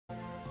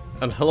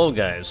And hello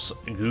guys,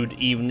 good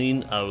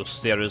evening,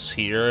 Austerus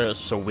here.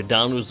 So we're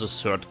done with the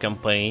third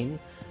campaign,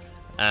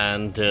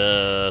 and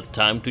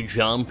time to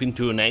jump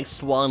into the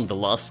next one, the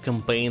last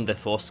campaign, the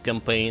fourth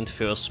campaign,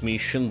 first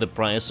mission, the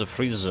Price of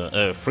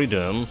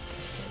Freedom.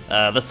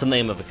 That's the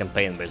name of the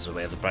campaign, by the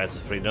way, the Price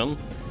of Freedom.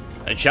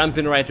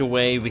 Jumping right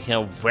away, we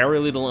have very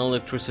little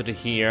electricity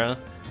here,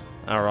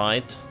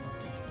 alright.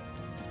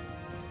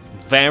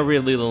 Very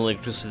little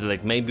electricity,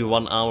 like maybe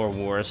 1 hour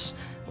worth.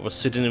 I was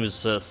sitting with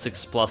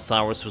 6+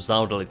 hours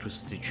without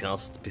electricity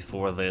just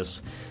before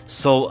this.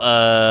 So,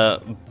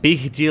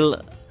 Big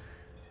Deal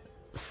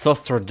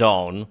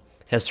Sosterdon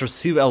has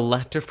received a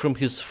letter from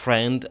his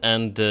friend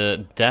and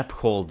debt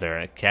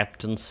holder,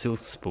 Captain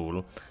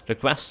Silkspool,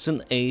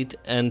 requesting aid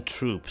and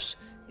troops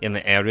in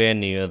the area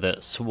near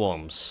the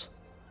swamps.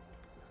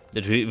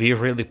 We're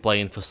really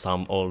playing for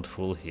some old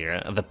fool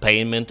here. The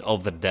payment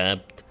of the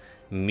debt,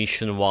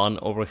 Mission 1,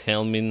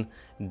 overwhelming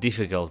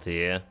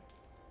difficulty.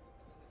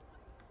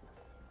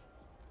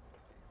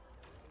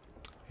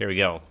 Here we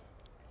go.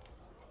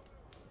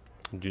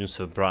 Dunes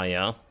of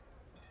Braya.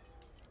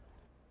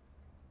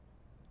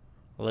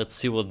 Let's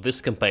see what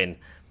this campaign...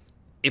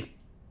 If...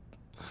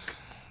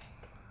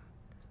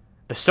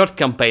 The third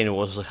campaign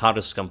was the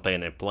hardest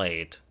campaign I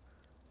played.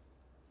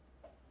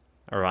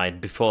 Alright,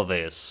 before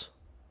this.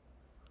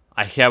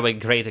 I have a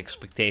great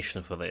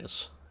expectation for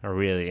this.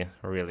 Really.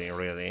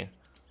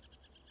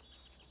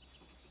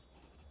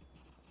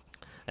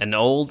 An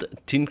old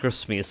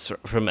tinkersmith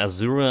from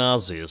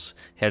Azure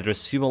had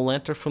received a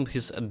letter from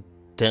his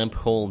debt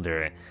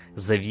holder,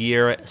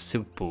 Xavier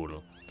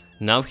Silkpool.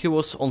 Now he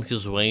was on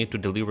his way to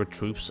deliver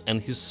troops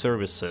and his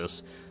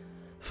services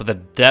for the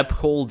debt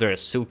holder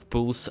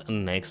Silkpool's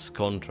next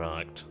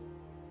contract.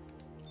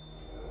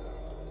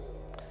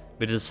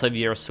 But it's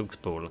Xavier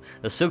Silkpool.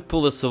 The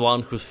Silkpool is the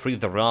one who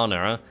freed the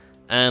runner,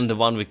 and the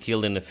one we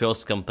killed in the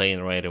first campaign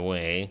right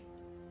away.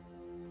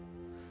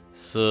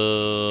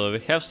 So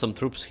we have some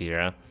troops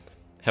here.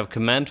 Have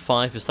command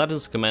 5. We started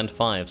with command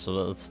 5,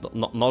 so that's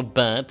not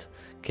bad.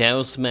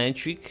 Chaos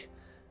magic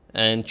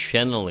and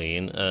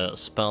channeling,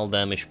 spell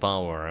damage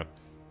power.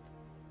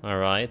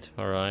 Alright.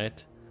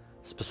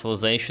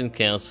 Specialization,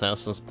 chaos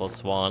essence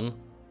 +1.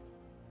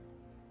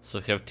 So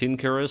we have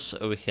tinkerers,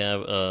 we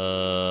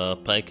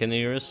have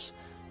pikeneers,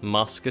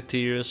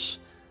 musketeers,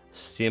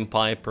 steam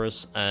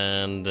pipers,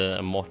 and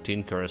more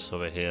tinkerers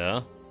over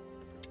here.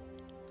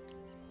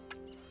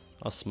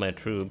 That's my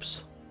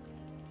troops.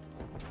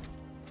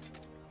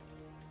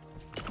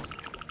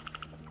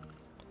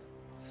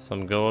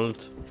 Some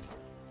gold.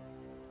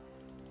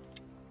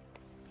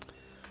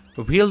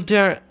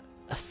 Wielder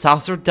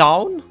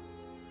Sazerdown?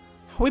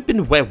 We've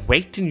been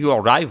waiting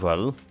your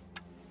arrival.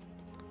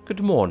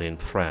 Good morning,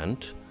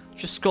 friend.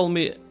 Just call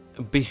me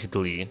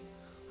Bigly.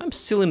 I'm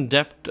still in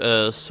debt,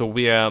 so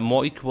we are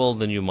more equal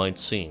than you might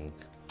think.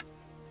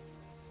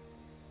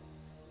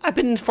 I've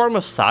been informed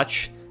of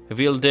such,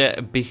 Wielder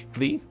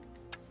Bigly.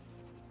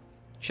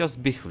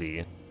 Just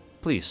Bigly,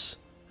 please,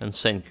 and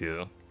thank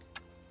you.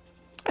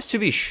 As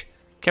you wish.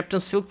 Captain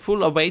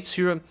Silkpool awaits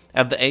you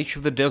at the edge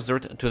of the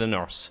desert to the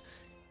north.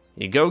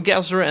 You go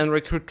gather and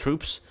recruit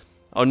troops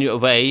on your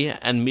way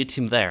and meet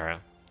him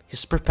there.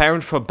 He's preparing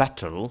for a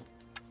battle.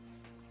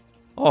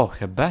 Oh,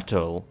 a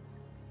battle?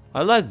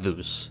 I like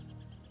those.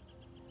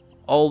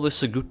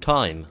 Always a good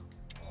time.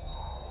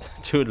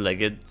 Dude,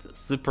 like, it's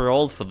super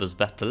old for those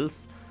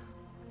battles.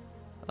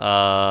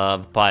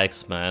 The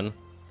pikes, man.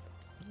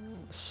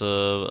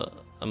 So,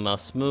 I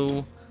must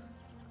move.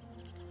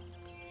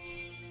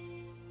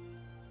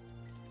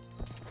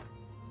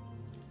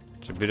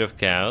 A bit of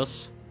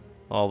chaos,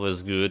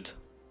 always good.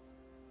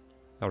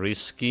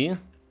 Risky.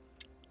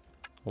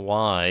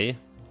 Why?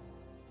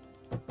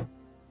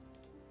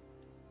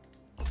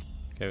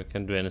 Okay, we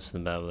can't do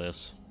anything about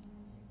this.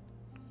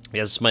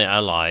 Yes, my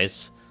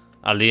allies.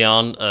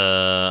 Alian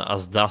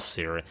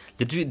Asdasir.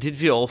 Did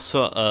we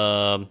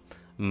also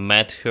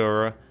met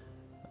her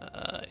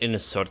in a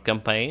third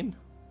campaign?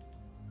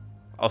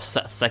 Or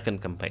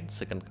second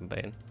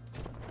campaign.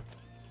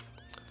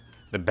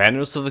 The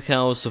banners of the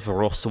House of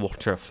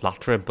Rosewater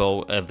flutter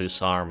above this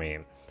army.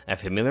 A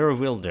familiar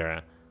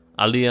wielder,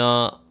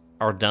 Alia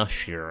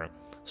Ardashir,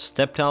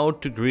 stepped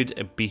out to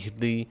greet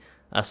Bigly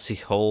as he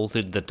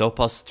halted the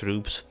Topaz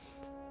troops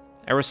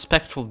a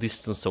respectful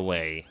distance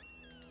away.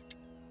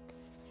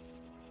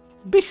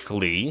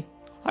 Bigly?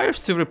 I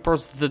received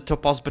reports that the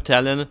Topaz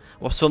battalion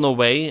was on the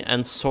way,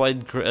 and so I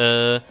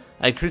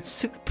greet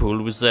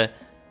Silkpool with a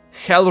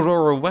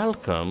hell-roarer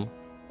welcome.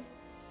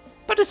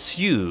 But it's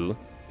you.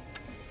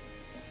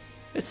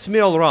 It's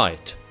me,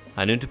 alright.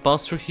 I need to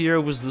pass through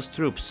here with these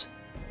troops.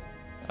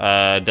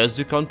 Does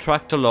the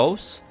contract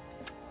allows?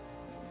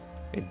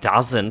 It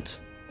doesn't.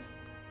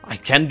 I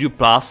can't do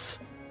pass.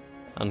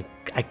 And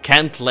I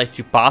can't let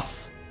you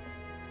pass.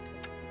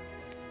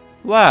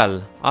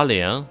 Well,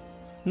 Alia,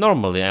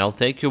 normally I'll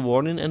take your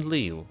warning and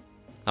leave.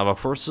 Our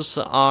forces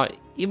are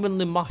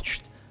evenly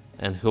matched.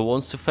 And who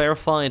wants a fair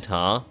fight,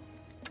 huh?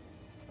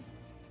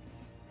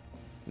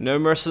 No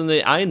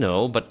mercenary I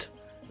know, but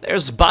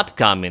there's Bud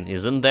coming,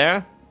 isn't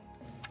there?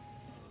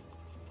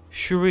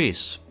 Sure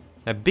is.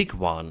 A big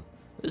one.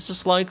 This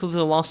is likely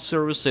the last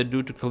service I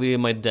do to clear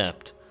my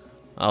debt.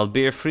 I'll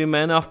be a free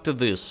man after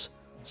this,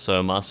 so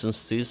I must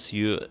insist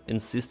you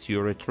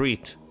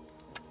retreat.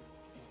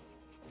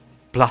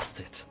 Blast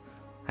it.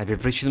 I'll be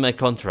breaching my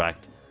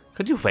contract.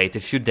 Could you wait a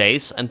few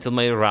days until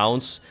my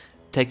rounds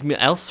take me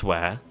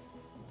elsewhere?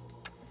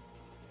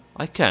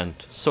 I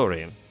can't,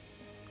 sorry.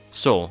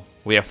 So,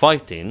 we are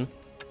fighting?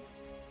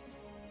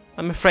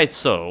 I'm afraid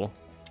so.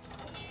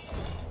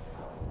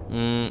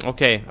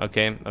 Okay.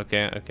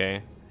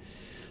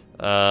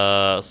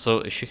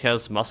 So she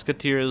has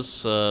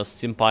musketeers,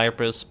 steam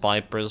pipers,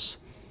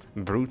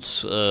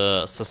 brutes,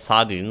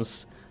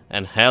 Sassadins,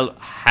 and hell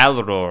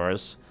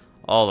roars.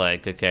 All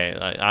like, okay,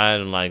 I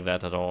don't like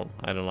that at all.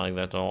 I don't like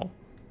that at all.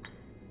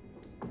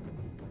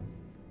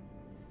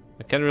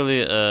 I can't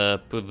really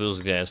put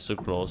those guys too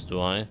close, do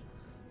I?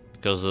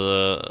 Because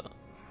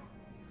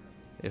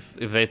if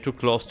they're too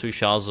close to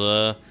each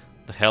other,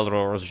 the hell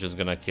roar is just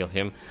gonna kill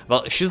him.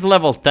 Well, she's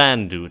level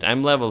 10, dude.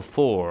 I'm level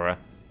 4.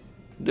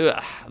 Dude,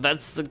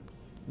 that's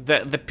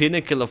the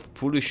pinnacle of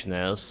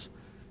foolishness.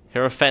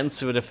 Her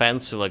offensive and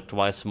defensive like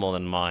twice more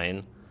than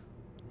mine.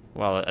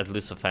 Well, at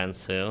least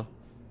offensive.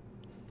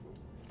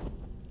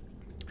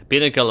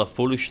 Pinnacle of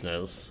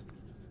foolishness.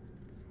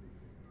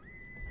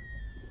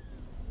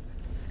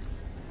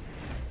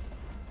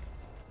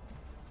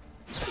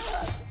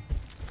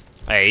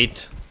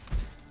 Eight.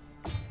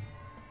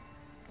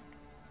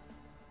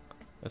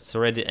 It's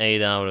already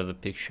 8 out of the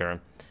picture.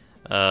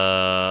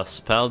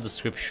 Spell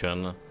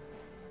description.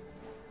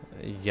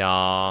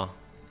 Yeah.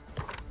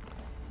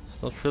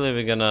 It's not really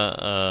we're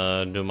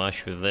gonna do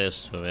much with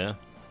this, do we?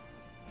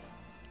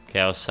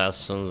 Chaos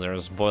Assassins,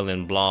 there's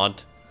Boiling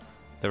Blood.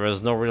 There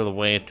is no real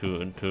way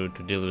to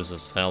deal with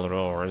the hell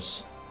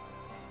roars.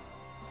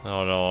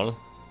 Not at all.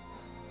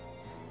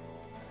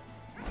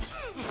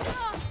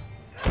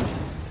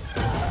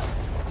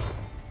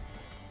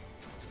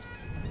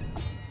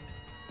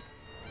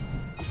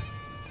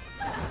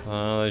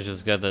 Let's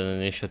just get an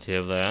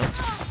initiative there.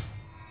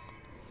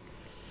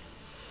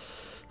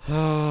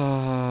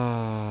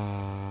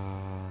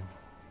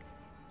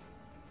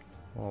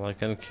 Well, I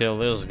can kill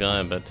this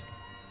guy, but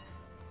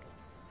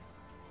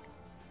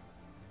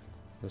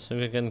I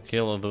think we can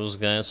kill those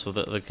guys so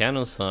that the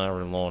cannons are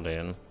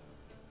reloading.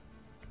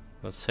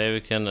 Let's say we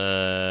can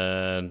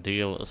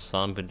deal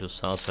some into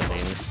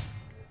Sassadins.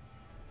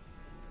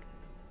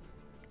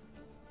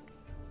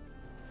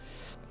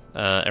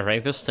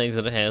 Erect the stake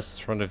that it has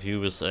in front of you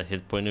with a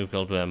hit point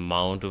equal to the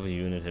amount of a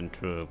unit and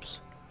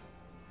troops.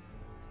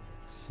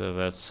 So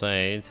that's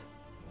it.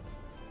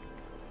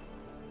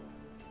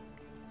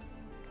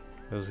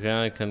 This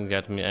guy can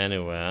get me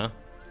anywhere.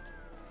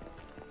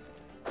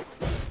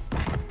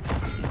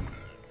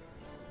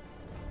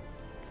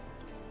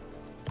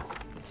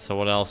 So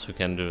what else we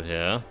can do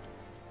here?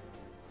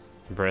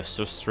 Burst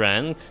of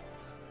Strength,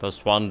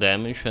 +1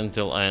 damage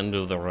until end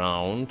of the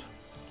round.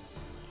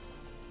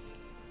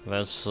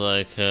 That's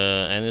like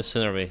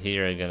anything over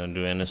here ain't gonna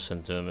do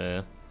anything to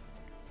me.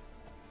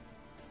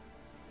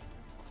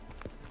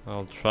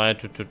 I'll try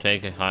to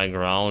take a high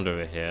ground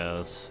over here.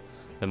 That's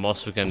the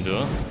most we can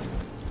do.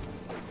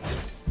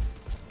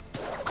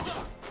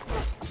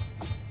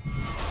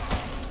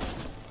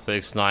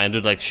 X9,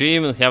 dude, like she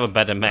even have a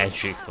better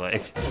magic,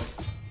 like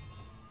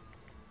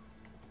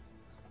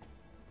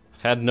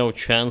had no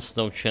chance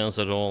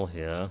at all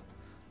here.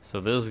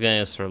 So this guy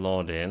is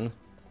reloading.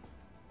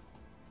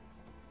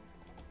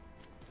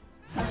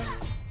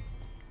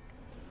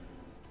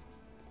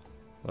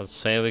 Let's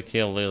say we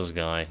kill this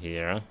guy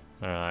here.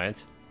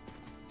 Alright.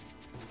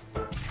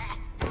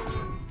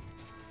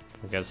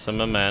 Get some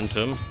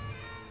momentum.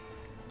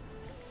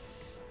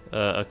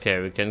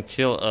 Okay, we can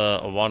kill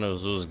one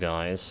of those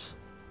guys.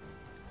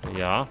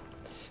 Yeah.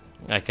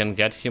 I can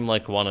get him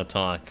like one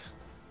attack.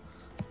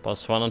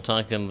 +1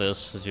 attack in this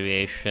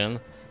situation.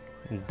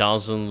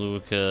 Doesn't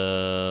look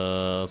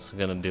it's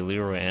gonna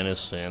deliver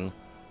anything,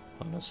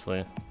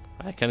 honestly.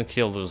 I can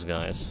kill those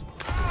guys.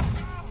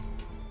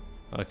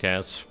 Okay,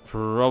 it's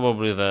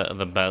probably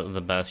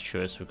the best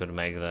choice we could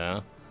make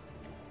there.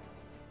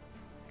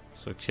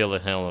 So kill the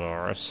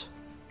Hellroars.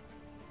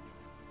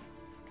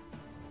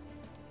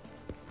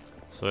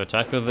 So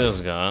attack with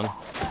this gun,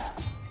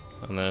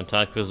 and then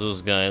attack with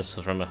those guys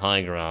from a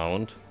high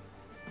ground.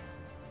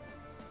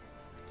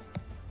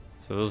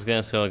 So those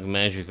guys have like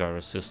magical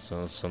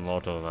resistance, a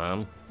lot of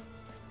them.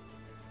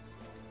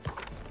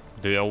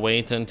 Do you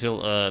wait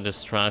until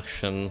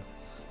distraction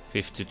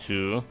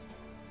 52?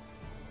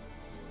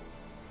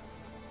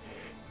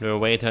 Do you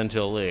wait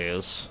until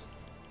this?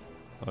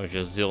 Or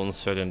just dealing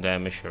certain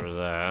damage over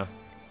there?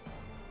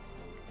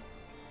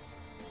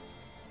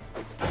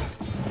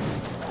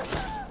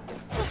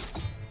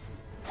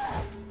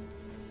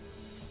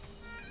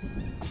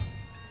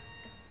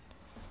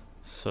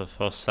 So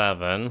for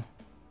 7.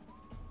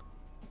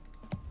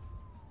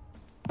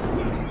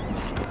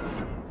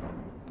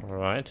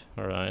 Alright,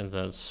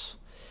 that's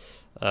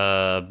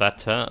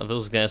better.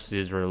 Those guys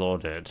did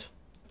reloaded.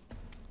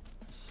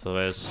 So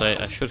I say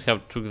I should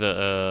have took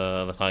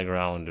the high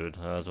ground, dude.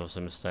 That was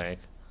a mistake.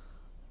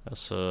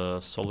 That's a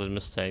solid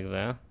mistake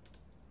there.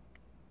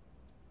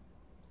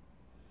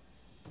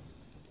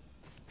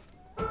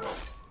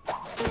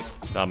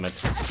 Damn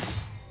it.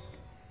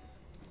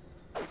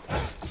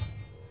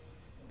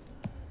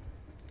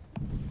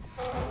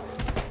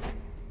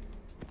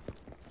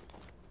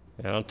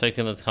 Yeah, I'm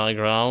taking that high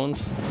ground.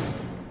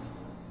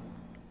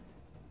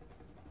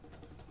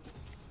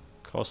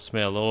 Costs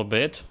me a little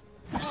bit.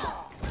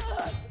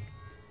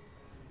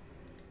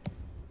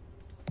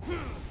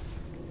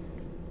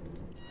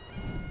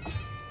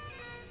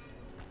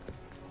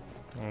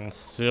 And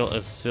still,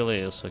 it still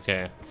is,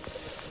 okay.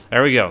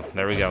 There we go,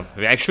 there we go.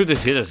 We actually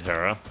defeated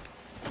her.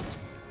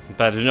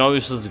 But I don't know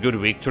if this is a good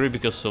victory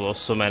because we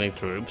lost so many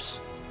troops.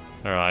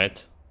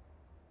 Alright.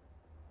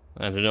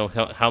 I don't know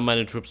how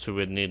many troops we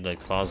would need, like,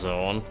 farther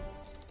on.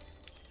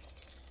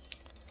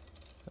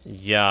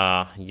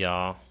 Yeah.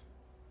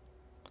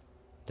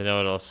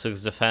 Don't know,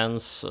 6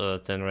 defense,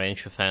 10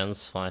 range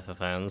offense, 5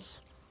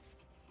 offense.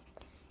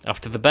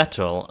 After the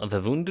battle,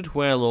 the wounded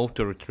were allowed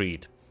to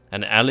retreat,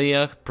 and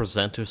Alia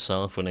presented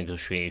herself for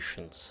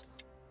negotiations.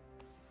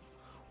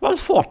 Well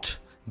fought,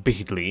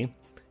 Beatley.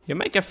 You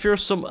make a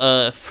fearsome,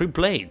 free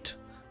blade.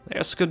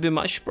 There's could be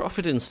much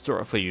profit in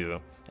store for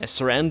you. I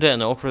surrender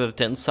and offer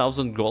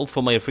 10,000 gold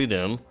for my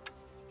freedom.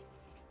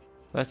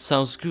 That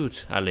sounds good,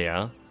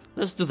 Alia.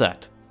 Let's do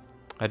that.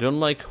 I don't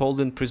like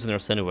holding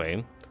prisoners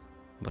anyway,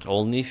 but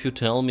only if you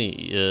tell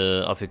me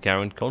of your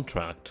current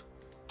contract.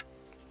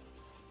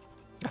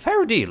 A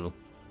fair deal.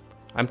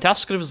 I'm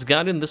tasked with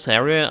guarding this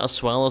area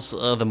as well as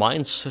the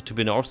mines to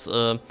the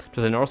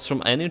north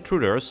from any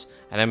intruders,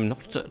 and I'm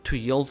not to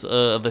yield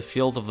the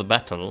field of the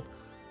battle.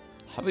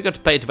 Have we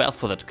got paid well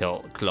for that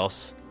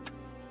clause?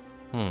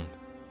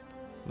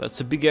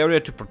 That's a big area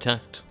to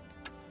protect.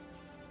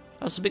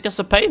 As big as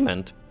a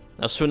payment.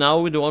 So now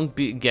we don't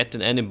be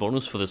getting any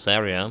bonus for this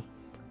area.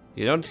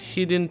 You're not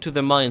hidden to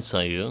the mines,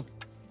 are you?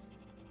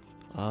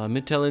 Me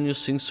telling you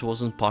things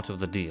wasn't part of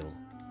the deal.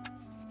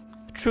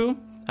 True.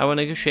 Our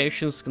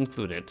negotiations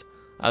concluded.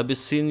 I'll be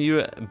seeing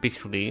you,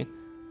 Bickley.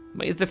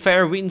 May the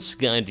fair winds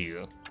guide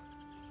you.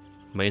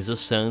 May the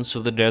sands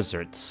of the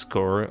desert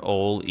score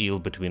all ill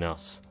between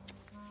us.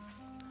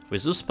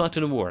 With those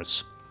parting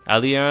words,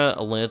 Alia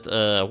led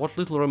what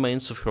little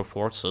remains of her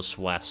forces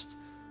west.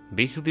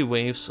 Bickley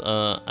waves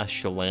as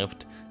she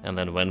left and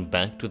then went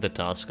back to the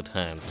task at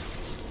hand.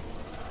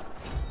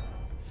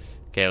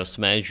 Chaos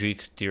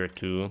Magic, Tier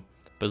 2,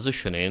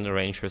 Positioning,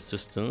 Range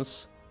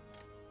Resistance.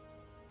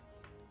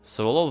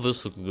 So all of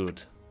this look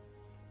good.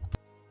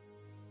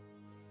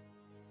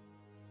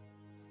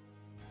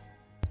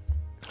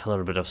 A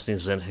little bit of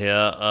things in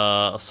here.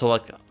 So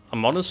like,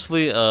 I'm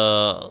honestly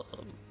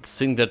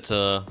think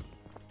that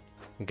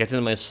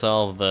getting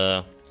myself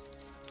the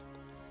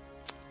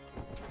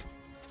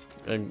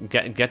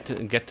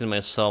getting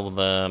myself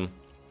the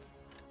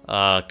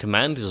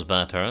command is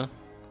better.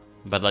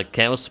 But like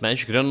Chaos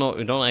Magic, we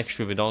don't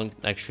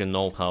actually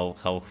know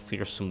how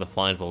fearsome the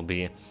fight will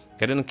be.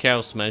 Getting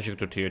Chaos Magic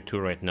to Tier 2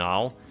 right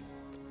now,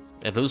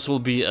 and this will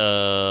be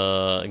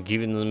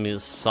giving me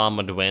some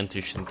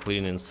advantage in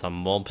cleaning some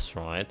mobs,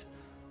 right?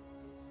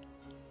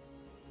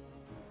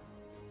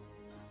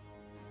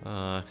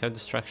 Have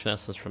Distraction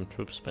Essence from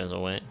troops, by the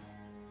way.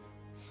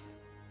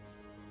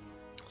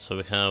 So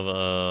we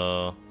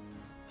have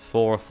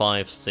 4,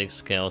 5,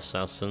 6 Chaos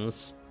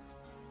Essence.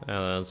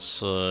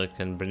 That's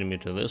can bring me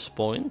to this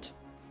point.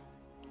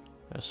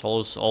 There's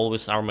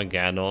always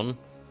Armageddon,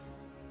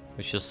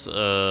 which is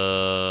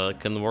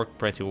can work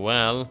pretty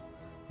well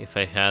if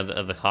I had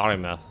the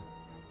Harima.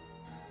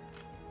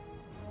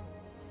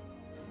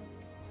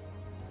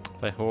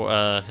 If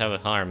I have a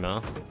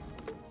Harima.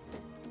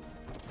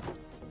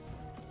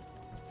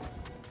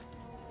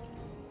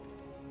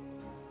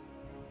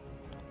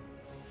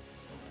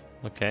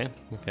 Okay.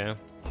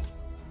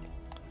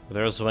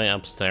 There's way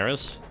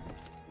upstairs.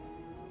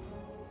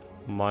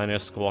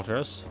 Miners'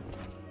 quarters.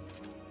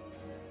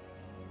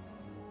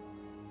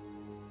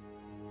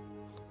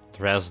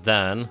 Dress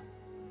Dan.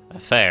 A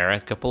fair.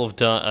 A couple of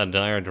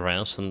dire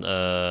dress and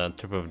a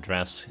type of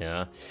dress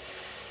here.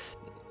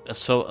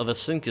 So the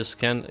thing is,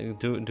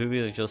 do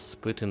we just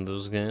split in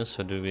those guys,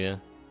 or do we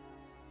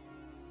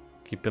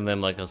keeping them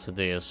like as it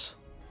is?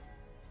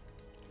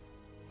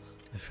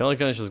 I feel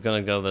like I'm just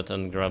gonna go that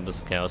and grab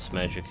this Chaos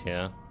Magic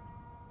here.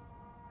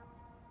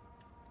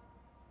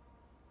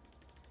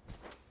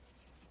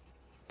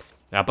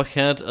 Up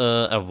ahead,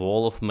 a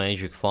wall of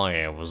magic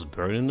fire was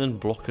burning and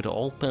blocked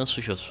all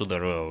passages through the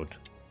road.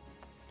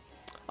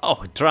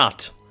 Oh,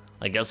 drat!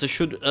 I guess I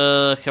should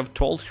have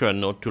told her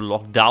not to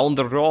lock down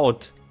the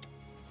road.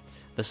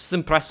 This is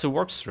impressive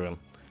work, through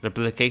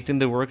replicating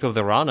the work of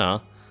the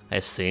Rana, I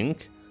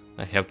think.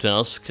 I have to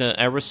ask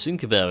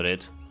everything about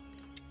it.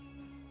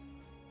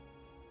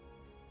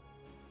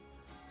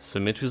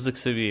 Submit with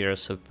Xavier,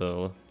 said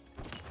Paul.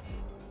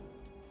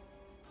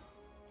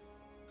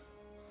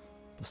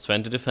 Plus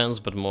 20 defense,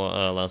 but more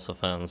less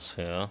offense,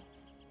 yeah.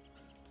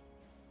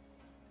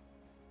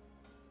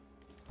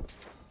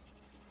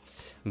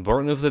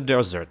 Born of the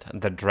desert,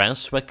 the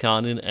dress were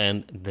cunning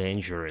and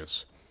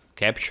dangerous.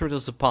 Captured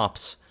as the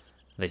pups,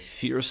 their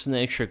fierce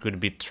nature could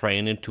be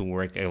trained to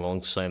work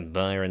alongside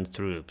Byron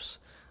troops.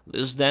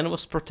 This den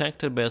was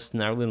protected by a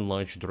snarling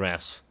large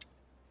dress.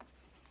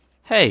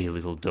 Hey,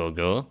 little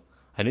doggo,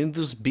 I need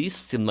those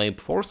beasts in my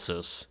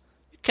forces.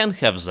 You can't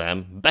have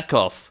them. Back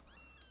off.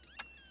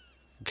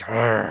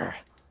 Grrr.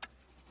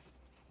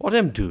 What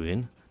I'm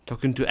doing?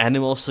 Talking to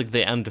animals like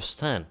they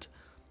understand.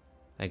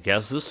 I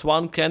guess this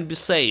one can be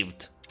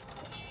saved.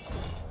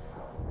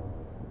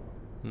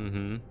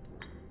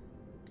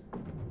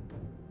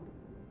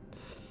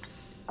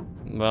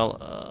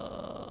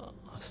 Well,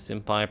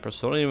 Steam Pipers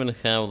don't even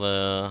have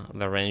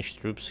the ranged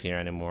troops here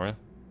anymore.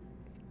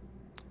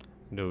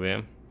 Do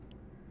we?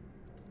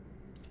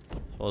 So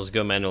let's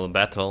go manual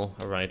battle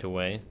right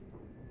away.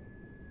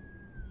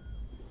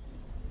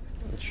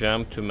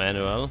 Jump to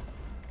manual.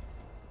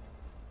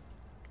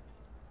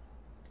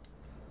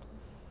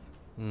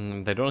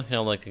 They don't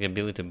have like an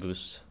ability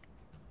boost.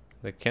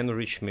 They can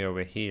reach me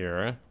over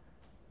here.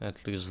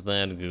 At least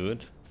that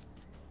good.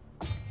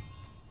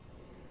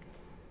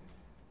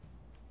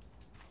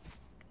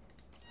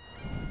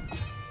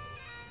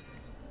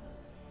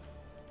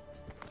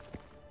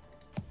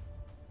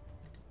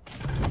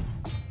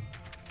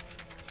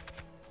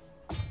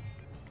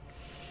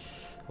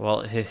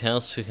 Well, he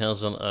has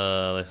on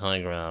the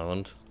high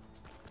ground.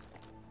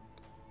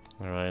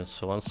 Alright,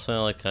 so let's say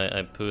like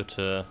I put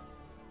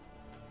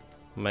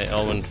my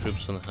own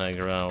troops on high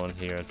ground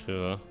here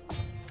too.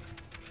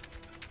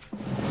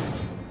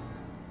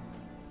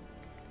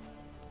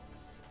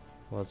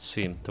 Let's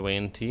see,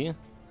 20.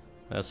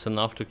 That's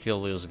enough to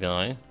kill this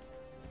guy.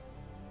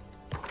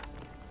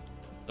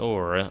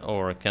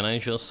 Or can I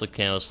just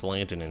Chaos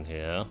Lantern in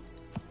here?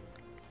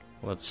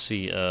 Let's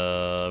see, we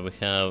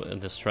have a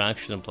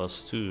distraction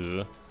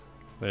 +2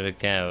 with a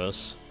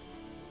Chaos.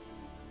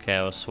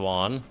 Chaos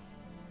 1.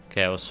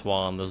 Chaos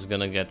 1, that's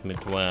gonna get me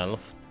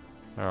 12.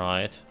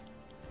 Alright.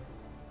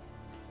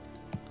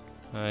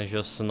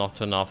 Just not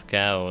enough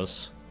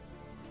Chaos.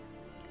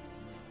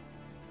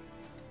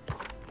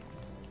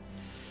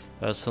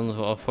 That's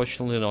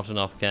unfortunately not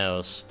enough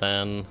Chaos.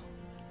 Then,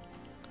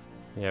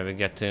 yeah, we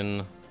get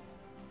in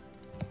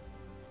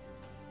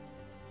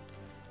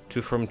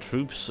 2 from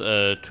troops,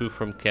 2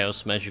 from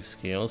Chaos magic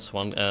skills,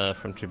 1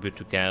 from tribute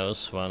to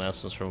Chaos, 1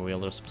 essence from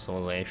wielder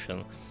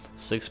specialization,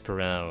 6 per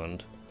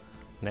round.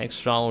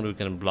 Next round we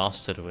can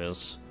blast it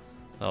with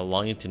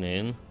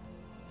lightning,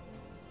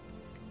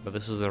 but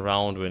this is the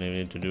round we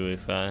need to do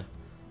if I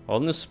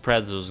only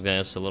spread those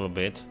guys a little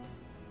bit.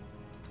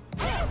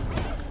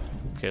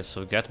 Okay,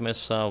 so get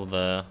myself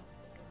the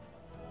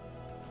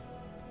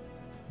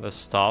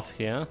stuff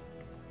here.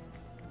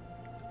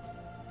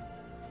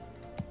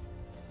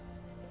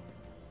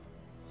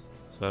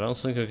 So I don't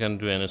think we can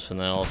do anything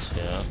else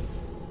here.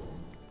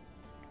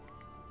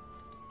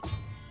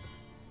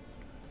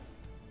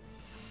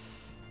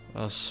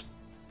 As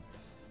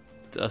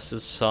it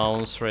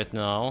sounds right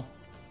now.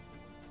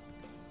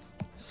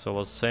 So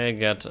let's say I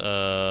get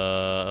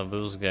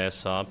those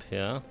guys up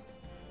here.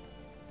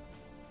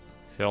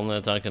 They only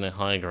attack in a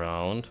high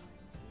ground.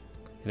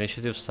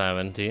 Initiative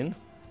 17.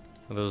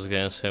 Those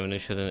guys have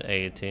initiative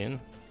 18.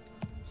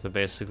 So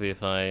basically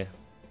if I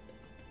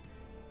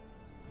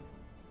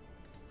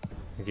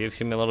give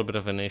him a little bit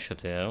of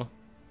initiative.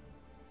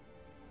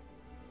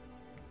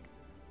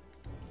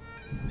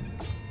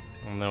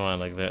 No, I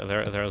like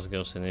there's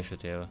goes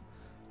initiative.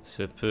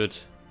 So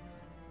put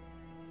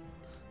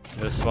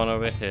this one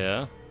over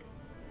here.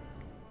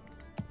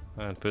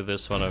 And put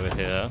this one over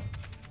here.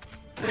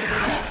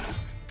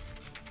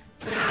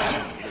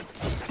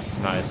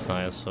 Nice,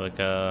 nice. So like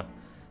there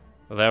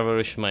we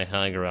reach my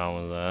high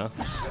ground there.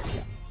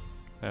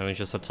 And we're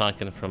just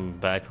attacking from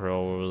back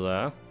row over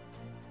there.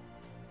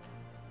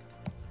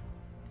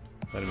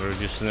 And we're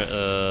reducing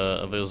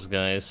those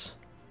guys.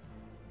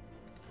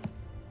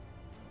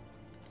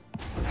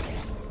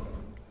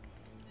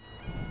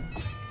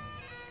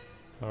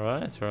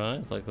 Alright,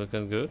 alright, like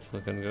looking good,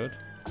 looking good.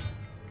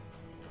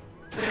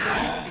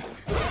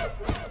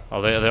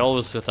 Oh, they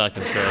always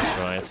attacking first,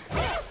 right?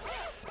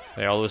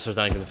 They always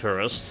attacking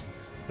first.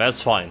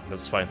 That's fine,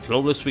 that's fine.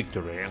 Flawless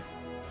victory.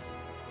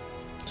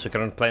 So I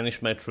can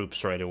replenish my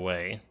troops right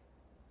away.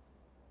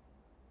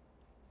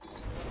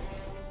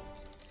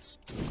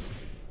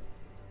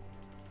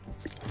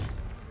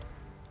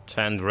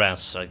 Ten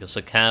dress, I guess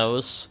a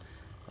cows,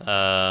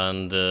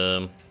 and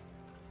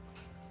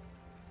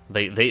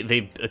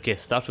they okay.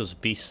 Start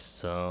with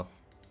beasts.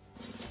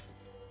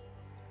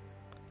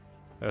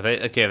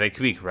 They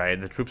quick, right?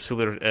 The troops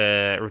will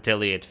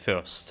retaliate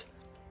first.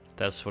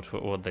 That's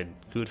what they're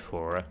good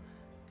for.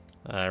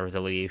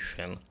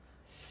 Retaliation.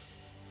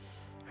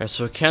 Alright,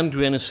 so we can't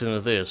do anything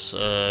with this.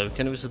 We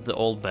can visit the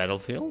old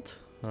battlefield.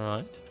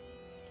 Alright.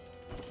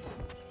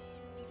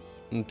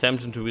 I'm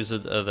tempted to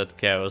visit that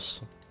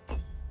chaos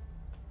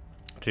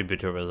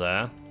tribute over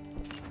there.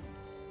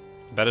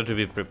 Better to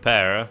be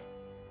prepared.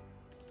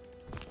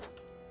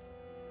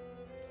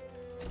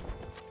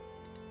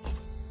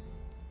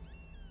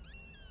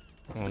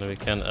 And we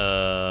can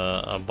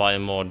buy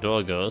more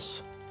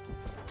doggos.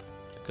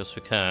 Because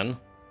we can.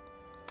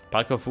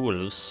 Pack of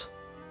wolves.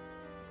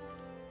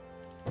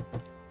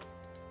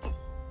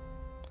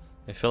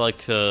 I feel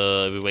like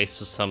we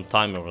wasted some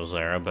time over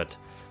there, but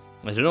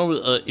I don't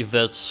know if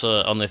that's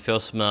on the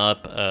first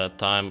map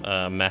time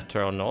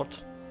matter or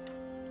not.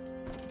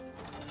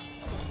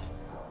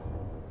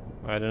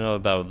 I don't know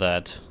about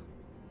that.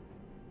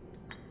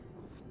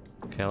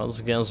 Okay,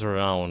 let's gaze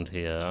around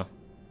here.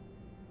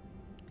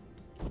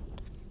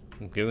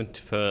 I'm going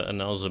for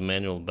another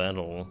manual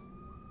battle.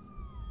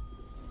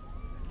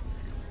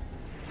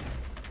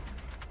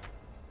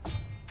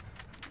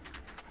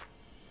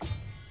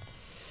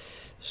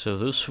 So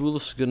those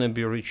wolves gonna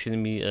be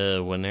reaching me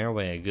whenever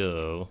I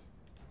go.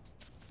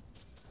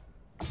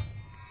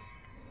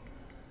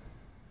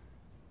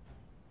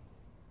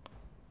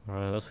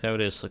 Alright, let's have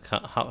this. Like,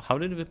 how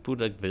did we put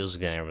like this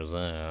guy over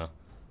there?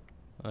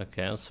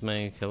 Okay, let's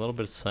make a little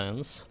bit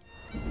sense.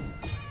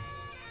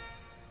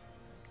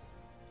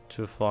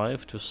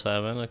 2-5,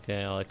 2-7.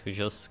 Okay, like we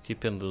just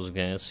keeping those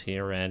guys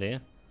here ready.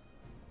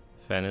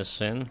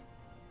 Finishing.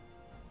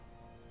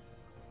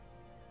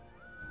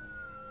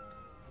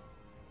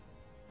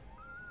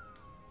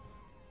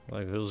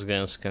 Like those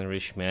guys can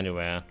reach me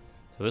anywhere.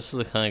 So this is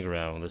a high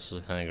ground. This is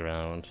a high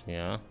ground.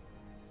 Yeah.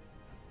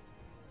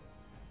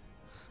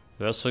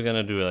 We're also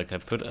gonna do like I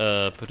put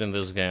in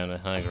this guy on the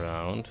high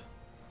ground.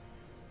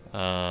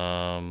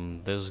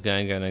 This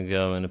guy gonna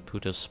go and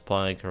put a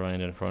spike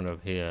right in front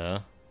of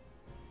here,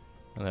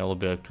 and there will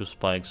be like 2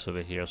 spikes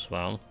over here as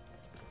well.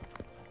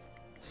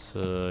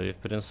 So you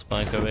put in a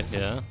spike over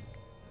here.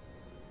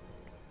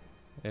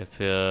 If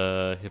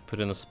you put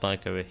in a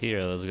spike over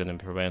here, that's gonna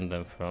prevent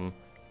them from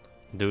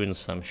doing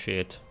some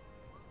shit.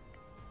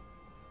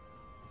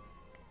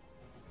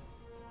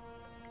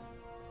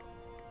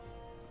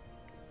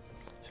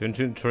 So we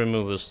need to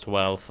remove this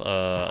 12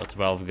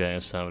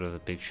 guys out of the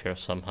picture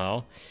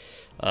somehow.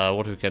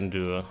 What we can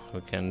do?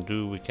 We can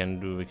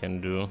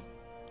do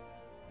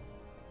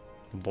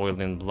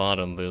boiling blood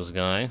on this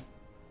guy.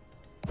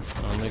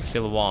 Only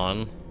kill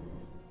 1.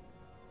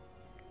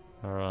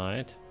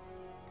 Alright.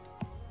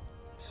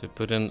 So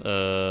put in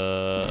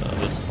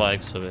the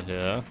spikes over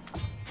here.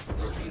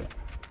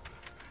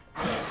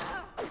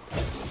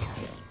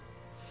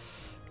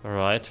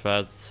 Alright,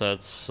 that's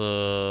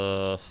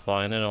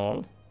fine and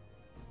all.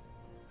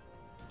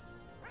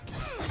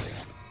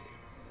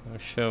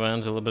 Actually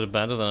went a little bit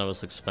better than I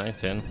was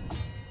expecting.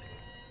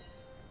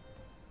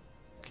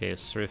 Okay,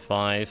 it's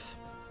 3-5.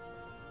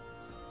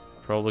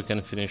 Probably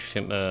can finish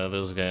him,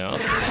 this guy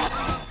off.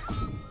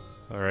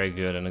 Very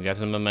good, and I get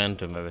the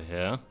momentum over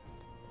here.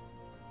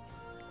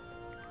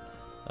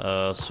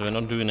 So we're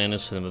not doing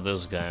anything with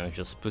this guy, we're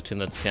just putting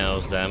that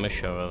chaos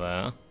damage over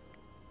there.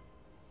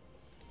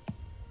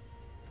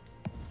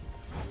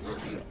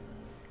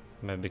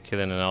 Maybe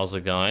killing another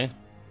guy.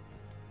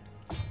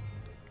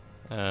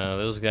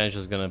 This guy's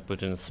just gonna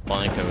put in a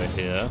spike over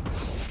here.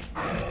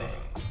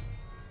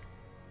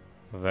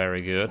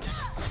 Very good.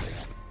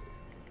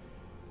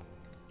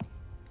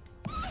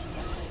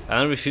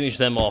 And we finish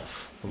them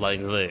off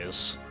like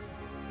this.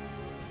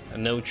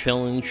 No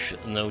challenge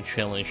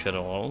at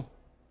all.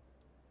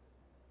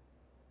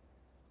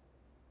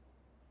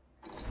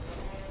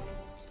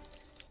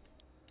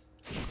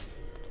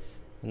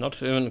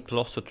 Not even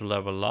closer to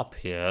level up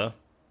here.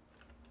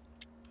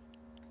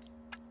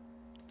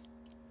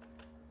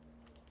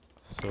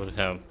 So we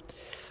have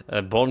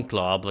a Bone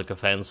Club, like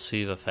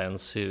offensive,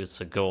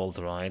 it's a gold,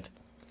 right?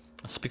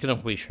 Speaking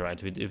of which,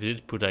 right, we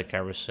did put like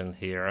everything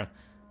here.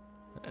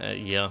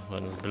 Yeah,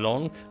 when it's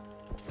belong.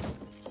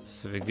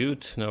 So we're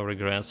good, no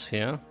regrets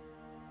here.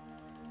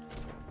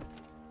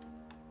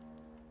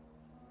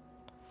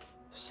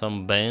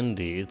 Some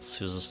bandits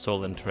use the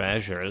stolen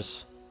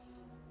treasures.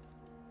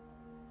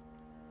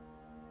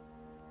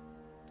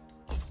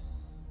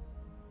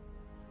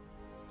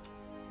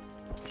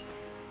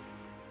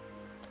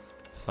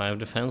 Five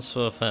defense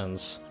for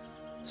offense.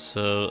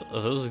 So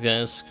those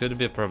guys could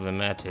be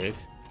problematic.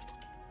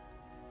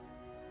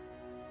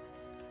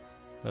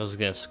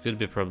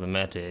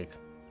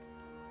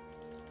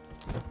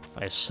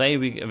 I say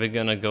we're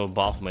gonna go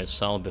buff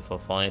myself before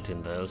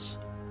fighting this.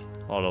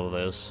 All of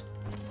this.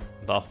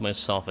 Buff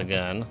myself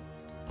again.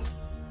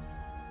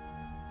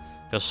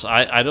 Because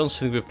I don't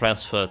think we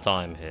press for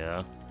time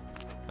here.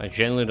 I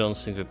genuinely don't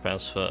think we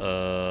press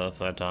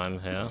for time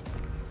here.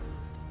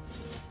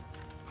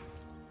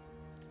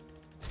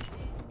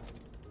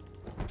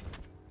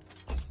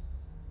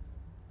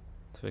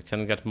 So we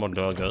can get more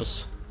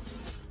doggos.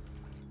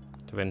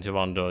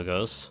 21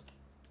 doggos.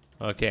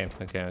 Okay.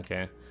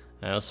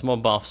 Some more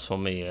buffs for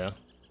me, yeah.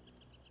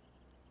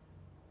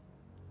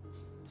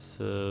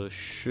 So,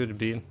 should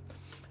be...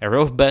 A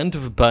rough band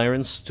of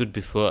Byrons stood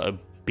before a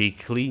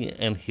Beakley,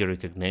 and he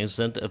recognized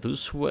that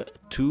those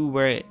two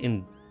were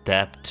in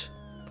debt.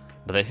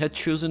 But they had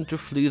chosen to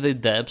flee the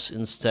depths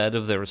instead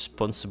of the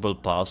responsible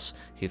path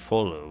he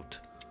followed.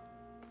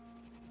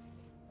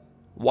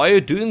 Why are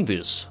you doing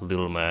this,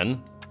 little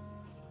man?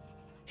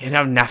 You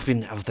know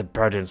nothing of the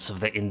burdens of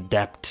the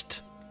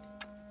indebted.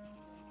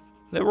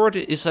 The word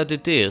is that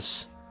it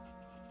is.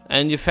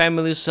 And your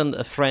families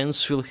and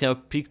friends will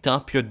have picked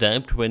up your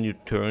debt when you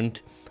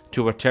turned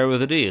to whatever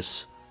it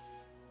is.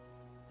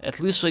 At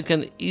least I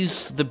can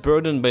ease the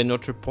burden by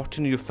not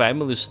reporting your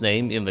family's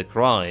name in the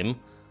crime.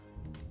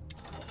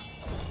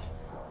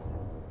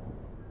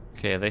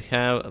 Okay, they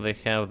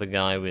have the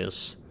guy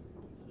with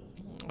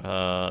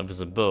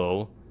a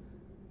bow,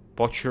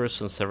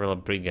 poachers and several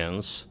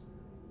brigands.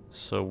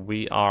 So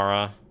we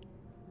are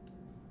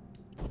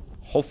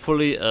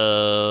hopefully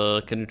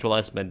can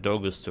utilize my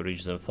doggos to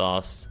reach them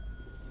fast.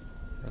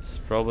 That's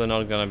probably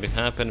not gonna be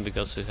happening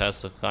because it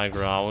has a high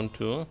ground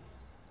too.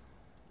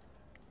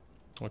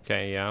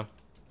 Okay, yeah.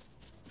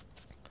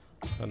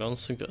 I don't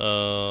think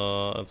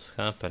it's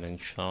happening,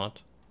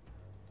 shot.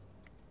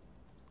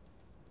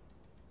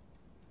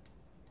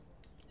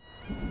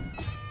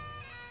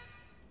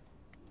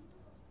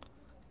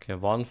 Okay,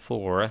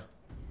 1-4.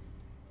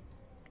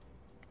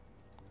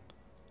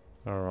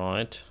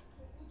 Alright.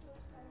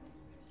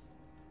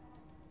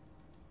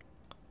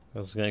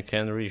 This guy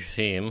can reach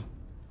him.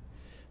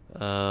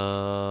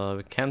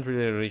 We can't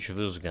really reach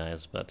those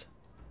guys, but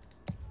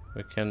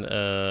we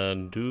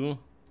can do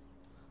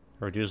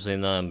reduce the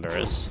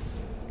numbers.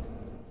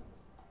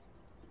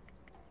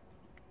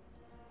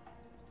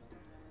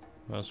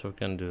 That's what we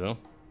can do.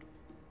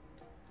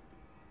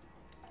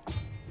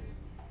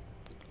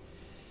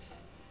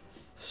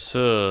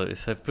 So,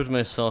 if I put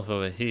myself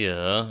over here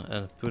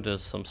and put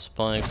some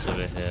spikes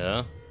over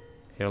here,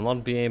 he'll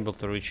not be able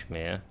to reach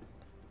me.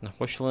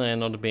 Unfortunately, I'll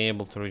not be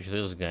able to reach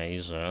this guy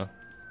either.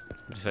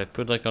 But if I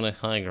put like on a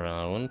high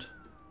ground,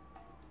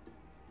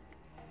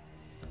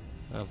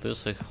 at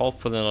this I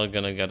hopefully not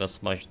gonna get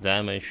as much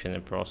damage in the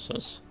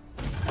process.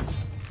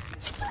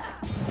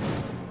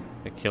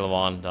 I kill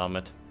one, damn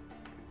it.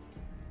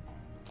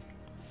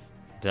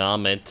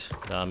 Damn it,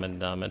 damn it,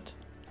 damn it.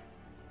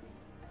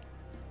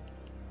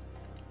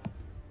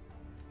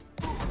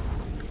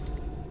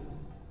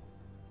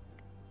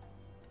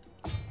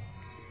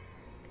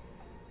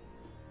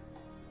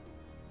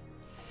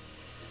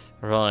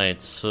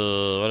 Right,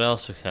 so what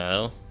else we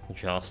have?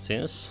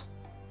 Justice.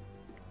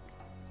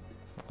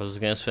 Those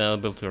guys were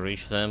able to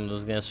reach them,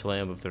 those guys were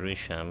able to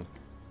reach them.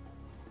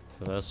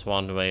 So that's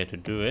one way to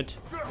do it.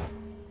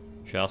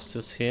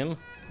 Justice him.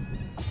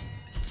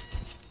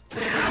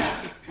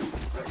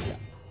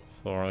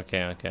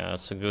 Okay,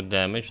 that's a good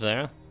damage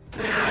there.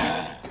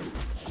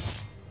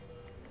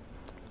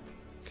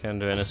 Can't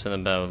do anything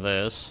about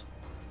this.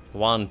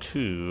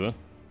 1-2.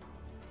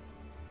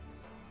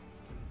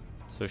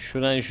 So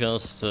should I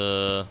just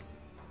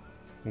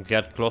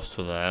get close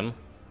to them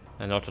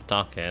and not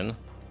attack in?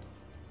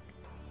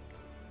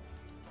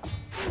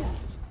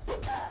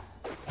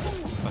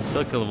 I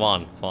still kill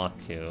one, fuck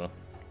you.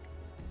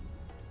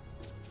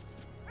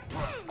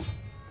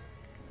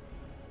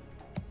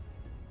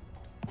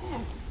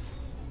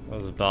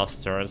 Those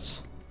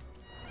bastards.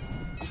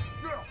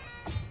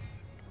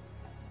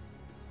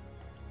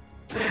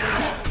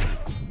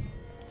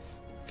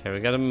 Okay, we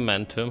got a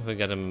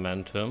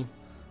momentum,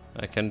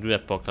 I can do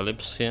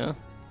Apocalypse here.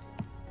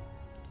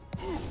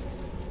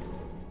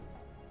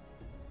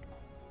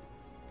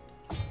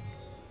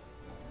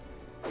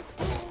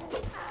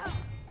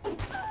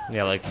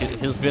 Yeah, like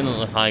he's been on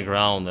the high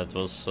ground. That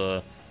was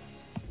a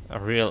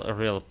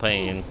real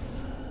pain,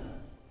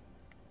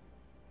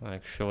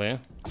 actually.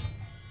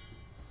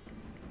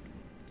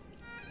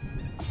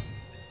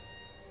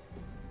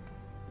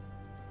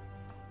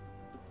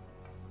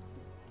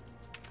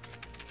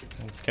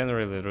 Can't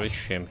really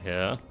reach him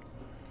here.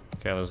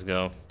 Okay, let's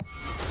go.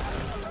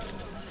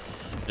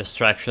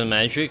 Distraction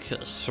magic.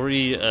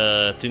 3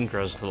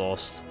 Tinkers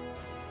lost.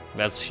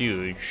 That's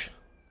huge.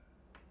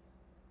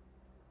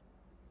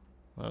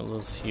 Well,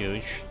 that's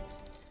huge.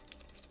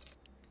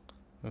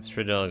 And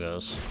 3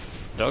 doggos.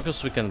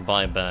 Doggos we can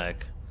buy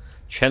back.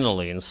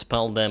 Channeling,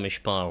 spell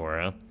damage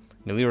power,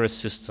 melee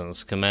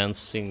resistance, command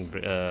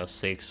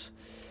 6.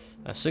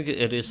 I think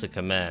it is a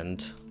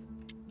command.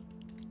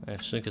 I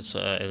think it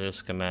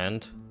is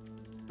command.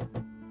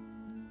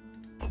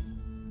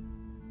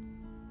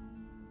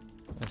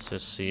 Let's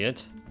just see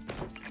it.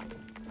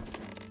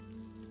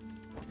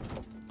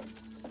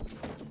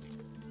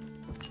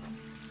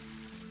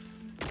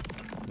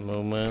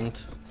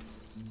 Moment.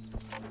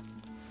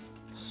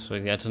 So we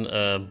get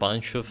a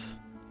bunch of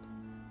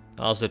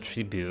other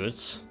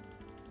tributes.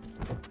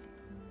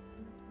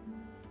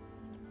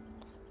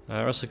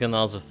 I also can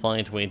also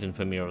fight waiting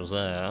for me over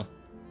there.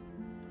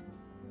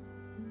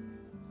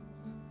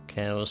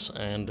 Chaos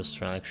and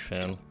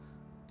distraction.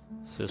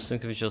 So I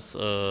think we just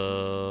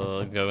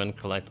go and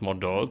collect more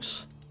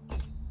dogs.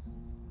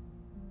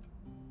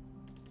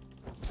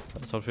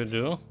 That's what we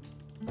do.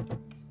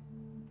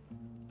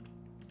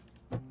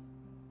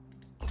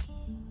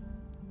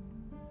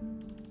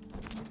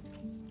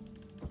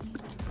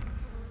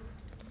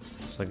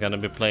 So I'm gonna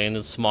be playing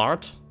it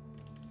smart.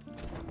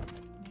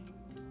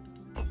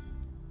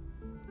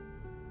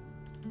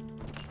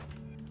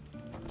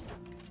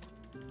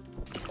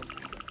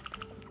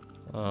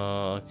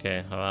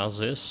 Okay, how's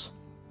this?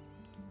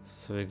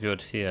 So we're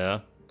good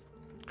here.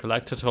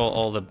 collected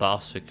all the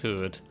buffs we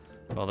could.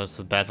 Well, there's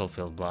the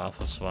battlefield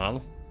buff as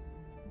well.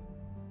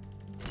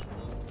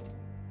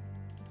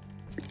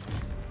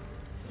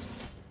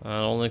 I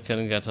only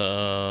can get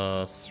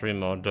 3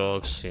 more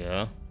dogs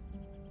here.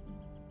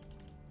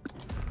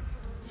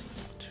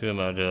 2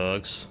 more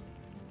dogs.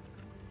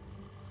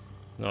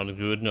 Not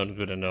good, not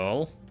good at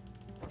all.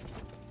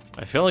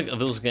 I feel like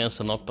those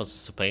guys are not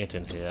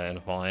participating here in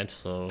fight,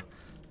 so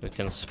we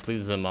can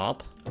split them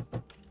up.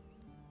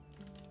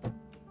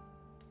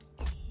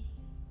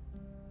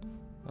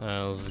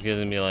 It's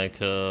giving me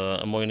like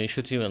more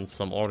initiative and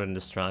some order and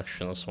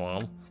distraction as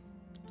well.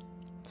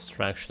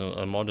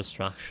 Distraction, more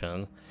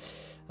distraction.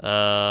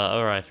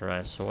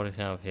 Alright, so what do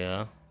we have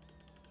here?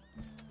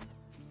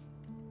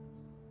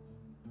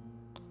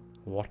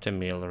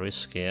 Watermill,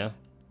 risky.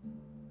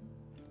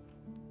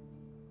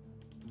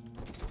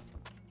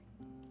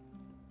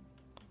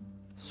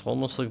 It's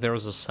almost like there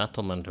is a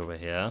settlement over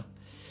here.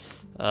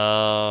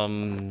 Yeah,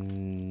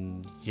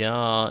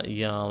 I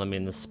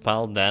mean the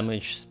spell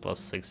damage is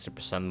plus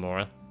 60%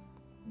 more.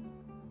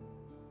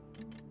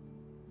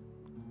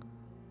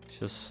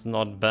 Just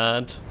not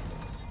bad.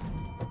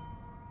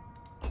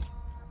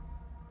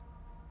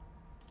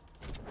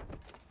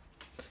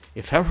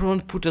 If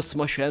everyone put as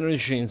much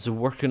energy into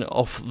working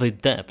off the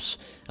debts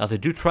as they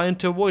do trying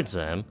to avoid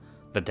them,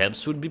 the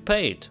debts would be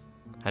paid,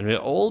 and we'll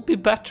all be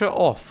better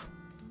off.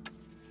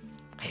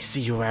 I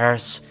see you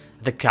wears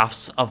the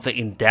cuffs of the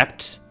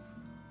in-debt.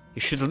 You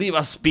should leave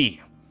us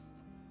be.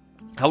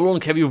 How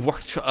long have you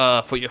worked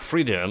for your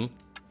freedom?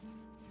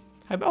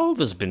 I've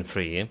always been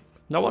free.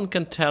 No one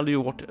can tell you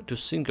what to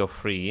think of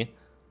free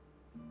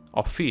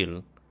or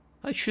feel.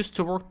 I choose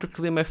to work to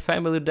clear my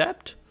family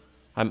debt.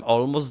 I'm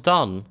almost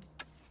done.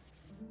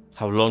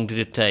 How long did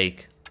it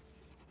take?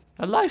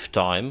 A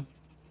lifetime.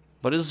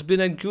 But it's been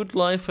a good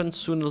life and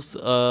soon it's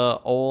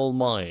all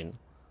mine.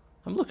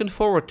 I'm looking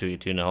forward to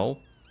it, you know.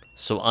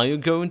 So are you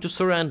going to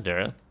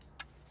surrender?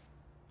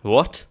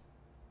 What?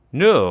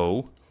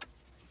 No.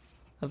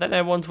 And then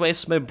I won't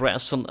waste my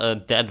breath on a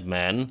dead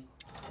man.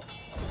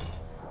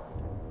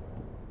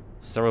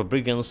 Several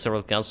brigands,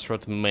 several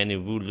cutthroat, many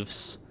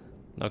wolves.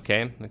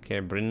 Okay,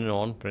 bring it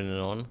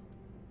on.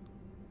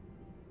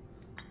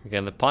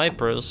 Again, the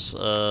pipers,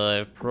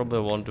 I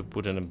probably want to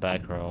put in a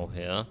back row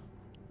here.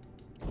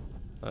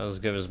 Let's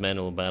give us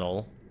manual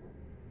battle.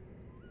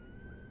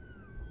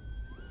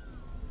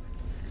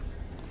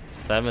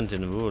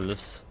 17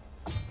 wolves.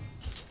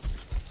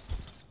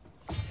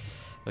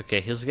 Okay,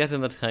 he's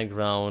getting that high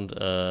ground,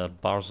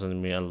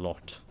 bothering me a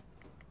lot.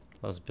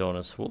 Let's be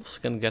honest, wolves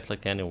can get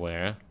like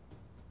anywhere.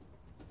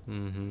 So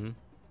you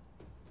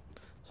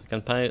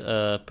can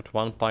put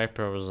one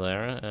piper over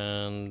there,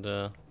 and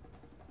the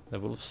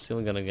wolf's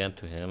still gonna get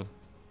to him.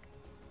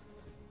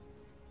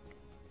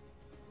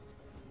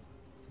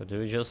 So do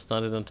we just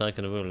started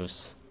attacking the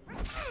wolves?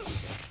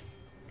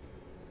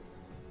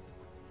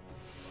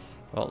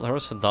 Well,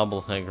 there's a double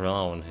high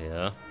ground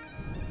here.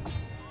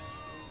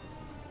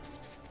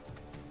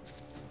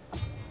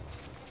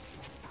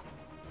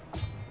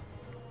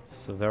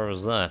 So there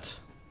was that.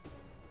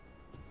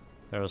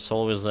 There was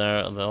always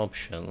there the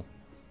option.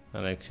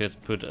 And I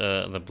could put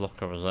the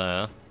block over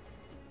there.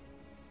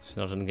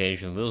 So not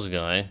engage in this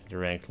guy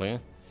directly.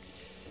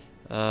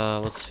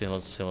 Let's see.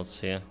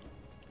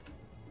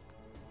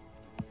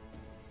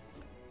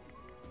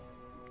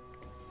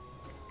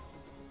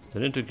 They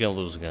need to kill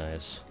those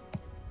guys.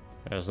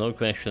 There's no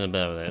question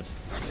about it.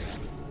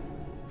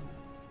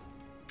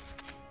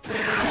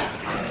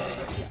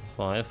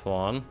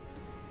 5-1.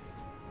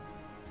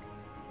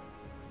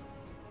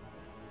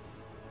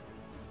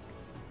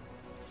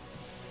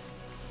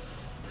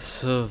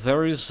 So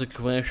there is a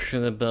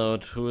question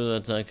about who is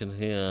attacking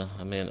here.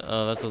 I mean,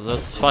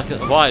 that's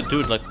fucking why,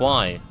 dude. Like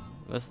why?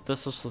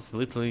 This is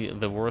literally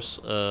the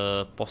worst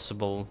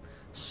possible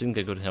thing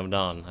I could have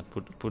done. I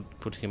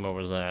put him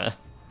over there.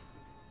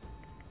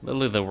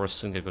 Literally the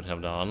worst thing I could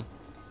have done.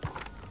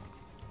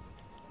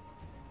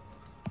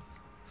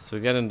 So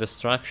we get in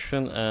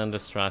distraction and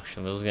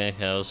distraction. This guy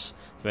has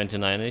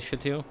 29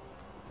 initiative.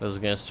 This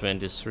guy has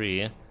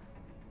 23.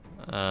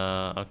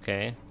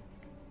 Okay.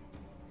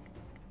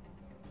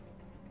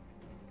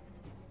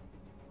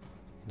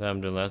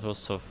 Damn, dude, that was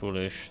so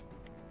foolish.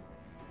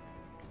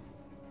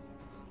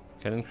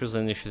 Can increase the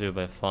initiative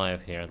by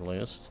 5 here at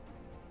least.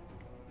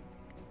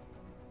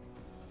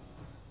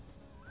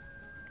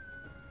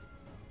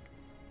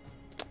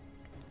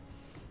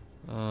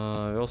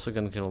 We also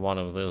can kill one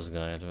of those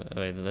guys.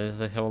 Wait,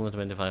 they have only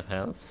 25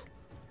 health.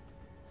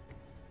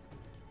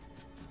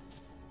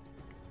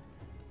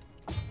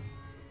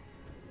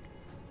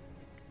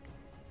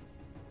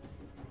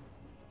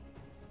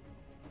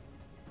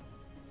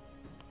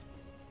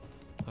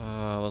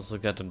 Let's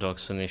look at the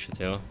dog's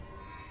initiative.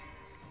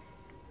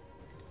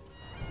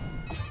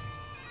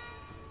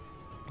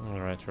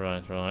 Right.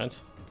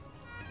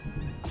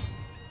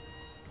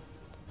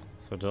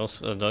 So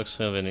dogs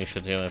have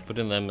initiative. I put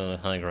them in the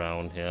high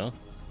ground here.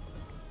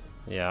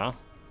 Yeah.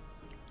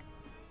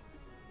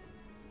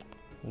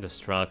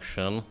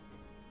 Distraction.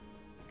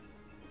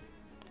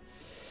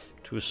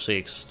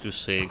 2-6,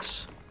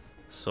 2-6.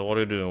 So what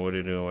do you do? What do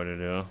you do? What do you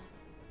do?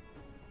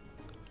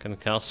 Can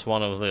cast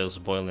one of this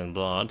boiling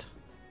blood.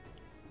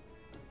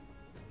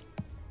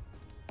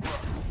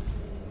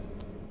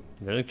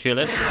 Didn't kill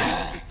it.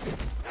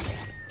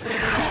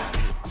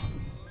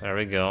 There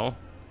we go.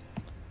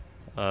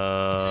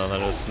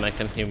 That was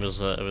smacking him with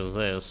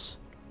this.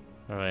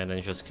 Alright,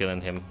 and just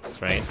killing him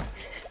straight.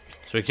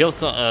 So we killed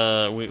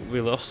some. We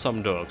lost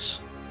some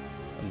dogs,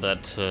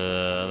 but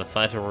the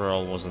fight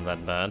overall wasn't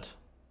that bad.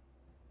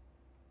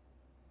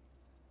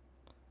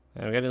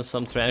 And we're getting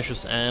some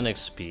treasures and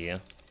XP.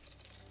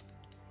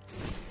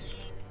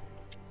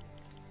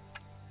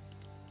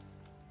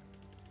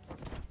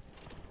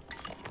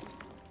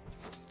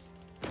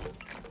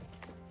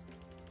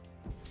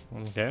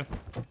 Okay.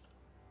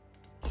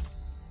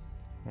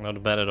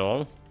 Not bad at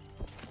all.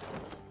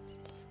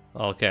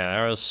 Okay,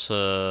 there's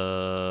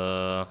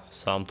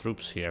some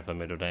troops here for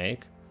me to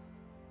take.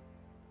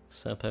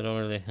 Except I don't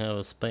really have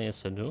a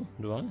space, do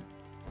I?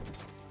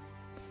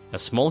 A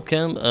small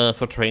camp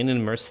for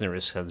training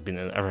mercenaries has been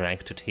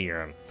erected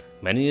here.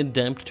 Many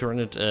attempt to turn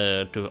it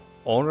to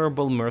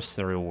honorable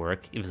mercenary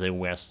work if they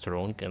were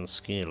strong and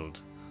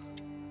skilled.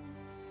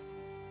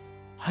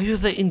 Are you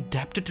the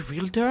indebted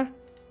wielder?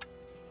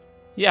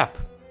 Yep,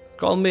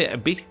 call me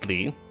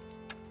Bigly.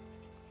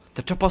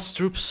 The Topaz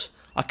troops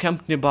are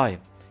camped nearby.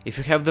 If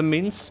you have the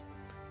means,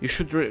 you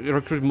should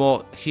recruit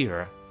more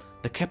here.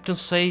 The captain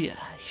say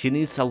he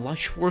needs a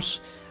large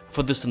force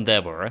for this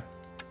endeavor.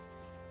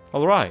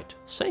 Alright,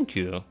 thank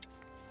you.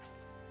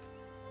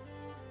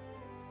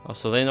 Oh,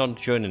 so they're not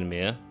joining me,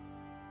 eh?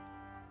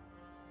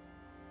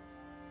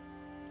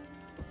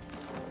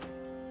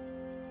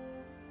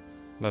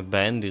 My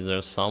band, is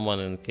there someone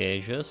in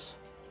cages?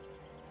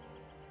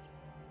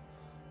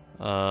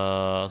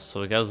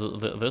 So I guess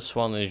this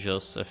one is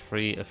just a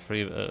free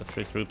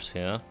troops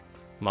here,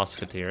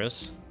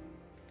 musketeers.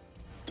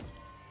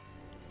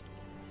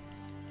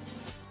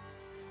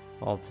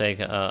 I'll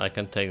take. I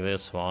can take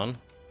this one.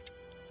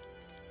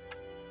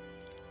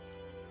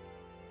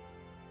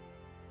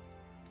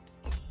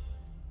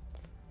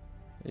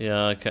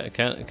 Yeah,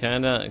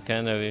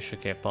 kinda wish.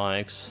 Okay,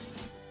 pikes.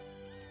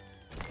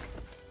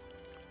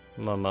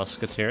 My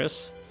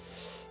musketeers.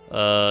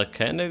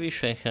 Kinda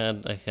wish I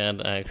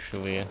had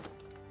actually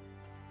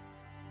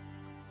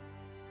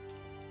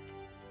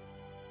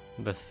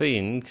the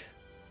thing.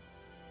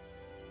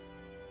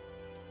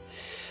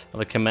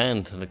 The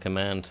command.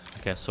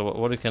 Okay, so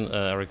what you can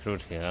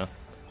recruit here?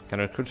 Can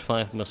recruit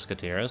 5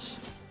 musketeers.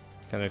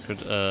 Can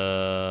recruit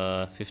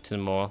 15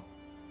 more.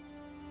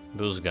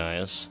 Those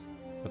guys,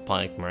 the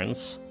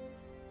pikemans.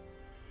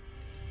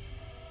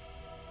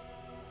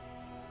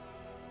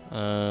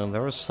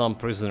 There are some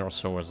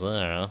prisoners over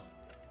there.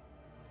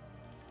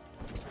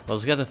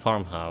 Let's get a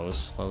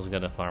farmhouse.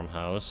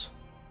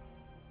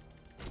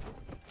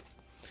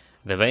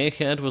 The way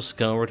ahead was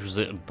covered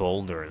with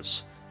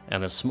boulders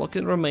and the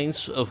smoking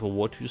remains of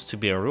what used to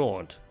be a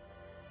road.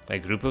 A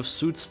group of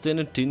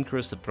suit-stained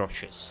tinkers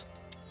approaches.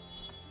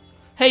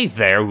 Hey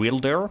there,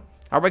 wielder.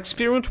 Our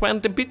experiment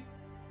went a bit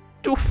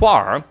too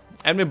far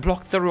and we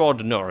blocked the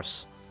road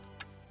north.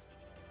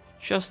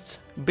 Just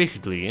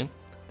bigly.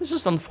 This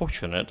is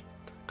unfortunate,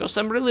 cause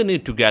I really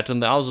need to get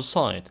on the other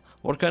side.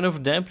 What kind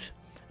of debt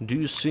do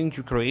you think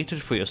you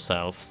created for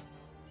yourselves?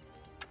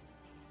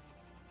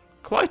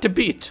 Quite a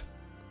bit.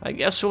 I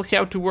guess we'll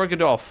have to work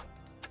it off.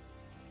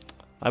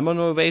 I'm on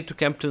my way to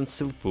Captain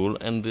Silkpool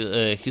and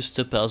his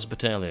Topaz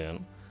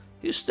battalion.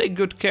 He's take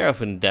good care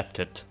of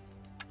indebted.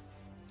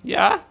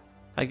 Yeah,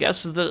 I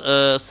guess it's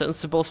the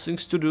sensible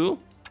things to do.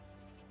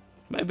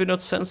 Maybe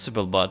not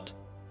sensible, but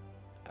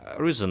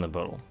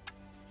reasonable.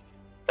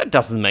 That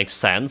doesn't make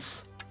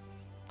sense.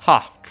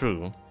 Ha,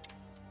 true.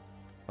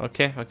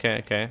 Okay.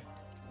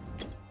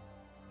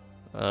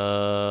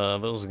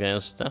 Those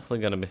guys definitely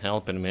gonna be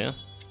helping me. I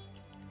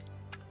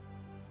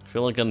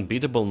feel like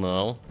unbeatable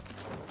now.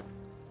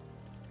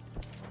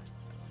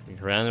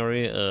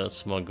 Granary,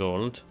 it's more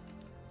gold.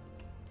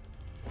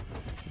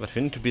 But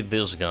we need to beat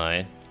this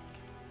guy.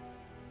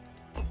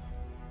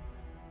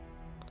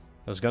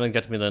 That's gonna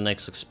get me the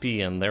next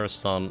XP, and there are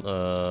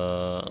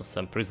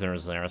some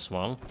prisoners there as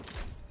well.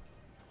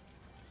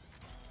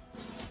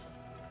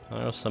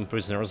 There are some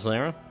prisoners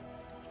there.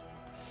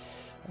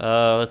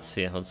 Let's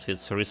see,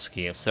 it's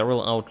risky.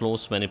 Several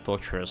outlaws, many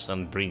poachers,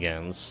 and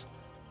brigands.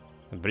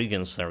 The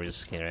brigands are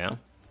risky, yeah?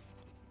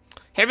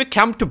 Have you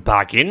come to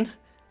bargain?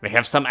 We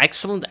have some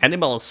excellent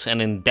animals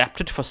and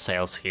indebted for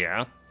sales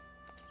here.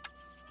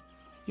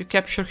 You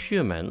capture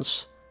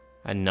humans,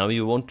 and now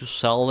you want to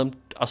sell them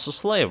as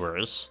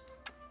slavers.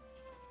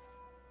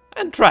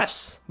 And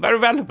dress, very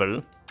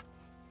valuable.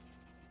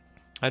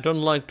 I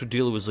don't like to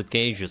deal with the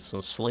cages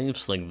and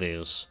slaves like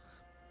this.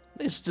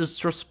 It's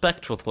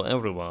disrespectful for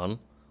everyone.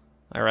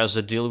 I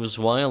rather deal with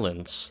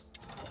violence.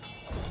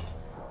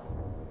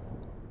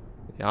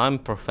 Yeah, I'm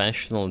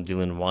professional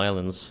dealing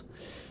violence.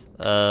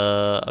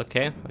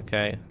 Okay.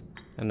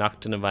 An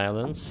act in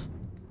violence.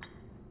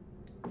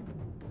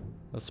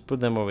 Let's put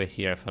them over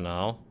here for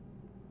now.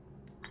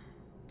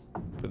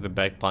 Put the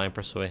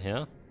bagpipers over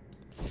here.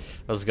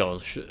 Let's go.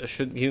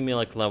 Should give me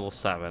like level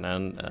 7,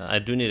 and I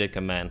do need a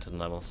command in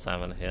level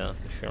 7 here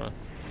for sure.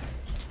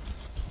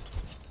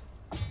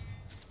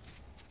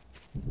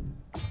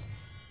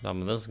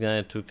 This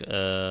guy took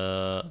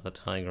that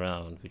high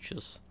ground, which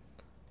is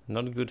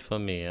not good for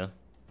me.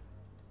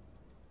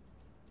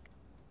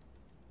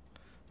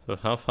 So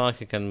how far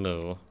he can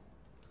move?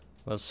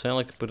 Let's say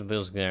like put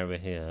this guy over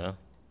here.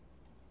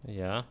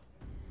 Yeah.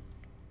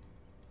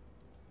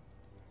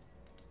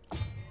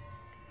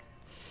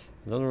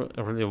 I don't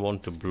really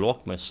want to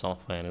block myself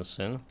or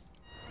anything.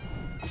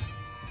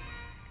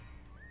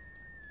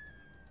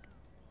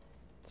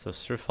 So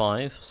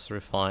 3-5,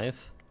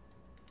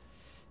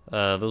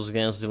 3-5. Those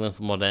guys dealing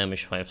more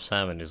damage,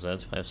 5-7, is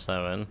that?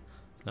 5-7.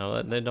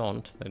 No, they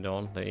don't.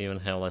 They even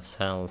have less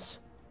health.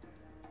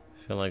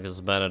 I feel like it's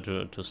better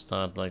to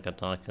start like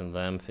attacking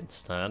them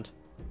instead.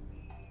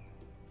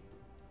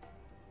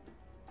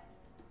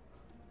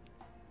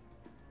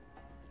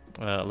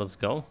 Let's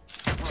go.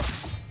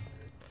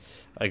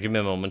 Give me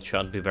a moment,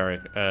 chat. Be very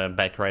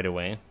back right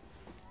away.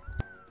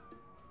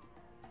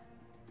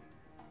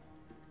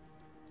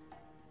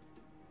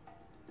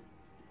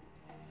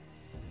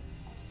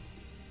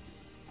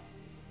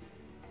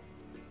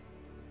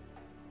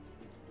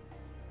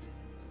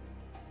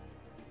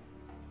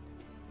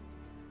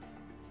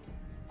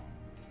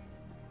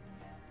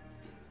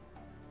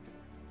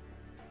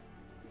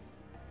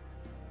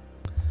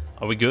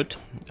 Are we good?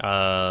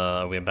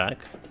 We're back.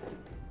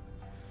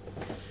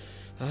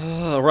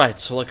 Right,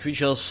 so like we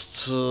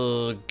just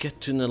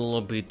getting a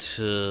little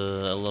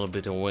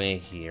bit away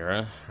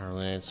here.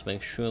 Let's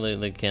make sure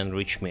that they can't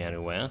reach me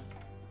anywhere.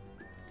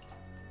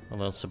 Well,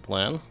 that's the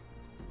plan.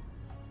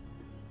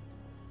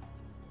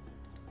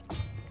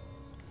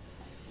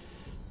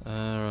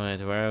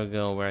 Alright, where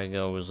I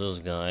go with this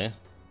guy?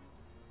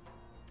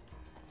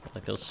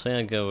 Like I say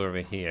I go over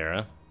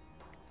here.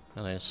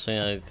 And I say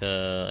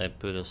I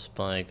put a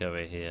spike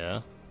over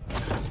here.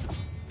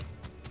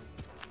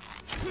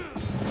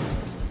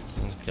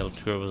 Kill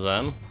 2 of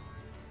them.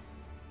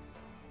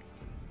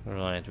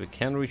 Right, we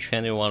can't reach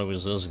anyone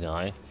with this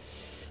guy.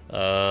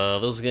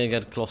 This guy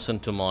got close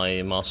into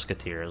my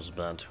musketeers,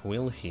 but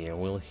we'll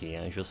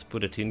hear. Just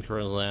put a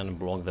tinker there and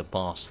block the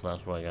pass.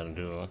 That's what I gotta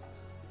do.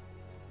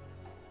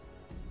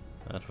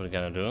 That's what I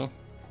gotta do.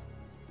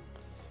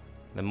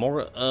 The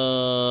more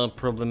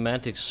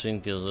problematic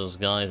thing is this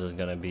guy is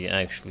gonna be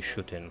actually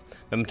shooting.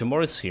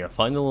 Tomorrow is here,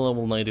 final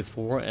level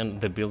 94,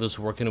 and the build is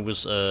working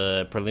with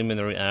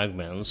preliminary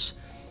augments.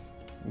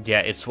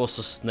 Yeah, it was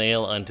a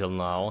snail until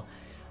now.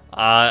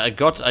 I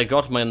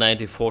got my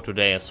 94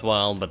 today as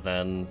well, but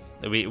then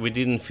we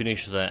didn't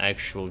finish the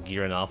actual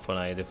gear enough for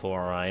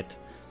 94, right?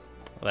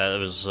 That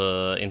was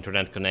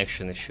internet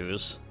connection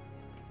issues.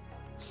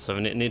 So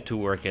we need to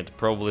work it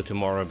probably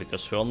tomorrow,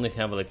 because we only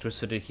have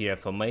electricity here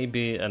for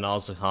maybe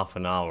another half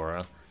an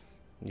hour.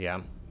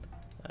 Yeah.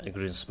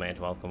 Greensmate,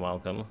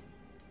 welcome.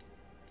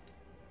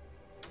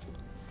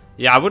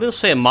 Yeah, I wouldn't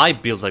say my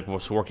build like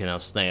was working on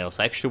snails.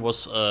 Actually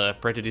was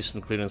pretty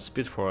decent clearance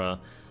speed for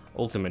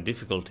ultimate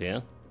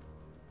difficulty.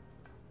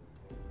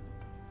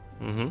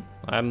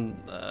 I'm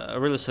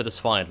really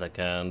satisfied, like,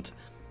 and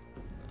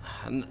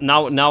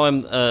now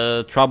I'm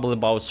troubled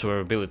about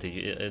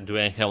survivability. Do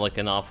I have like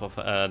enough of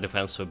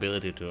defensive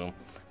ability to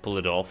pull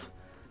it off?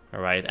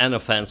 Alright, and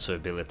offensive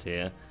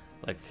ability.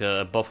 Like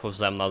both of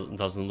them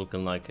doesn't look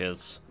like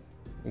it's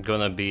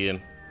gonna be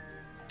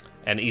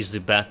an easy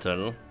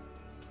battle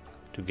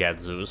to get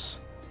Zeus.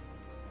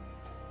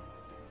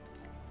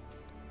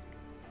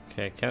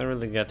 Okay, can't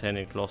really get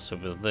any closer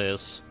with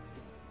this.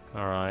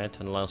 Alright,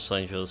 unless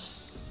I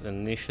just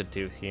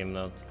initiative him,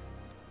 not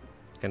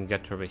can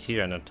get over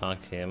here and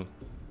attack him.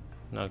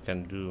 No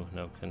can do.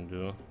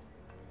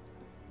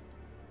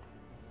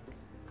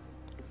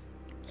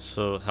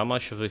 So how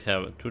much do we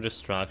have? 2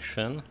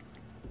 destruction,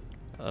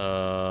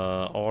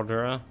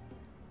 order,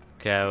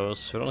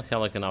 chaos. We don't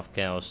have like enough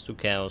chaos. 2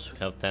 chaos. We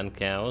have 10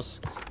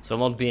 chaos. So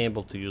I'll not be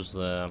able to use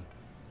the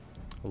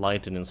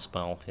lightning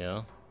spell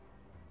here.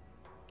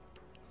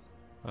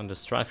 And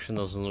destruction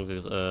doesn't look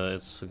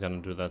it's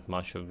gonna do that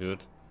much of good.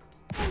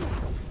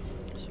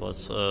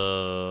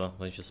 So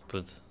let's just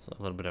put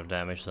a little bit of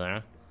damage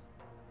there.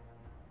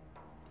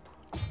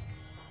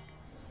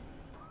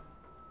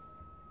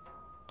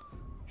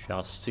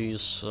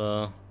 Justice.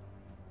 Okay,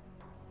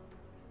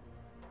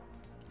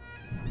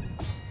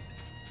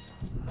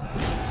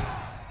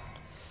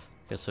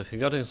 so if you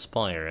got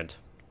inspired,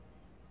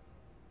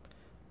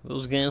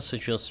 those guys are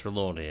just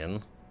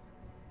reloading.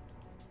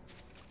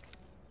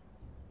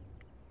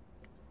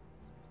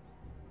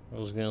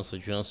 Those guys are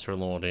just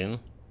reloading.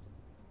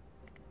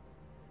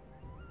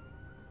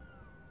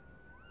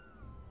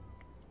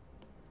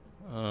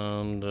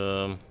 And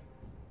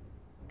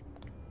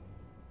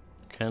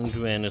can't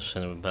do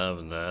anything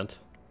about that.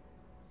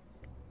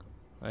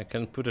 I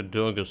can put a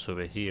Dogus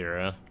over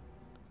here.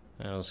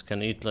 Else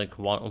can eat like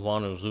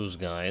one of those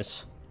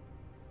guys.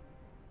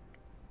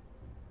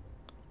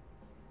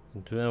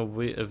 Do I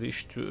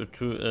wish to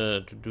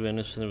do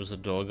anything with the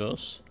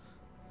Dogus?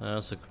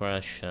 That's a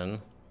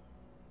question.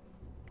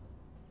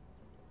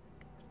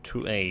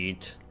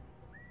 2-8.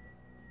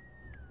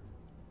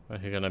 Where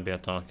he gonna be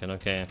attacking?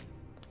 Okay.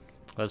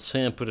 Let's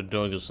say I put the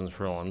doggers in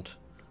front.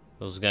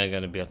 Those guys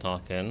gonna be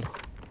attacking.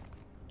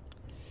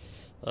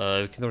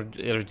 We can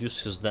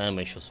reduce his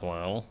damage as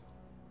well.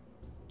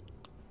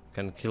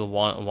 Can kill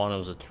one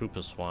of the troop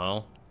as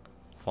well.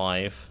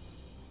 5.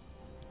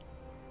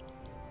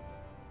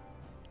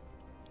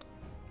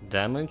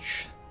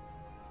 Damage.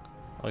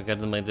 I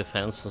get my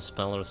defense and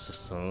spell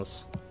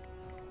resistance.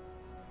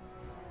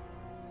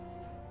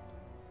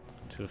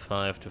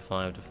 2-5,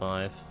 2-5,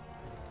 2-5.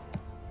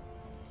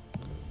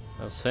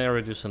 Let's say I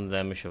reduce the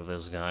damage of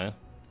this guy.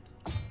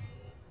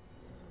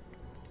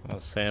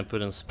 Let's say I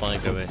put in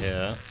spike over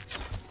here.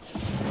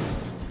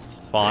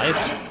 5.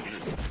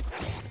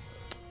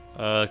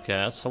 Okay,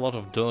 that's a lot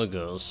of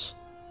doggos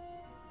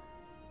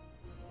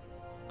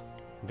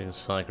being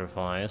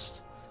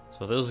sacrificed.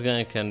 So this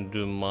guy can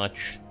do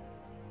much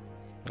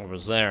over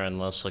there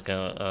unless like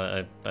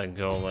I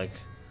go like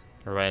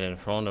right in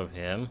front of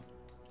him.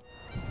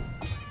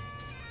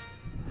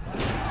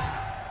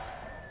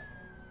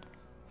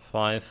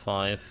 5,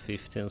 5,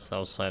 15's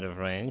outside of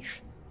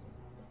range.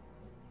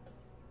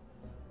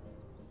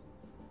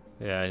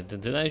 Yeah,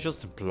 did I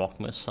just block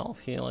myself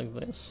here like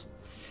this?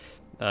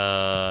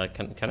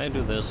 Can I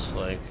do this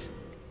like?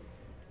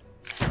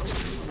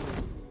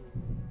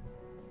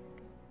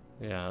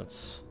 Yeah,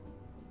 it's.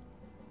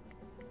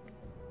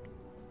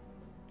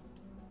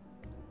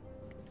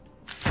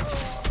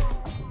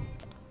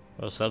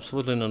 That's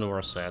absolutely not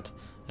worth it.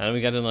 And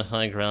we get in the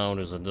high ground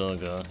is a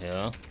doggo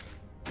here.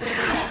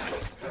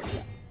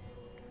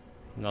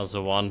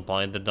 Another one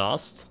by the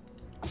dust.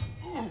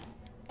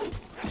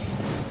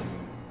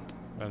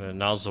 And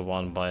another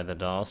one by the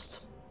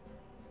dust.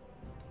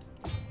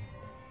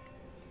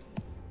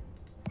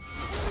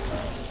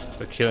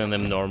 We're killing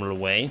them normal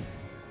way.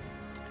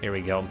 Here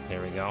we go,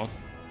 here we go.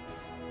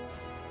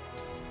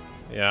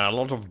 Yeah, a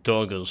lot of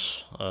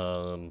doggos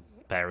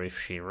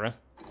perish here.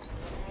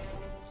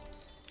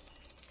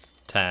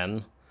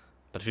 10.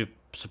 But we're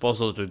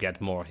supposed to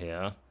get more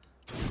here.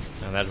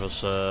 And that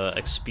was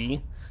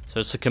XP. So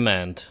it's a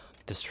command.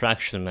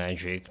 Distraction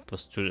magic,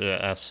 plus 2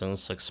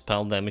 essence,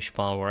 expel damage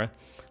power,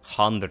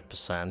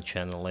 100%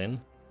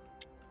 channeling.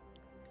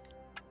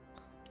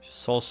 Which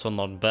is also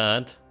not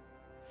bad.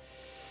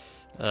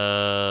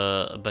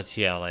 But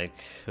yeah, like,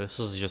 this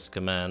is just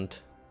command.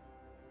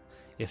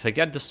 If I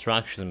get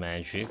distraction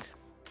magic,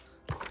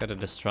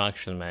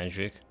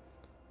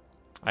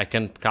 I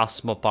can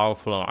cast more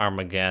powerful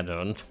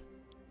Armageddon.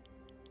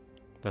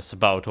 That's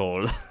about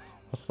all.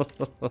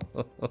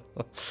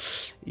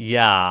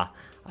 Yeah,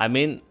 I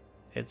mean,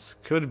 it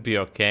could be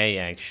okay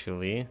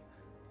actually.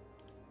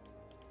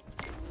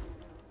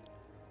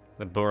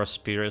 The Boar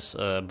Spears,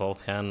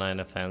 bowhand 9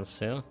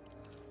 offensive.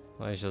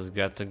 I just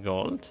got the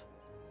gold.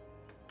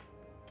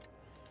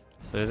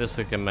 So it is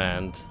a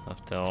command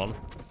after all.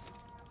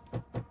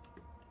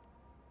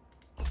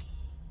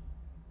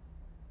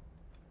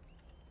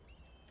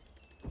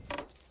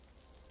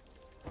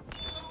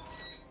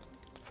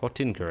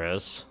 $14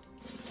 girls.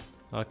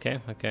 Okay,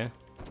 okay.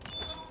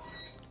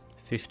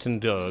 15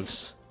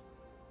 dogs.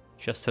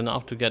 Just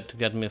enough to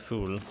get me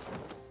full.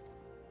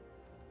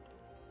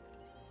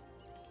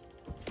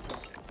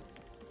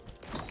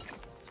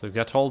 So we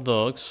got all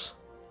dogs.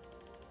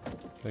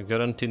 We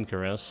got on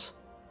tinkerers.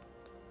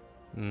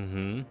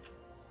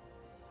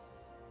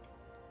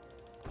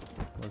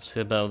 Let's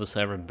see about this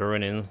ever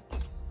burning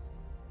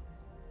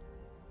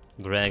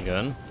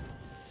dragon.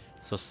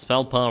 So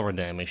spell power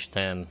damage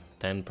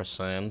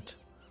 10%.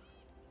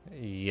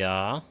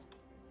 Yeah.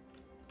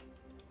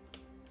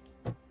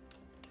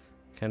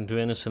 Can't do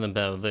anything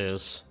about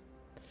this.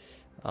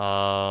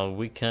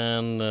 We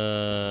can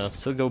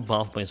still go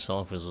buff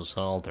myself with those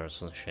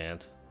altars and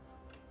shit.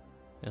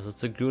 Is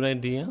it a good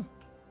idea?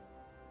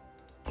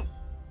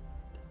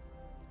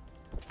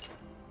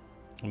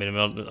 I mean,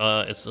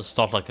 it's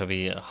not like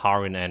we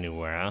hurrying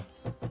anywhere.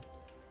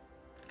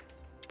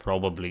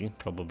 Probably.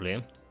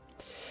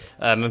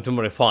 Don't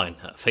worry, fine.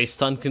 Face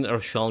tanking or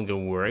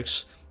shotgun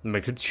works. My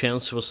good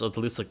chance was at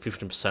least like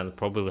 15%,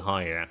 probably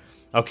higher.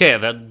 Okay,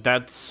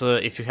 that's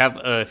if you have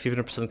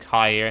 15%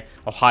 higher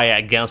or higher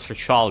against the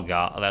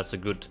Shalga, that's a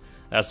good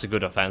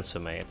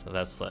offensive, mate.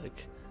 That's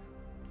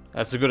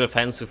a good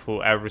offensive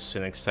for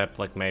everything except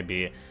like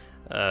maybe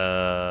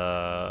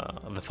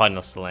the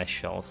final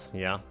celestials,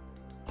 yeah.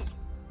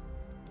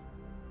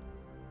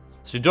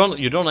 So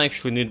you don't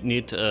actually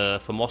need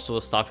for most of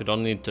the stuff you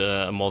don't need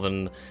more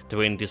than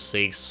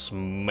 26,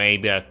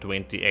 maybe at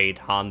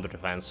 2800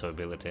 offensive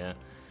ability. Yeah?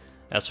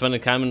 That's when it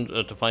comes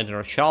to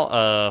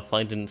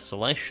finding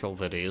celestial,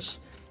 that is.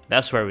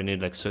 That's where we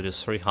need like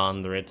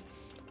 3300,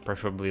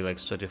 preferably like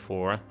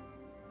 34.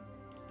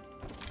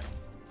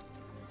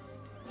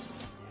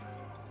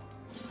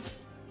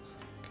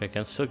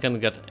 Okay, still can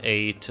get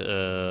 8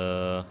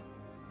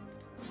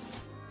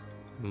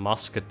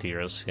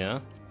 musketeers, yeah.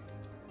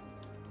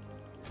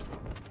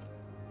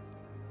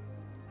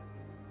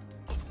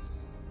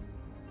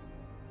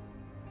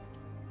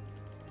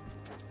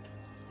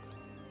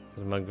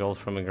 My gold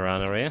from a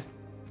granary.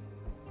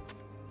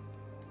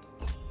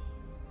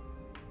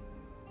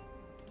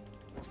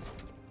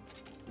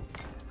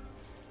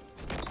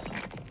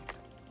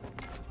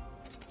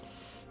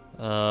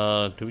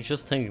 Do we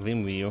just take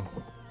Gleam View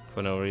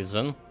for no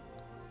reason?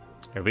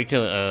 A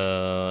weaken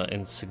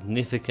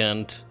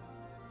insignificant,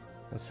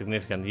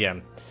 yeah.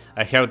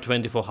 I have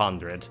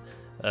 2400,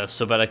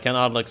 so but I can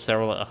add like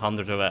several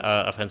hundred of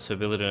offensive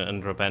ability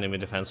and drop enemy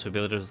defensive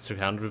ability to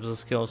 300 of the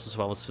skills, as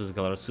well as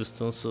physical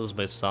resistances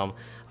by some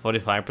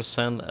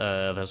 45%.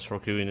 That's for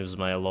queuing is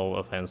my low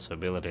offensive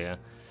ability.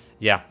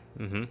 Yeah.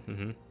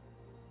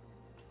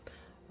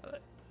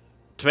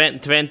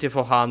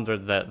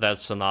 2400.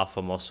 That's enough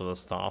for most of the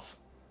stuff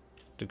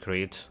to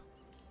create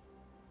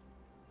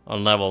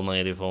on level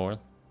 94.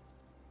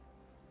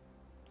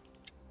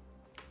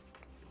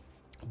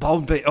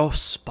 Bound by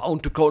us,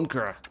 bound to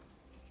conquer.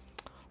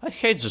 I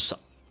hate these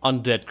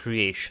undead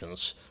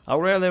creations.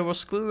 Aurelia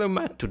was clearly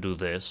meant to do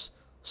this.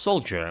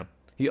 Soldier,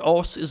 your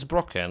oath is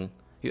broken.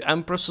 Your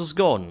empress is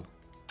gone.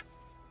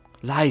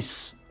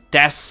 Lies,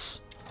 death.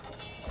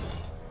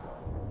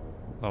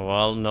 Oh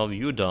well, now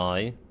you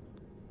die.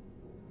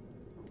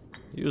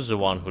 You're the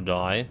one who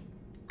die.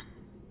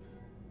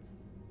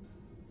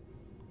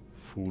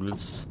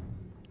 Fools.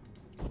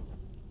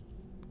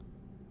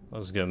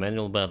 Let's go,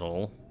 manual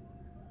battle.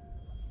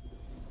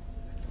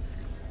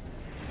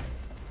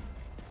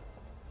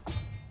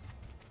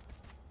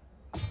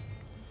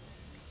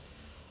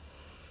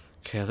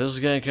 Okay, this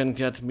guy can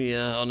get me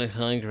on a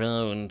high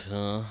ground,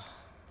 so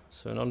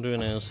we're not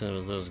doing anything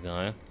with this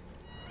guy.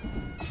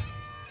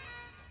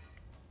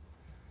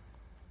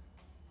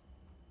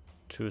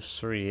 2,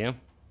 3.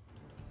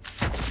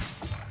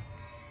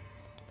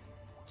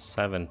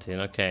 17,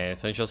 okay,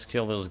 if I just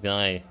kill this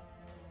guy,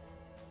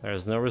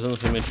 there's no reason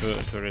for me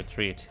to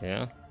retreat,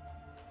 yeah?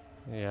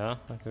 Yeah,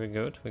 okay, we're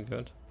good, we're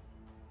good.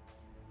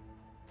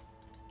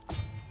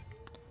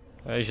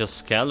 It's just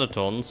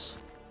skeletons.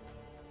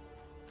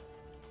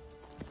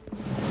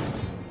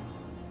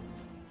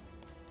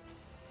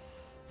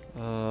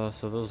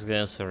 So those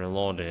guys are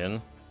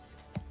reloading.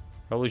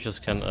 Probably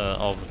just can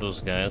off those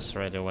guys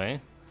right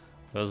away.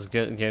 Those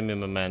give me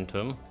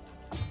momentum.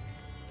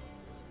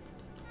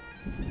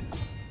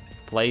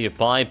 Play your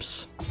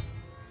pipes.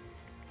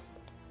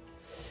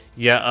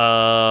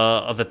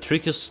 Yeah, the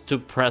trick is to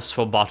press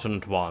for button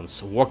at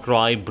once.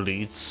 Warcry,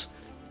 Bleeds,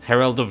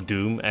 Herald of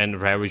Doom, and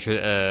Ravage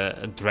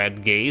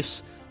Dread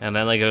Gaze. And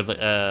then I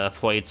got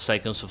for 8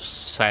 seconds of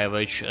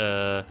Savage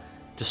to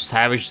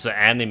savage the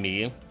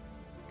enemy.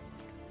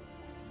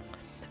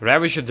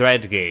 Ravager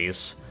Dread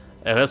Gaze.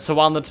 That's the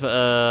one that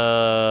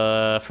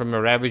from a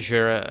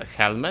Ravager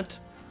helmet.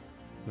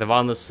 The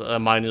one that's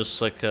minus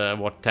like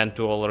what, 10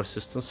 to all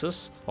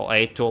resistances or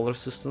 8 to all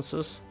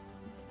resistances.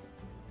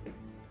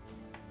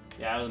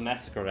 Yeah, the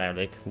Massacre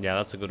Relic. Yeah,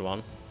 that's a good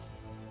one.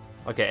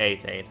 Okay,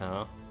 8,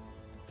 huh?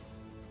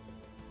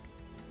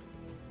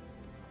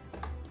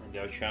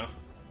 Gotcha.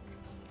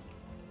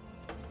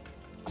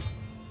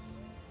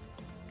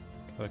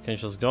 I can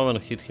just go and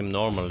hit him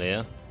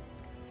normally.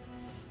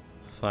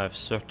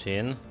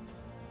 513.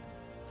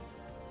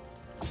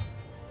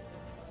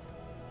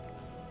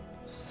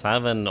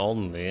 7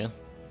 only.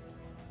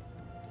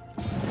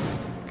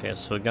 Okay,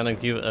 so we're gonna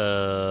give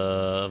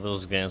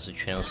those guys a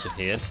chance to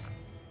hit.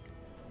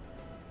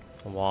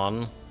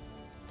 1.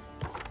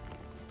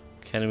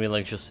 Can we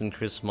like just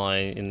increase my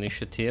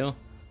initiative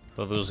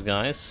for those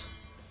guys?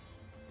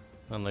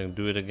 And like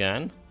do it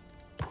again.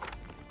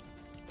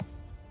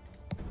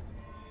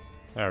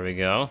 There we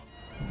go.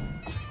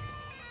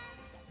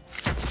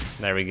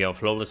 There we go,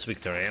 flawless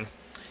victory.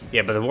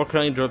 Yeah, but the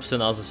Warcry drops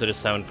in also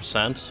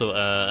 37%, so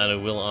and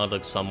it will add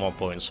like some more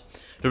points.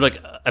 Dude,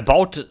 like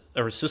about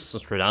a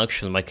resistance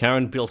reduction, my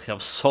current build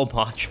have so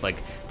much, like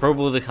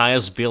probably the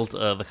highest build,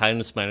 the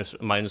highest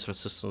minus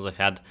resistance I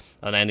had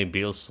on any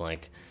builds.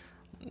 Like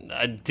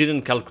I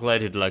didn't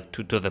calculate it like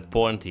to the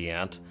point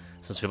yet,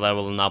 since we're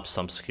leveling up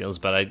some skills,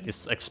 but I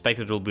just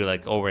expected it will be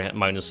like over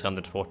minus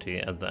 140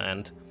 at the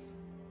end.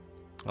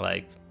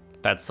 Like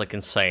that's like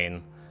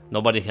insane.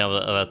 Nobody have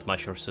that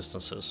much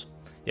resistances.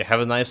 You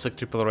have a nice like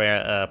triple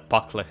rare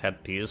Puckler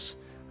headpiece,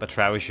 but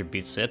Ravager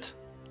beats it.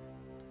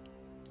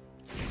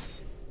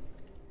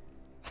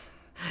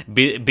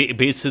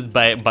 Beats it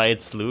by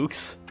its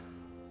looks.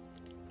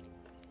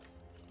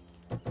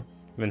 I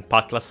mean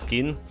Puckler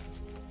skin.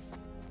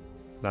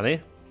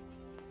 Nani?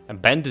 A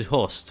bandit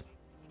host.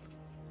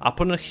 Up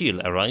on a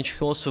hill, a ranch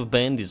host of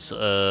bandits,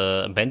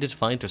 bandit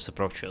fighters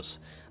approaches.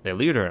 Their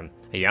leader,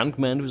 a young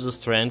man with a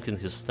strength in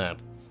his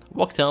step,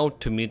 walked out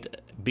to meet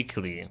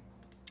Bickley.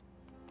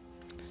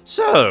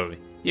 So,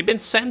 you've been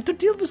sent to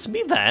deal with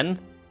me then?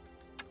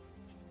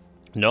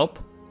 Nope,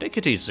 take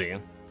it easy.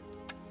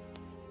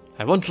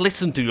 I won't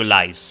listen to your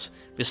lies.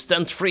 We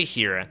stand free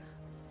here,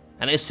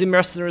 and I see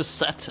mercenaries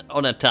set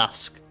on a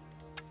task.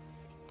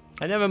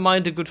 I never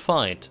mind a good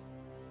fight.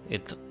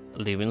 It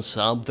livens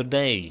up the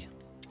day.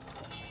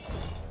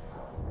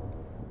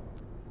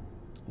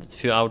 The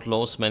few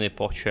outlaws, many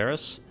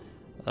poachers,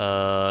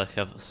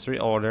 have 3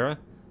 order,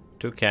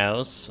 2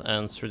 cows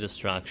and 3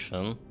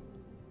 distraction.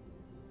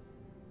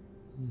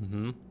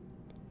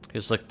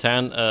 He's like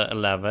 10,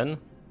 11.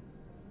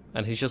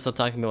 And he's just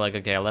attacking me like,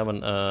 okay,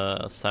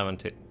 11,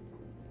 70.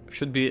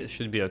 Should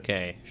be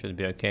okay. Should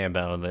be okay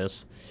about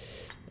this.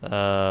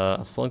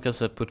 As long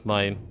as I put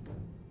my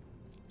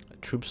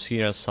troops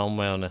here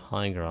somewhere on the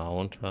high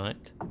ground,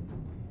 right?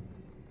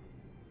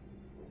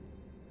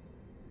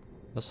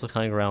 That's the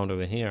high ground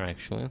over here,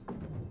 actually.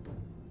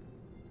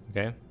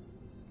 Okay.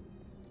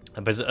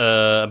 But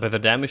the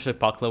damage the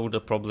Pakla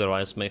would probably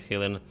rise my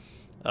healing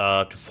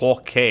to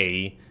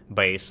 4k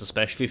base,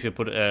 especially if you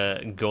put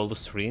a gold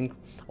string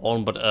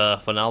on,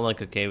 but for now,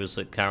 like, okay, with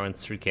the current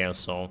 3k or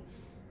so.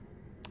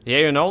 Yeah,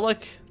 you know,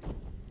 like,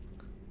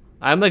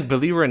 I'm like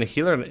believer in a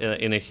healer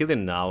in a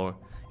healing now.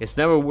 It's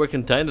never worked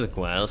in Titan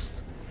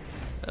Quest,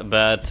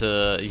 but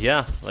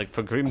yeah, like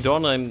for Grim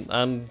Dawn,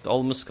 I'm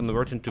almost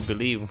converting to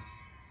believe.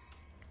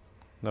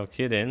 No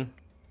kidding.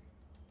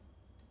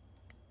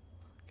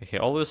 Okay, he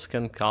always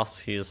can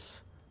cast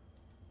his.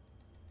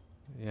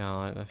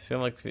 Yeah, I feel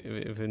like we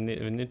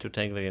need to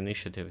take the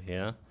initiative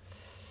here.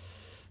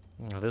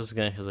 This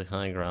guy has a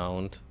high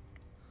ground.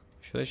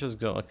 Should I just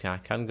go? Okay, I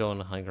can't go on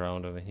the high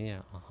ground over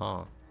here.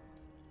 Aha.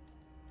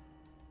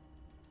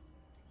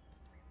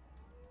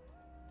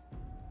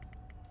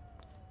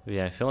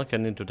 Yeah, I feel like I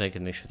need to take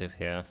initiative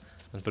here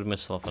and put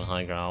myself on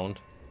high ground.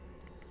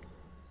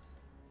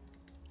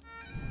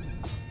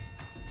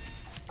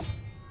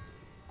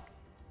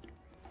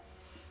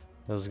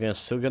 This guy's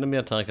still gonna be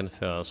attacking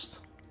first.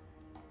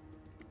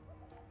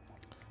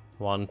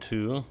 1,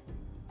 2.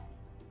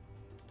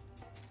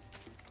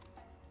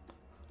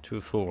 2,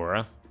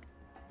 4.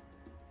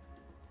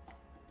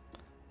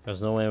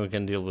 There's no way we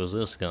can deal with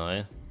this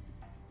guy.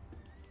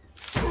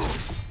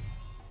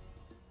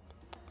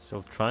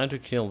 So try to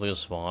kill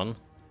this one.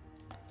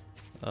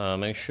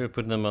 Make sure you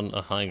put them on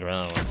a high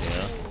ground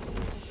here.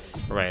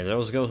 Right, there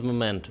goes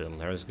momentum.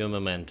 There's good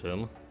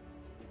momentum.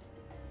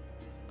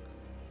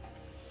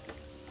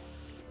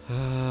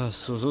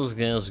 So this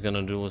guy's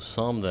gonna do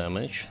some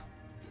damage.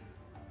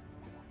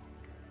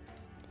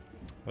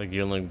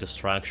 Again, like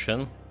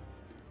distraction.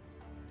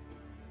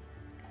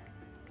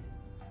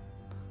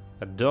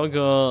 A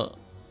doggo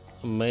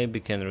maybe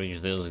can reach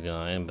this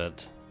guy,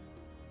 but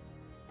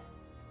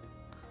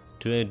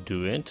do I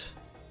do it?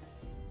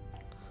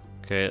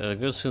 Okay, I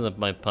good see that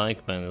my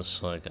pikeman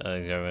is like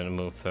going to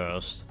move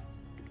first.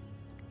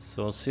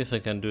 So let's see if I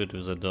can do it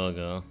with a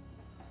doggo.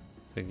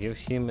 If I give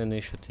him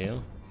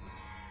initiative.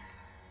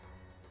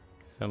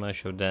 How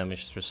much of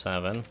damage through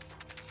 7?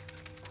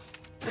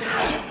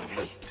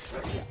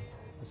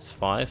 It's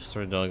 5,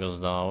 3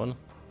 doggos down.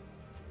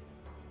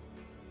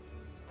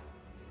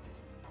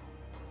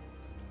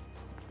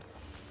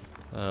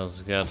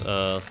 Let's get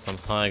some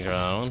high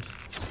ground.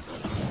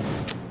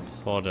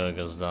 4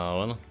 doggos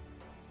down.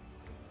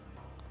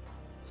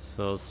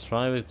 So let's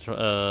try with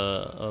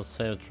let's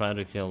say we try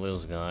to kill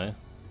this guy.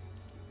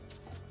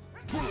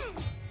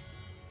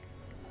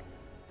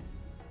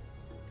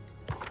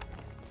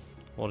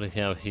 What do we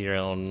have here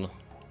on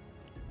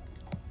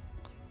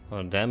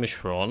damage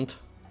front?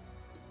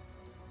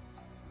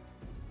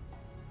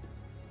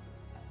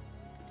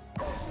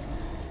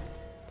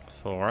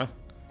 4.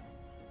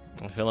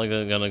 I feel like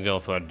they're gonna go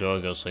for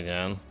doggos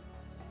again.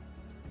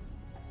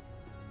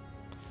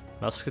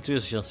 Musketeer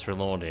is just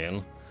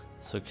reloading,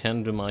 so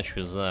can't do much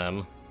with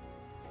them.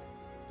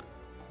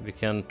 We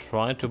can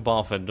try to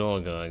buff a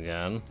doggo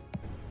again.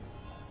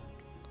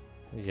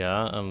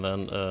 Yeah, and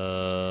then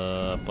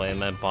play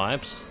my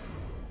pipes.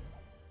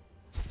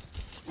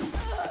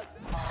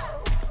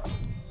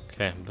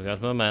 Okay, we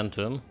got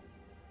momentum.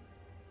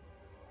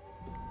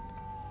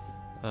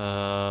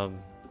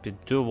 We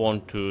do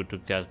want to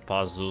get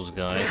past those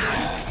guys.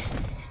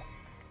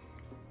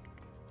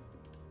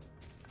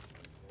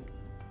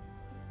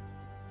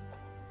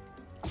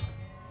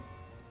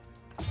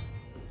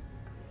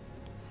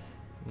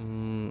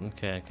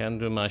 Okay, I can't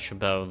do much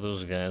about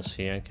those guys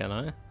here, can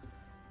I?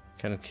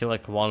 Can kill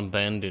like one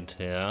bandit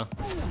here.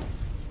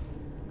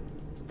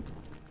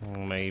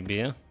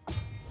 Maybe.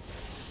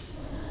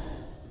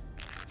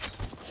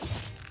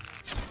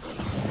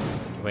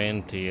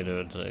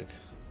 Dude, like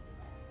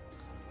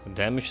the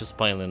damage is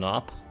piling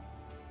up.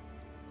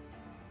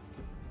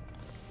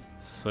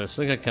 So I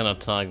think I can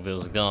attack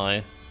this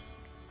guy.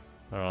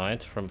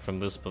 Alright, from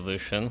this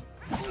position.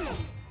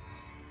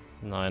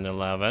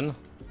 9-11.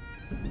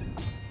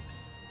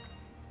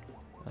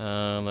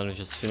 Let me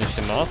just finish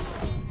him off.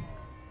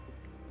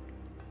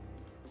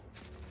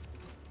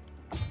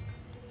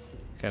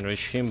 Can't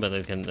reach him, but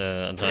I can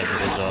attack with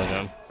the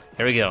doggo.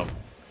 Here we go.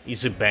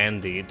 Easy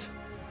bandit.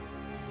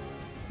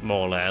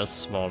 More or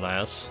less, more or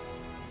less.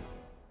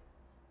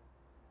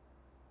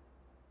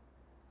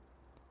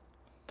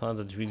 But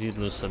that we did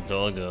lose the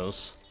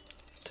doggos.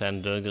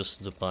 10 doggos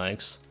to the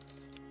pikes.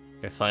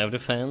 Okay, 5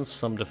 defense,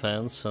 some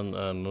defense, and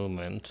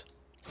movement.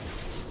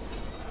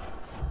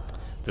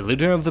 The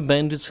leader of the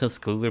bandits has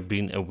clearly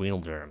been a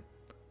wielder.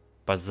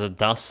 But the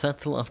dust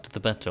settled after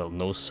the battle,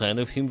 no sign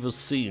of him was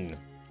seen.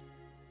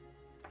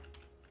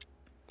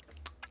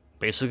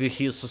 Basically,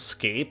 his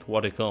escape,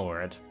 what he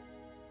covered.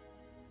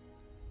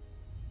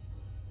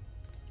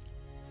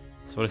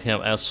 So we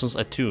have Essence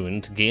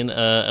Attuned, gain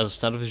a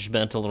salvage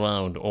battle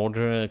round,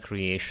 Order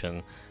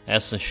Creation,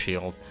 Essence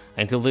Shield.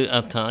 Until the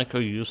attacker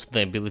used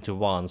the ability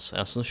once,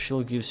 Essence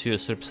Shield gives you a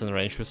 30%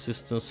 range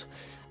resistance,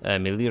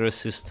 melee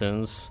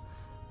resistance,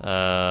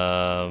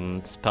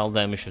 spell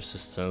damage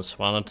resistance,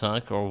 one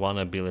attack or one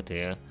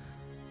ability.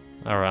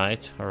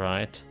 Alright,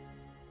 alright.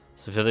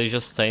 So if they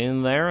just stay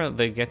in there,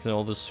 they get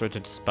all this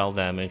certain spell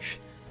damage.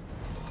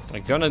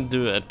 I'm gonna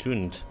do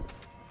Attuned,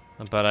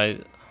 but I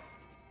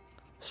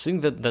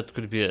think that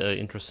could be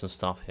interesting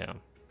stuff here.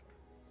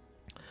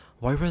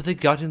 Why were they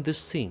guarding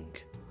this thing?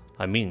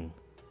 I mean,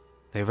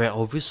 they were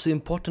obviously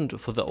important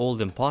for the old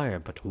empire,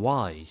 but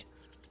why?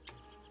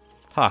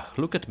 Ha,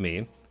 look at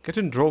me,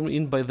 getting drawn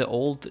in by the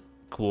old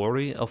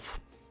quarry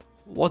of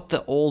what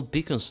the old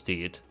beacons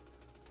did.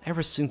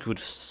 Everything would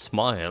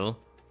smile.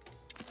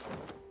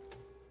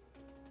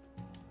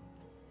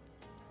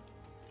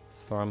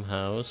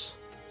 Farmhouse.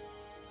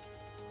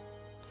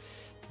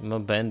 I'm a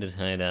bandit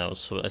hideout,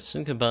 so I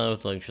think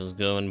about like just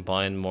going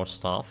buying more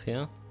stuff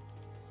here.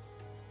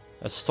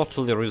 It's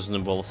totally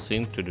reasonable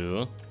thing to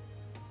do.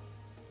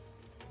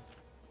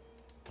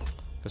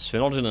 Because we're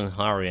not in a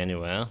hurry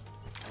anywhere.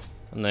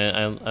 And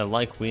I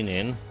like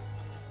winning.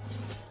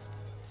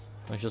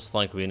 I just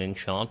like winning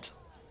shot.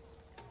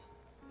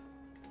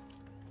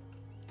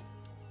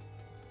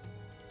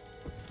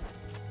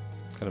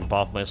 Gonna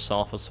buff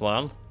myself as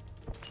well.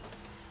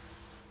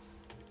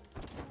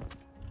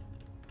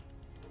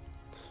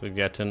 So we're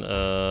getting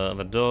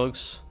the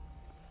dogs.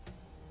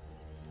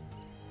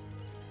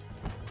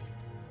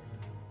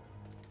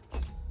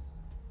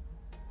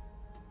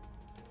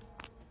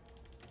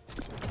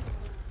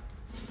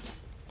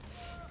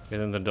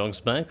 Getting the dogs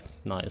back.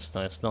 Nice,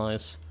 nice,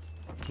 nice.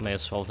 May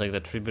as well take the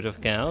tribute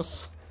of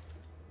cows.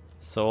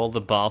 So all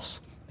the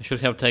buffs. I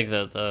should have taken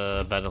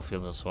that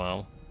battlefield as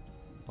well.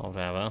 Or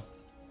whatever.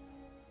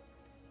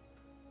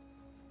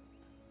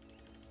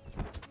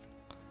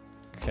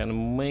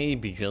 Can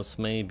maybe, just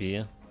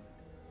maybe,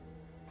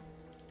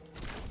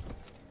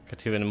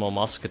 get even more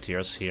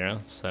musketeers here.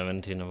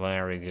 17,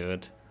 very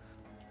good.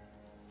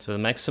 So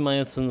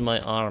maximizing my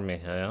army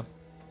here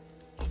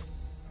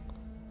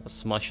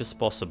as much as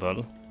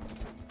possible.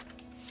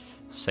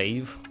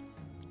 Save.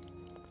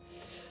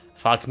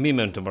 Fuck me,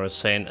 Mentor is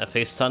saying a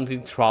face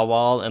stunting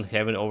trowel and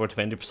having over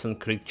 20%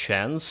 crit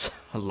chance.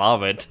 I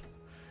love it.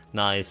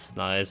 Nice,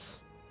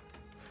 nice.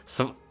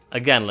 So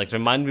again, like,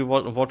 remind me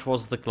what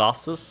was the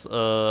classes?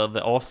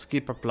 The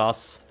Oathkeeper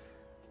plus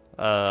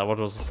what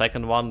was the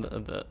second one?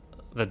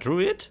 The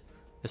Druid?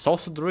 It's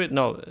also Druid?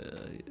 No,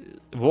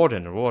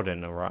 Warden,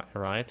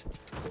 right?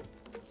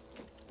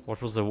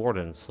 What was the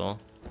Warden? So.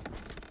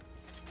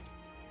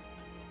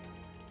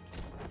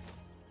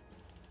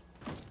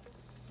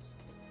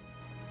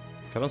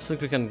 I don't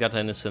think we can get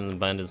anything in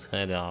Bandit's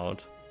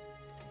hideout.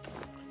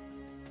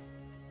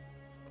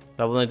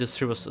 Level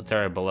 93 was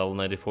terrible, level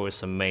 94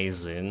 is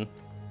amazing.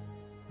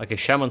 Okay,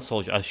 Shaman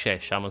Soldier,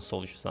 Shaman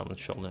Soldier is on the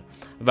shoulder.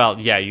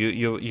 Well, yeah,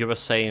 you were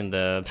saying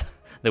the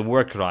the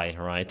war cry,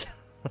 right?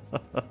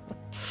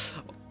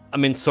 I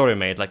mean, sorry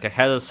mate, like I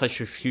had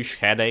such a huge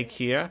headache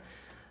here.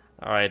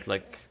 Alright,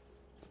 like,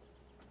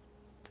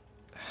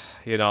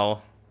 you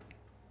know,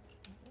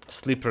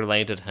 sleep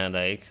related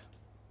headache.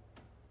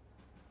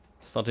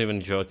 It's not even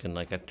joking,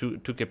 like I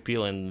took a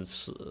pill and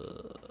it's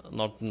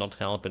not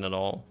helping at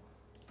all.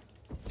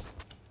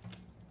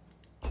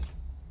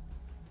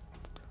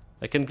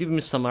 They can give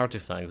me some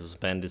artifacts as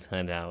bandits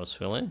handouts,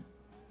 really?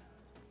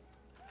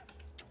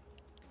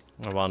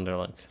 I wonder,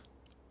 like,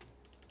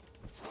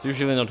 it's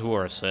usually not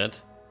worth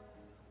it.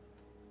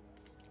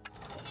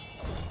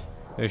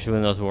 Usually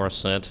not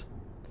worth it.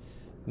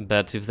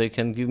 But if they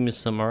can give me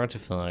some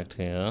artifact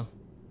here.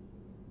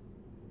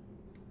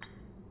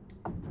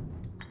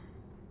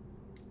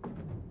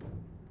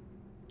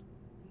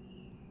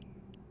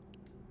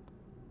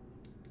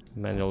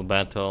 Manual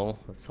battle,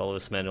 it's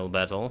always manual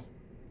battle.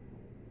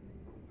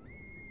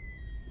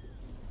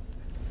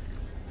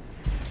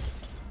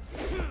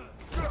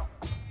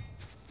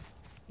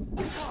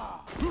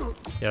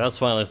 Yeah,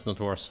 that's why it's not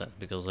worth it,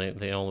 because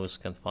they always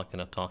can fucking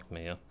attack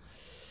me, yeah.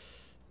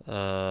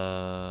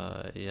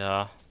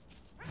 Yeah.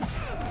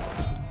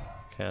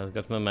 Okay, I've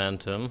got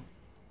momentum.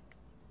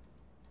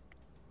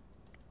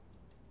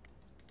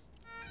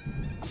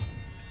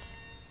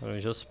 I'm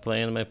just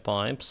playing my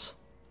pipes.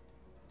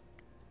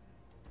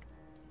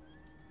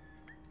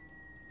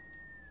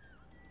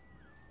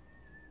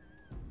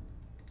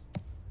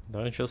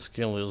 Don't just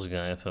kill this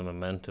guy for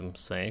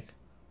momentum's sake.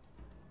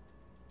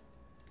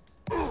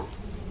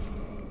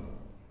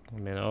 I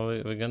mean,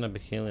 we're gonna be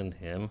healing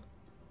him.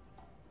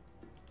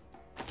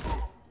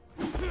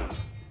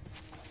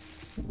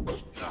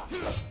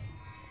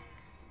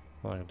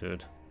 Oh,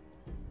 dude.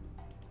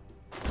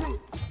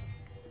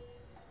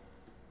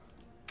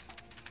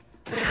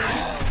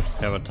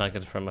 Have attacked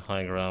it from a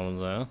high ground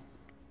there.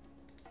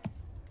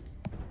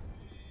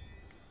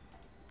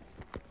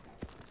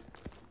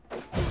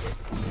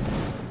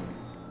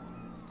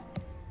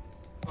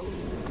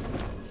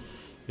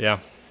 Yeah,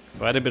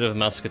 quite a bit of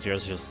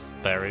musketeers just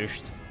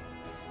perished.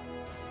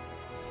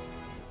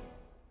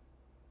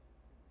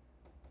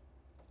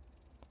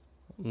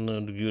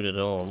 Not good at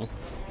all.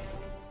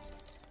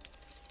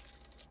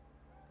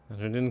 And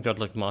we didn't got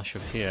like much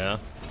of here.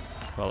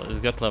 Well,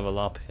 it got level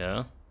up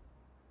here.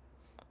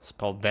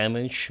 Spell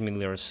damage,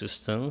 melee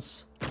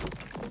resistance.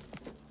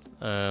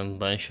 And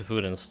bunch of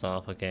food and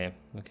stuff. Okay,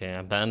 okay,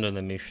 abandon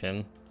the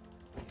mission.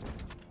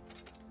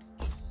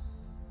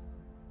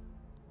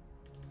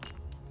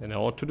 You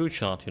know what to do,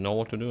 chat, you know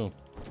what to do.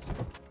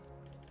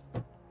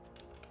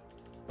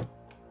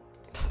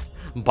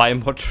 Buy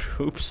more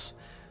troops.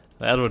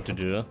 That's what to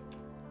do.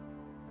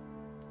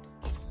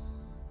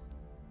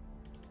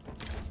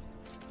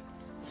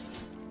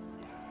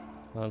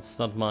 That's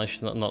not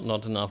much,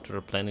 not enough to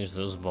replenish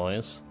those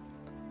boys.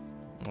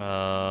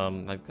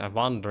 Like, I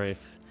wonder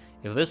if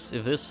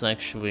this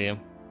actually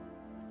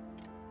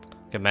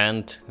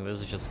command. If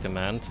this is just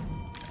command.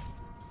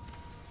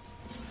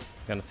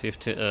 Got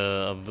 50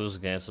 of those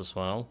guys as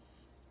well.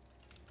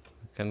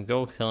 Can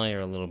go higher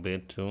a little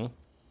bit too.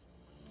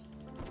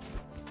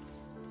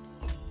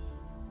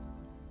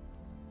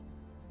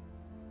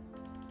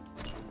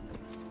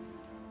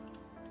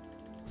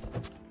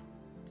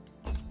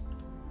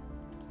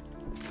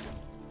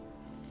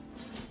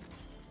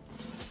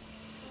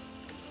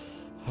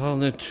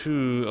 Only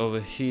 2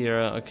 over here.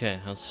 Okay,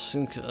 I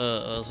think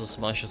that's as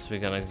much as we're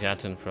gonna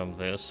get in from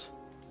this.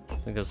 I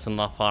think it's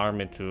enough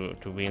army to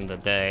win the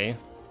day.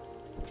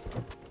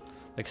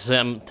 Like I say,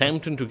 I'm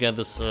tempting to get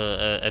this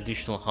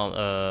additional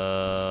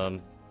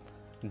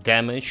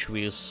damage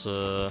with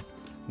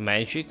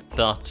magic,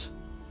 but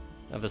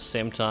at the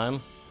same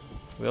time,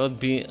 will it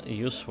be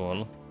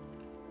useful?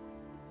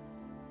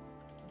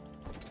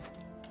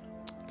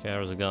 Okay,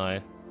 there's a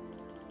guy.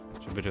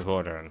 It's a bit of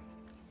order.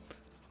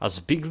 As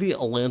Bigley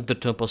led the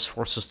Tempest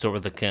forces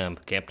toward the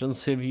camp, Captain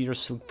Xavier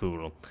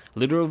Silkpool,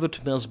 leader of the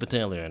Tempest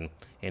battalion,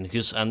 in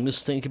his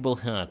unmistakable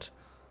hat,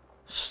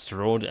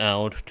 strode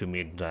out to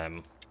meet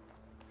them.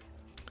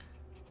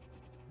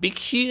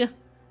 Bigley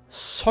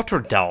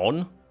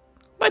Sotterdown,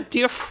 my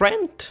dear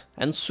friend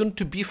and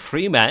soon-to-be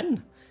free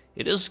man,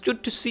 it is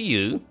good to see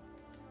you.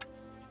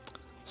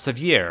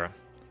 Xavier,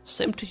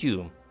 same to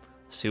you.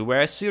 So you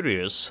were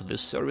serious,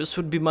 this service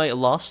would be my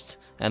last,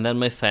 and then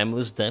my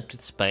family's debt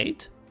is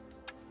paid?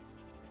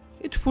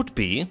 It would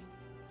be.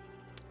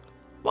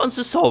 Once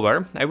it's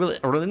over, I will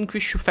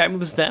relinquish your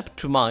family's debt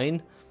to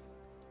mine.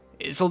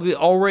 It will be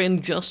over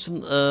in just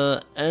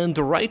and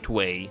the right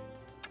way.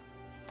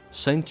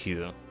 Thank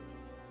you.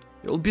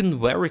 You've been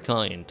very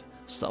kind.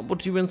 Some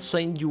would even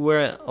say you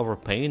were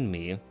overpaying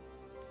me.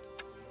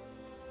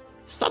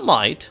 Some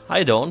might,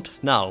 I don't.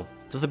 Now,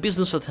 to the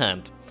business at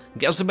hand.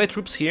 Gather my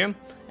troops here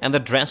and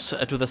address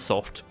to the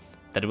soft.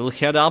 Then we'll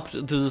head up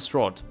to this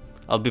road.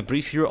 I'll be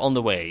brief here on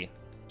the way.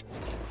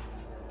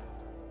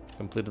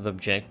 Completed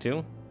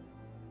objective.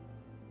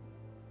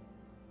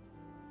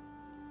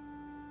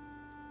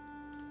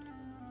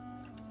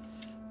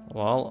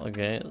 Well,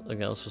 okay, I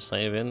guess we're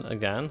saving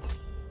again.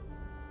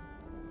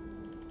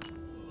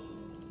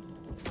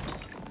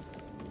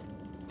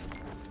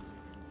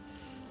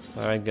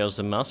 There goes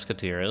the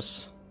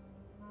musketeers.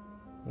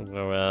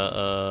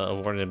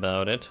 We're worried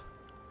about it.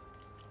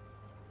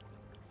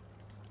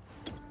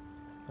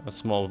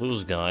 Small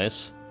those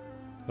guys.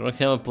 We don't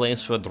have a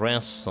place to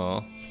address,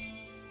 huh?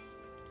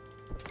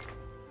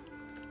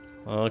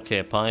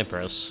 Okay,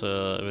 Pipers.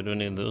 We do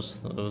need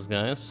those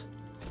guys.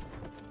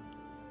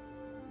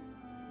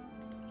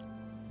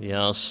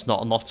 Yes,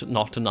 not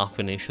enough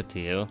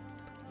initiative.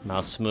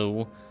 Mass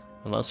move.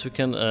 Unless we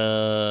can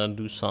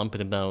do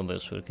something about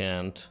this, we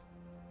can't.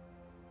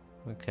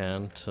 We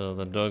can't.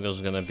 The doggo's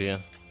gonna be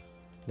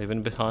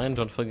leaving behind.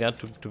 Don't forget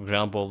to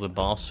grab all the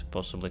buffs if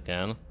possibly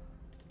can.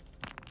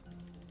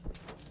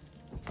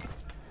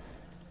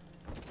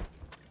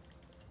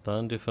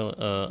 Bountiful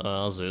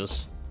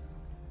Oasis.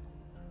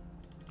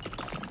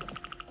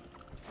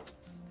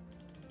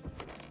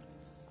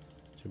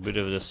 It's a bit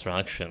of a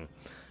distraction.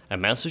 A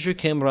messenger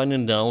came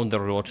running down the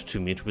road to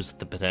meet with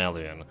the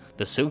battalion.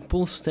 The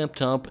Silkpool stepped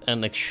up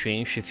and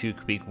exchanged a few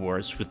quick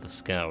words with the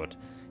scout.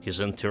 He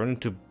then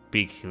turned to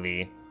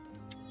Bigley.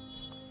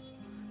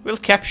 We'll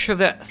capture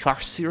the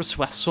Farseer's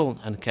vessel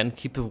and can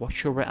keep a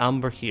watch over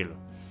Amber Hill.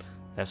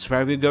 That's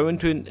where we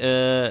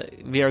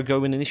are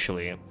going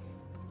initially.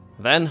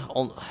 Then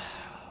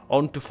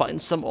on to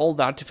find some old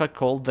artifact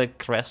called the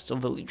Crest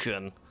of the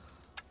Legion.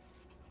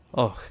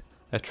 Oh,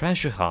 a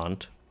treasure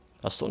hunt.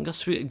 As long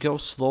as we go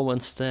slow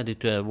and steady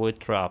to avoid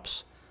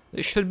traps,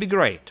 this should be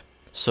great.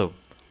 So,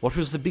 what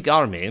was the big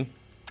army?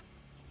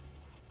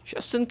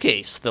 Just in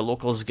case the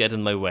locals get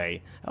in my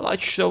way, a light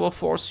show of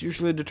force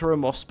usually deter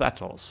most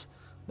battles.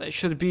 They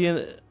should be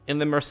in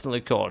the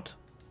mercenary court.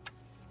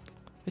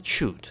 It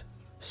should.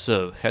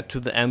 So, head to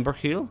the Amber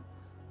Hill?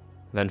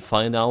 Then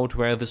find out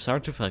where this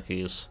artifact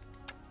is.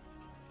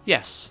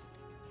 Yes,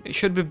 it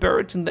should be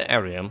buried in the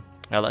area.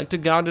 I like the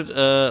guarded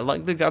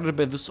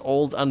by this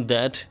old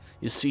undead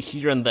you see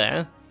here and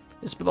there.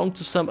 It's belonged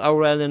to some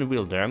Aurelian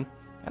wielder,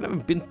 and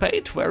I've been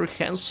paid very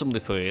handsomely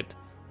for it.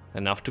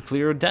 Enough to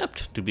clear a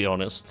debt, to be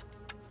honest.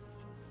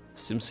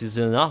 Seems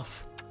easy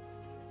enough.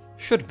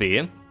 Should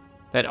be.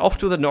 Then off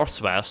to the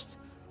northwest,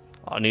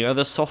 near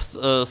the soft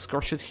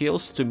scorched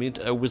hills, to meet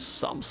with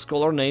some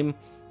scholar named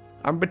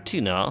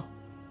Albertina.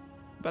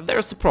 But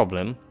there's a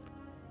problem.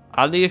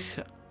 Ali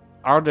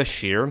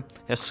Ardashir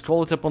has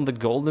called upon the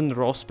Golden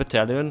Rose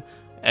Battalion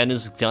and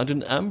is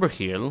guiding Amber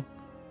Hill.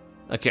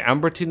 Okay,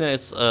 Albertina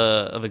is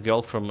the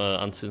girl from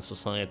Unseen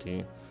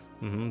Society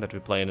that we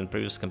played in the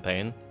previous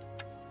campaign.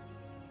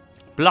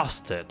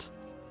 Blasted!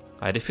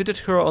 I defeated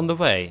her on the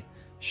way.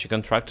 She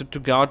contracted to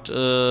guard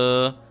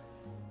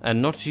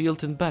and not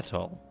yield in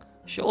battle.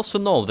 She also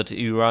knows that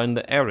you are in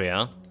the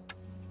area.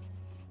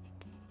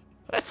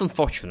 That's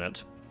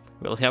unfortunate.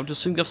 We'll have to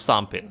think of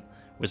something.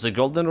 With the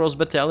Golden Rose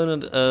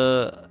Battalion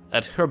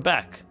at her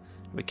back,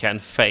 we can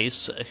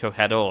face her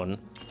head on.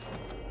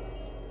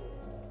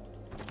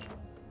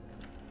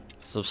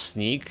 So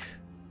sneak.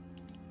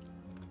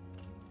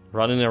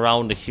 Running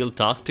around the hill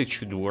tactic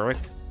should work.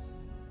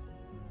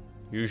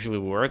 Usually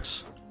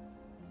works.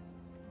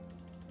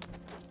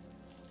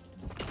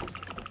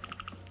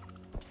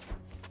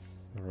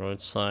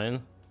 Road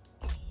sign.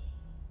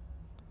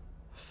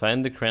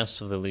 Find the crest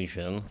of the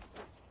Legion.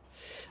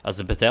 As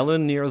the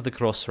battalion neared the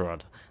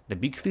crossroad, the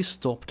Beakley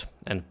stopped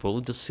and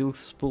pulled the silk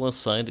spool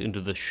aside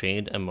into the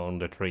shade among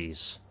the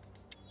trees.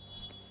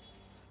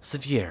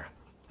 Xavier,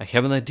 I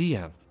have an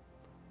idea.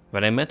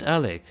 When I met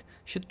Alec,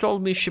 she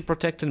told me she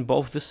protected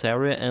both this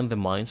area and the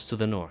mines to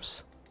the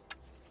north.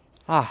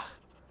 Ah,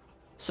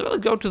 so we'll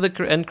go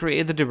to and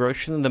create the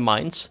diversion in the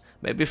mines,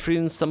 maybe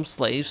freeing some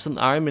slaves and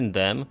arming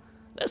them.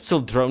 That's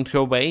still thrown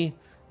her way,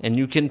 and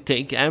you can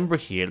take Amber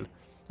Hill.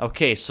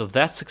 Okay, so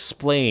that's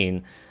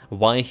explain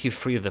why he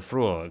freed the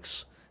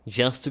frogs.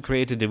 Just to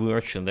create a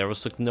diversion. There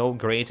was like no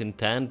great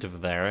intent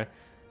there.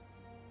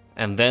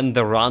 And then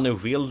the Rana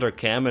wielder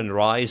came and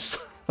rise.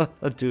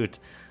 Dude.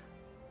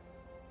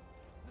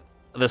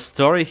 The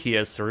story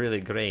here is really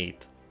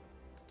great.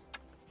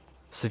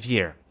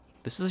 Xavier,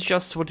 this is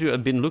just what you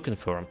have been looking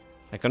for.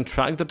 A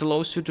contract that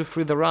allows you to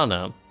free the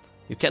Rana.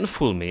 You can't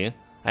fool me.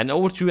 I know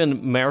what you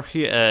and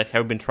Mary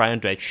have been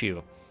trying to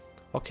achieve.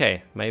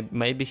 Okay,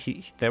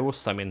 maybe there was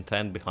some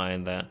intent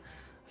behind the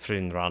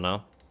freeing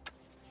Rana.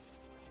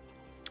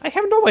 I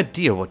have no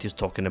idea what you're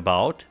talking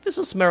about. This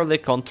is merely a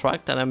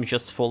contract and I'm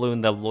just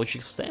following the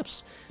logic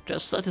steps to a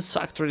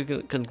satisfactory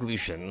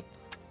conclusion.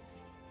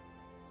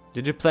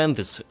 Did you plan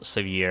this,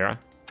 Xavier?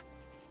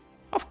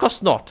 Of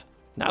course not.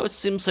 Now it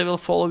seems I will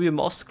follow your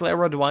most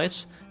clever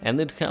advice and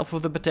lead half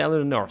of the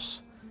battalion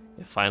north.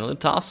 The final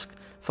task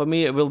for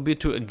me will be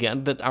to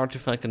get that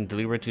artifact and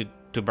deliver it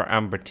to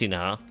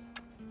Albertina.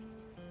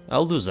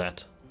 I'll do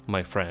that,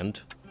 my friend.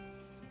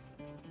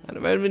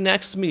 And when we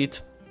next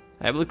meet,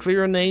 I will clear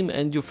your name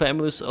and your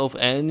families of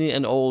any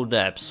and all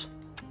debts.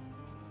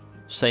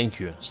 Thank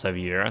you,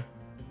 Xavier.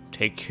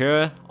 Take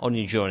care on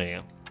your journey.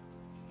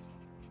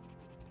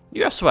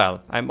 You as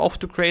well. I'm off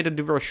to create a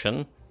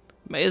diversion.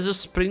 May the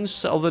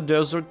springs of the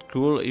desert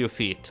cool your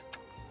feet.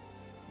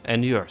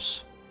 And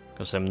yours,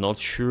 because I'm not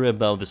sure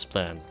about this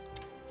plan.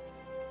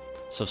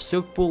 So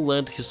Silkpool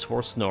led his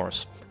horse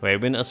north,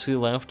 waving as he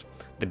left.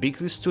 The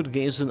Beakley stood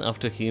gazing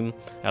after him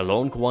a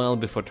long while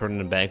before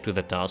turning back to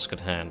the task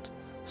at hand.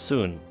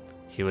 Soon,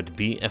 he would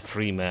be a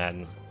free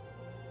man.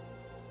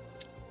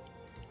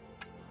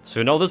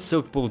 So we know that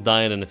Silkpool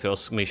died in the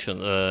first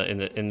mission,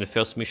 in the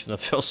first mission of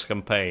first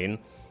campaign.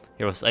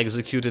 He was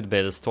executed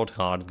by the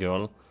Stothard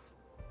girl.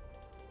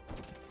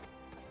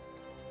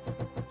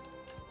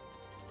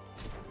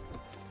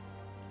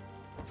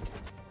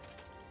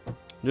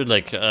 Dude,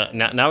 like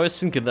now I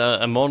think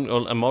that among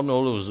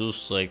all of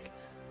Zeus, like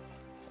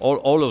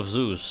all of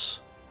Zeus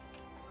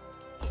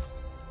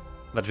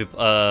that we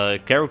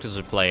characters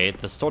we played,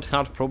 the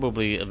Stothard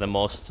probably the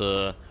most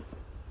you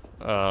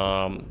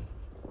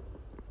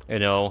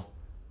know,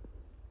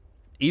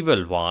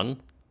 evil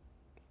one.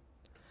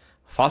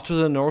 Far to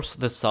the north,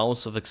 the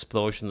sounds of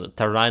explosion, the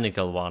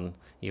tyrannical one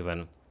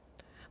even.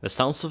 The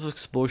sounds of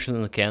explosion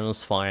and the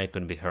cannon's fire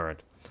could be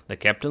heard. The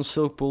Captain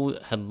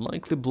Silkpool had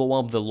likely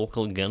blown up the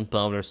local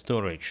gunpowder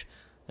storage,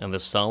 and the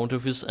sound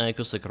of his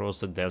echoes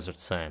across the desert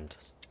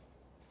sands.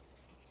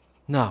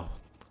 Now,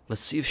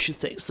 let's see if she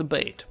takes the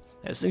bait.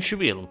 I think she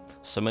will.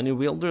 So many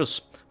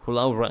wielders who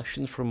love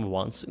rushing from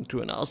one thing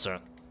to another.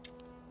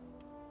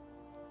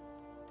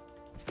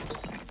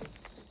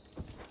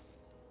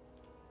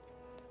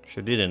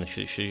 She didn't.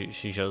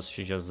 She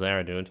just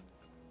there, dude.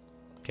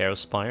 Chaos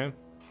Spire.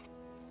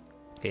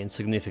 Okay,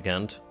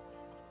 insignificant.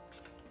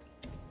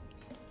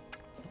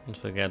 Don't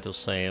forget to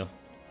save.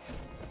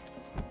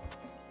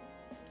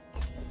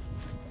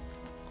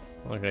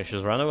 Okay,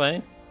 she's run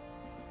away.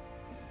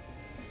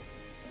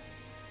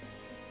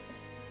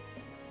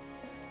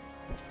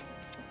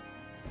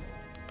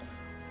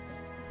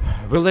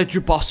 We'll let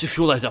you pass if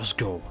you let us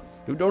go.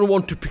 We don't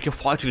want to pick a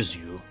fight with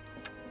you.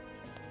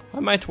 I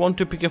might want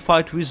to pick a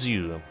fight with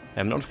you.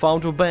 I'm not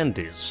fond of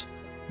bandits.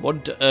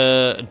 What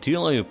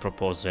deal are you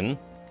proposing?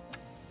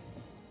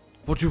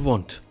 What do you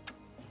want?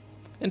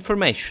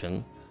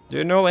 Information. Do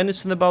you know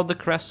anything about the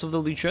crest of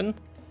the Legion?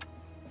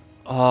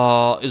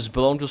 It's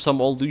belong to some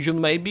old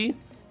Legion, maybe?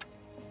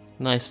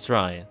 Nice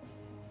try.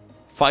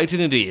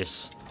 Fighting it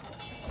is.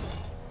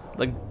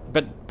 Like,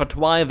 but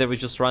why? They were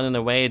just running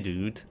away,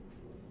 dude.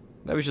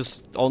 They were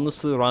just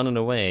honestly running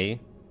away.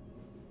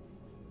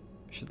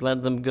 Should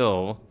let them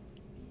go.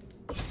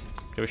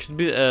 Okay, we should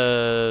be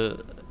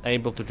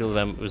able to kill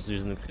them with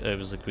using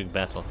with a quick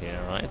battle here,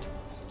 right?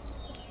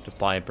 The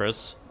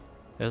Pipers.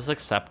 Is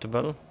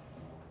acceptable.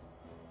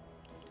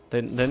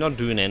 They're not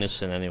doing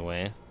anything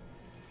anyway.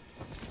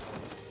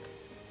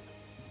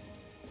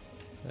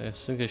 I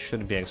think it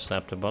should be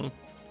acceptable.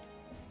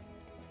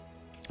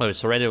 Oh,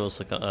 it's already was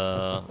like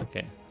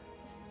okay.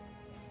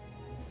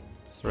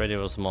 It's already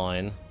was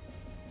mine.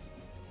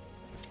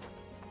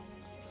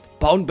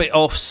 Bound by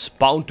oaths,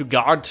 bound to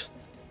guard.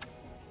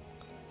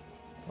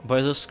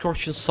 By the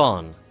scorching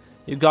sun,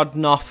 you got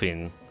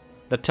nothing.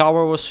 The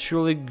tower was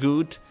surely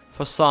good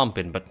for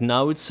something, but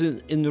now it's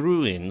in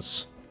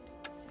ruins.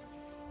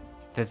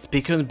 That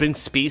beacon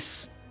brings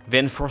peace, we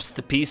enforce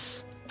the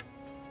peace.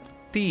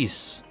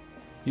 Peace.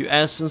 Your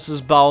essence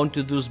is bound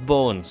to those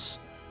bones,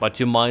 but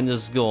your mind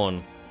is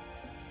gone.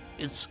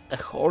 It's a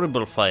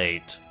horrible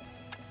fate.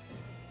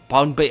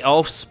 Bound by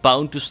oaths,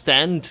 bound to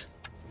stand.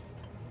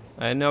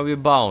 I know you're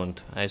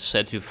bound. I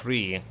set you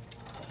free.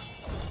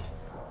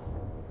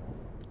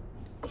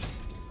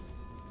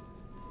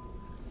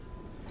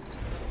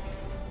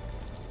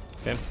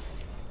 Okay.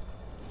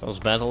 Close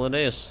battle it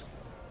is.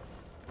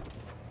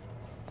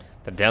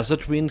 The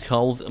desert wind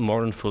howled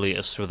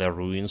mournfully through the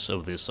ruins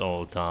of this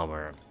old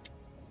tower.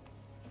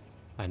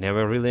 I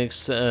never really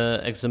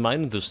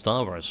examined those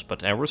towers,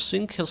 but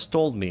everything has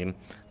told me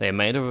they are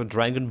made of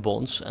dragon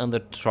bones and the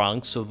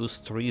trunks of those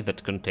trees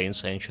that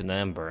contains ancient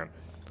amber.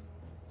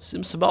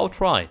 Seems about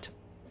right,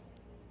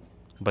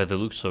 by the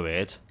looks of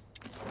it.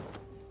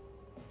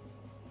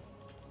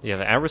 Yeah,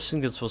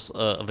 everything that was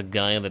the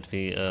guy that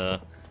we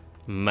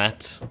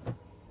met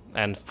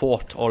and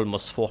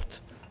almost fought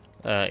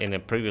in a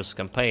previous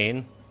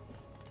campaign,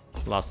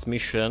 last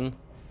mission.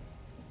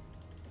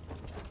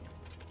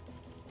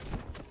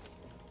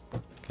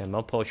 Okay,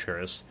 no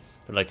poachers.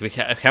 Like we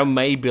have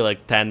maybe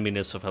like 10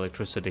 minutes of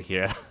electricity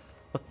here.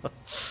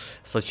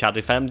 So chat,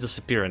 if I'm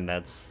disappearing,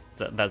 that's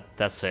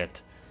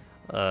it.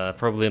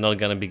 Probably not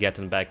gonna be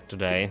getting back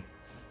today.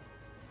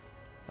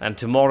 And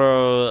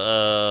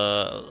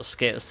tomorrow,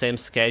 same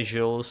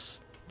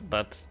schedules,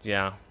 but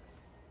yeah,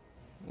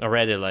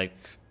 already like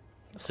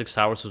 6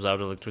 hours without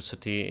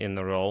electricity in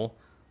a row,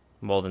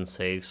 more than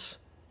 6.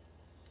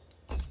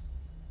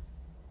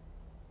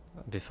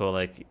 Before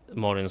like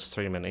morning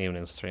stream and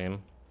evening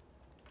stream.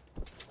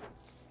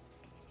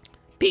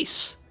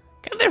 Peace.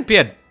 Can there be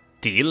a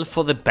deal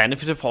for the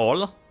benefit of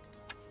all?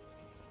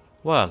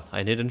 Well,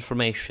 I need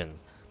information.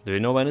 Do you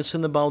know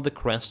anything about the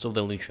crest of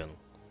the Legion?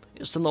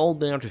 It's an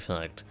old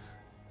artifact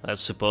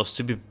that's supposed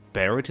to be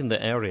buried in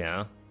the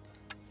area.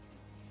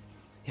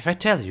 If I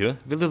tell you,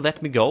 will you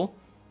let me go?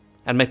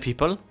 And my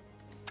people?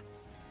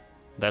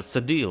 That's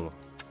the deal.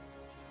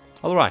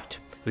 Alright,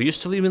 we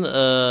used to live in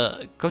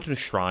Cotton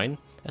Shrine,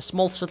 a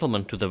small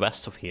settlement to the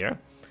west of here.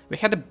 We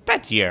had a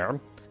bad year,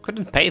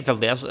 couldn't pay the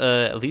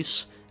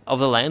lease of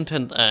the land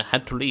and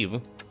had to leave.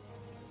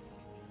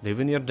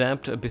 Leaving your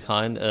debt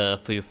behind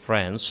for your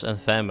friends and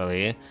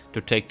family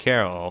to take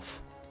care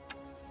of.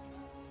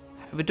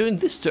 We're doing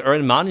this to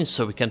earn money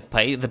so we can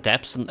pay the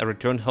debts and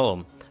return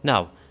home.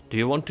 Now, do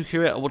you want to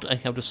hear what I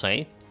have to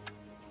say?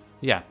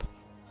 Yep.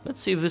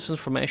 Let's see if this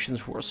information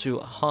is worth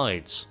your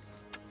hides.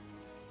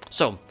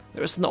 So,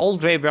 there is an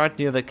old graveyard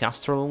near the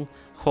castle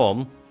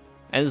home,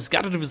 and it's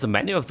guarded with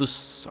many of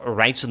those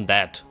raging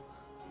dead.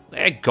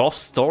 There are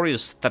ghost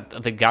stories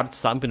that they guard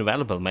something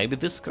valuable, maybe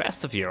this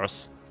crest of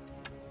yours.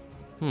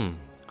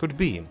 Could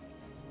be.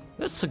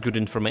 That's a good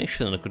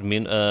information. It could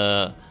mean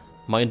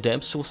my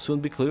debts will soon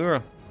be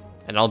clear,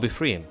 and I'll be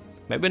free.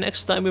 Maybe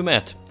next time we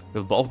met,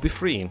 we'll both be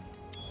free.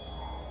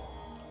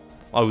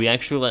 Or we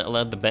actually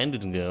let the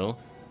bandit go.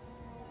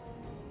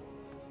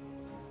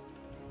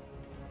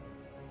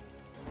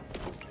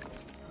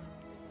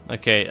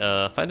 Okay,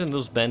 fighting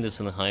those bandits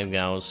in the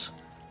hideouts.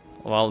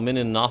 Well,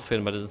 meaning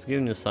nothing, but it's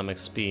giving me some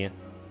XP.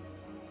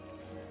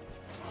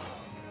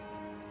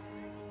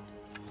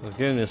 It's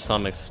giving me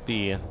some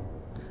XP.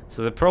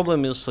 So the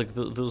problem is, like,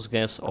 those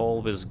guys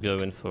always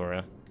going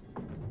for...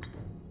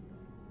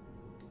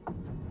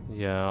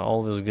 yeah,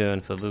 always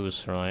going for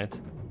those, right?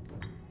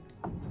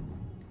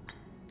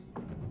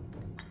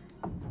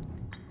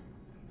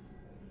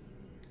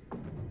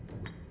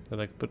 So,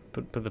 like,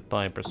 put the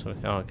Pipers...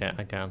 oh, okay,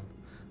 I can.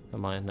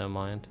 Never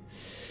mind.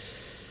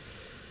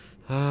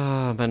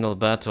 Manual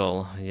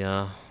battle,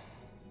 yeah.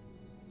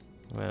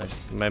 Well,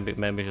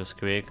 maybe just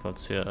quick.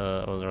 Let's see what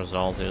the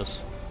result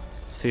is.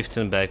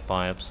 15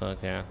 bagpipes,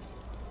 okay.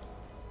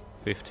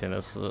 15,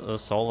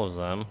 that's all of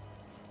them.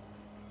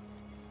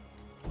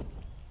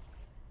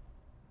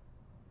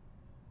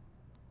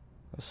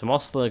 It's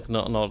mostly like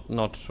not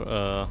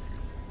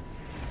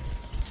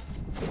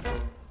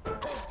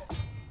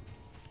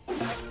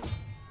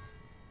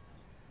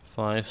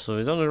 5, so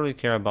we don't really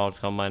care about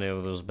how many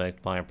of those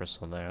bagpipers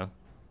are there.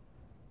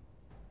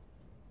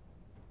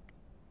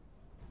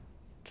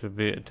 To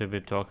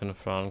be talking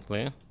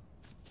frankly.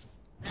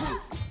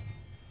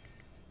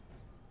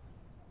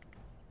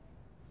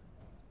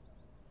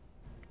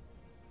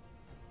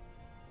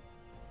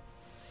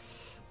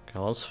 Okay,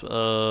 let's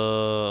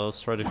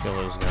try to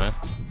kill this guy.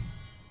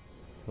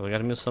 We'll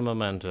get me some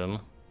momentum.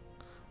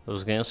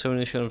 Those guys have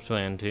initiative of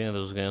 20,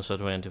 those guys are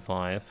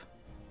 25.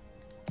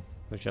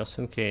 But just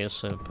in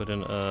case, I put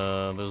in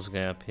this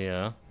gap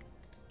here.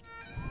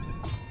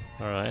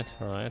 Alright,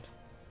 alright.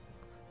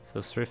 So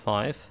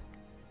 3-5.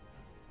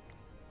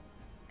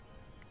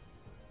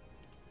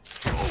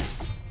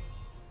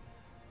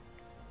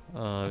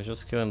 We're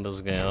just killing this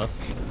guy off.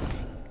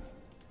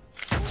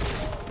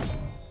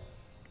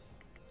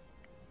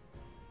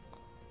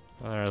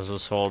 There's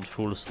this old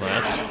full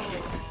slash.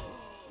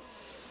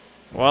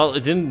 Well,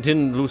 it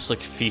didn't lose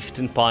like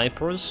 15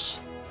 pipers.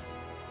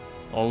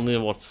 Only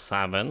what,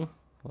 7?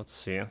 Let's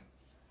see.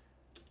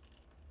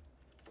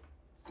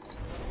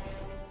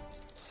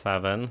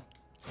 7.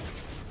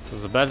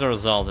 It's a better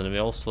result, and we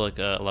also like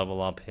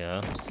level up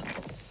here.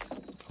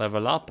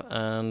 Level up,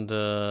 and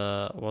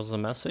what's the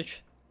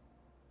message?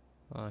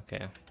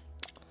 Okay.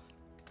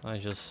 I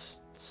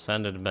just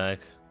send it back.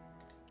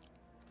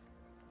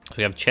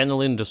 We have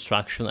channeling,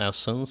 distraction,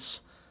 essence.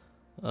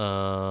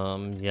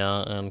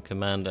 Yeah, and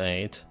command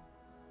 8.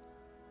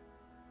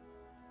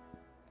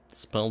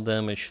 Spell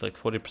damage, like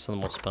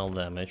 40% more spell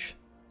damage.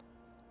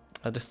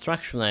 A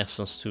distraction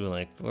essence too,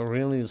 like,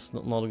 really it's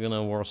not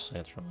gonna worsen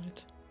it,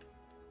 right?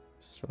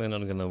 It's really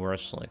not gonna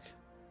worsen, like,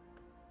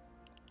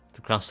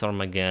 to cast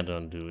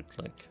Armageddon, dude,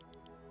 like.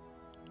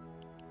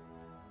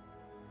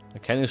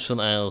 Can you anything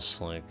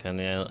else, like,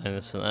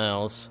 anything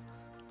else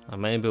I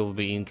maybe will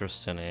be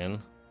interested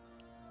in?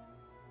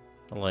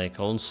 Like,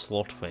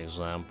 Onslaught, for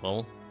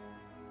example.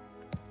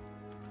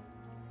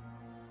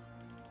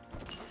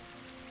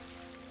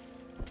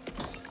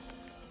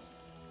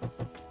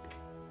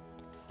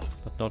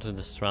 But not a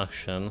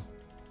distraction.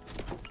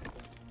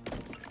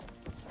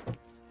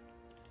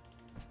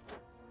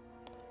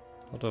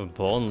 What of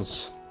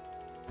bonds?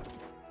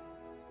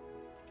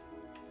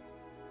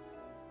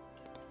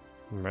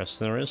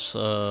 Mercenaries,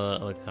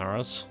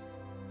 Alcaraz.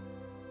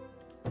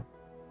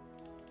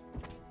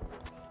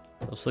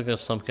 Let's look at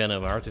some kind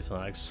of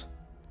artifacts.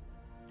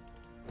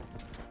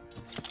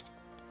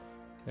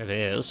 It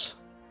is.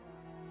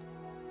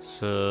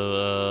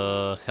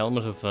 So,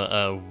 helmet of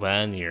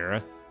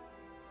Vanir.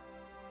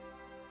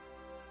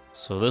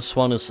 So this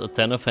one is a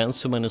 10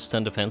 offensive minus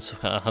 10 defensive,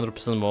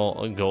 100%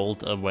 more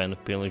gold when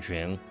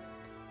pillaging.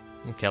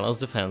 Okay, less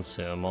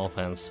defensive, more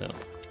offensive.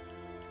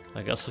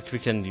 I guess like we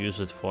can use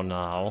it for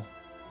now.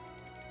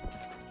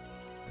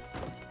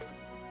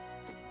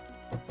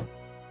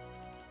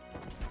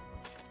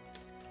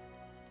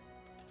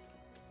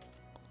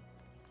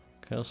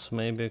 Guess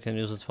maybe I can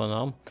use it for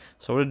now.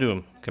 So what do we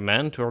do?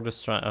 Command or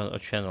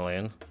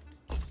channeling.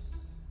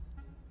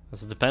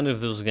 It depends if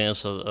those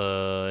guys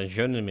are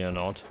joining me or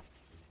not.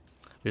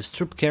 This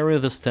troop carry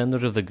the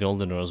standard of the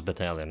Golden Rose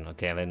Battalion.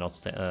 Okay, they're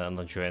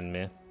not joining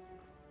me.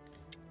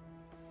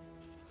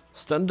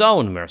 Stand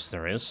down,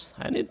 mercenaries.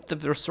 I need the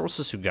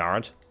resources you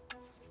guard.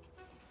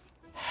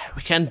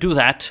 We can't do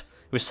that.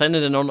 We signed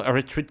a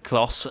non-retreat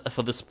clause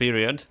for this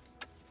period.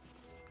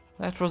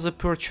 That was a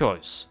poor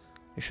choice.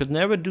 You should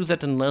never do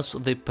that unless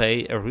they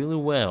pay really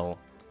well.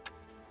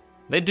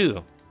 They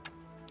do.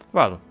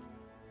 Well,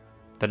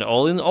 then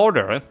all in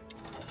order.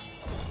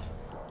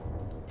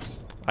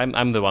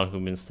 I'm the one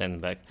who's been standing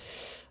back.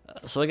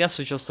 So I guess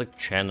it's just like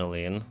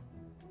channeling.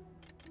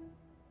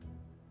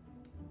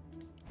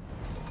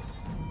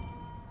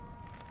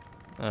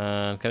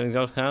 Can we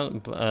go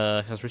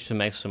higher? Has reached the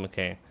maximum,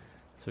 okay.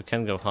 So we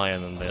can go higher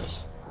than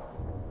this.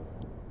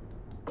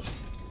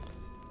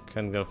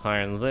 Can go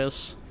higher than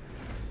this.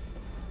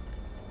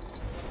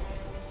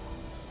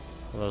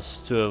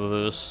 Let's two of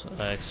those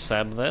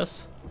accept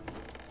this.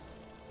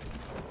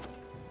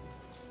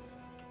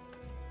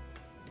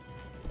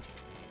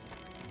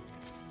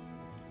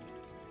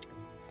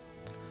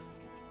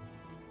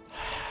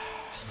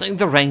 Saying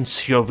the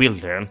reins, your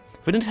wielder.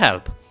 We need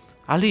help.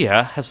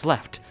 Alia has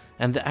left,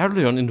 and the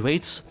Arleon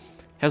invades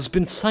has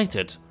been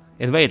sighted.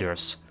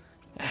 Invaders.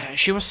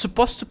 She was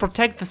supposed to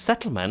protect the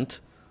settlement.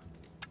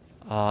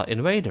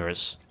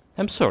 Invaders.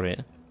 I'm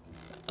sorry.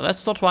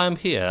 That's not why I'm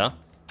here.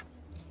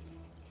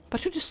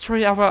 But you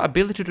destroy our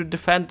ability to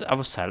defend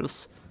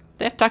ourselves.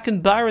 They attack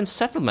in barren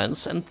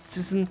settlements and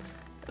in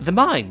the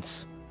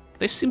mines.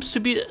 They seem to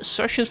be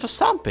searching for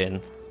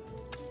something.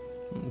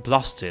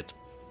 Blast it.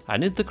 I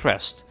need the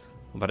crest,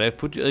 but I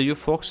put you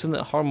folks in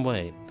harm's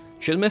way.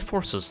 Join my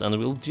forces and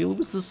we'll deal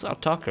with these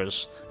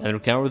attackers and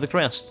recover the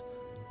crest.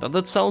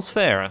 That sounds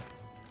fair.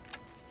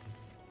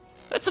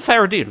 That's a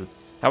fair deal.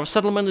 Our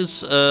settlement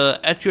is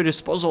at your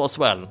disposal as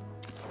well.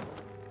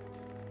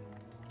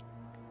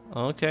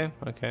 Okay,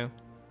 okay.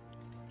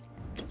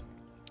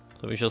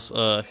 So we just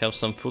have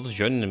some fools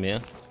joining me.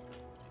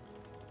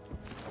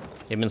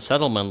 Even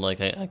settlement, like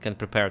I can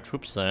prepare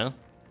troops there.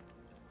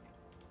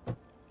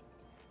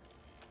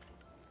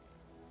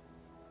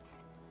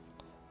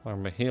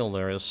 Armor heal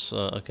there is,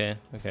 okay,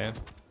 okay.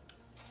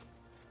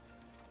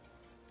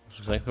 That's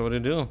exactly what you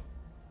do.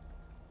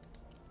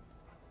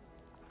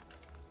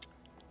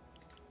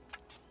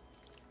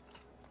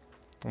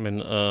 I mean,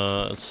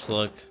 it's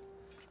like...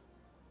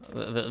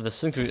 The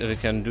thing we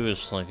can do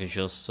is like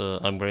just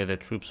upgrade the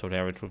troops or the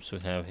air troops we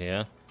have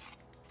here.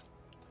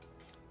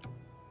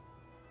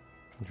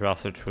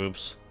 Draft the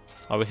troops.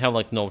 Oh, we have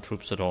like no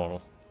troops at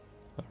all.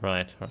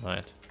 Alright,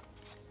 alright.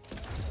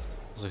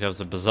 So we have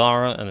the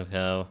bazaar and we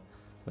have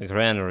the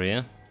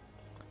granary,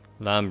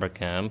 lumber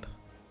camp,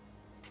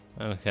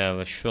 and we have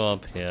a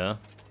shop here.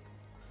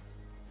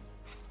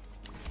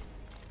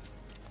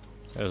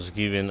 I was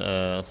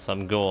given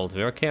some gold.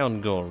 We are okay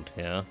on gold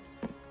here.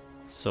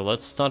 So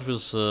let's start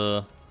with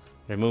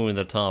removing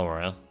the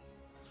tower. I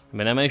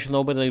mean, I mentioned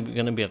nobody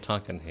gonna be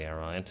attacking here,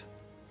 right?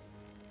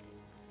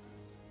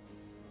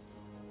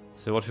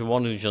 So what we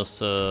want is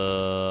just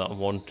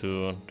want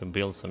to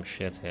build some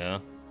shit here.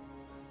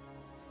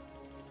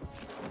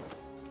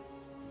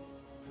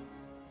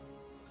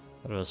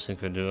 What do I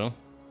think we do?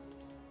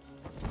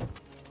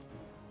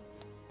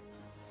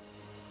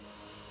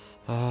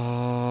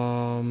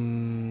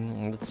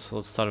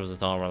 Let's start with the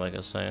tower, like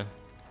I say.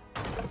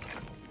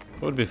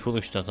 It would be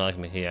foolish to attack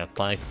me here.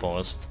 Pike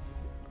post.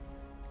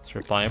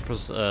 3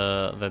 pipers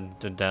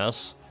that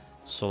does.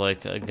 So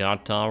like a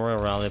guard tower,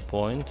 rally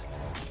point,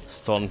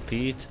 stone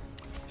pit,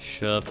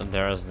 shop, and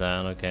there's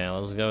Dan. Okay,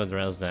 let's go with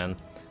Dresden.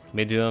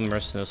 Medium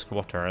mercenaries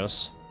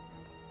quarters.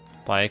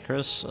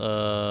 Pikers,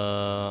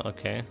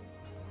 okay.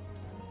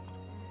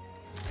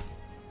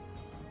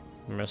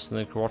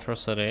 Mercenary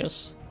quarters it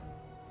is.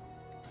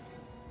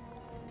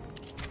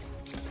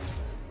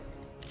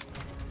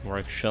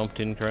 Workshop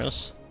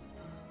tinkers.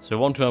 So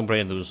we want to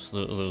upgrade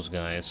those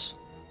guys.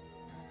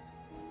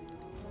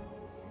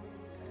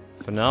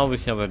 For now we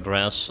have a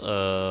dress we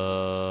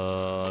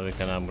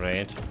can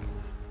upgrade.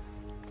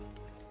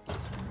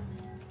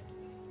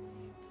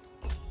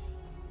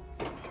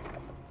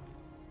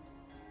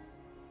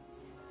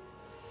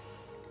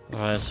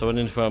 Alright, so we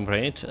need to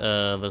upgrade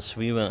the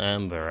Sweet and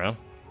Amber.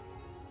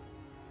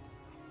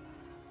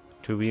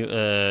 To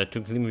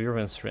Gleam Weave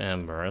and 3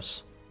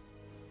 Ambers.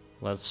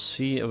 Let's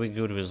see if we're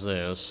good with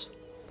this.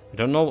 I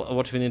don't know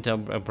what we need to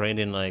upgrade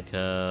in, like,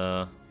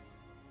 the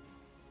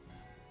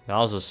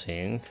other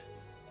thing.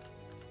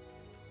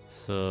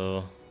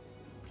 So...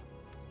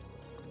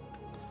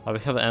 Oh, we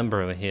have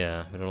Amber over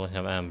here. We don't really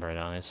have Amber,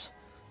 nice.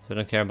 So we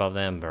don't care about the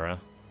Amber.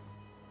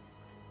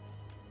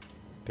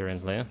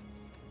 Apparently.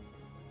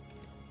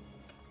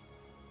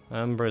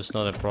 Amber is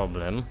not a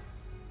problem.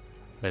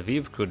 The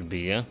Weave could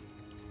be.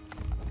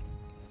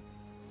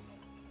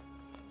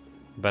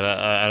 But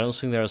I don't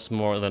think there's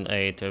more than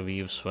 8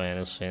 Weaves or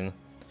anything.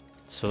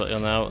 So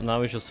now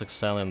we just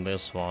excel in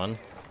this one.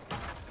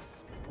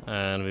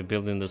 And we're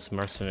building this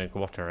mercenary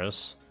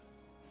quarters.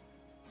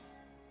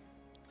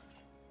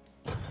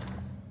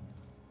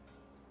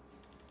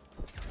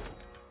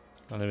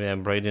 And then we are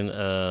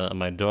upgrading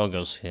my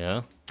doggos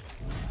here.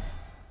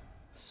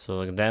 So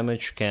like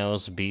damage,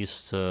 chaos,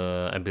 beast,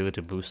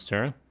 ability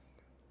booster.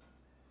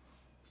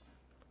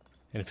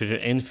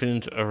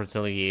 Infinite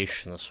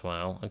retaliation as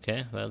well.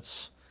 Okay,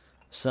 that's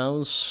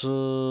sounds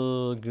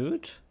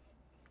good.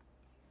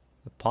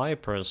 The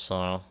pipers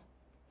are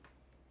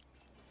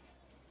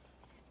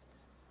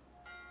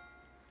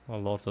a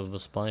lot of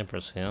those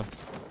pipers here.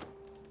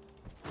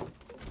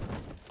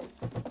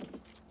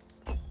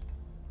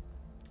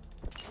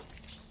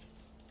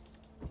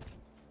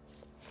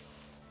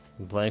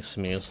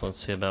 Blacksmiths, let's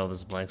see about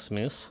this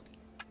blacksmiths.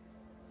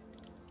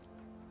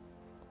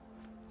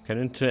 Can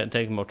we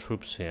take more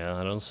troops here?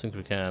 I don't think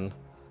we can.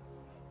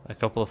 A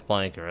couple of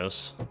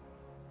pikers.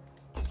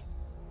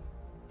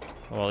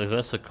 Well, if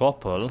there's a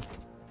couple,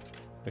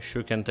 we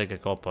sure can take a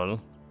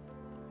couple.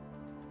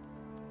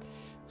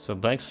 So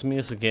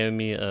blacksmith gave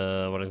me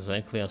what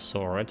exactly? A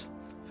sword.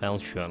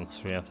 Falchion,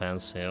 3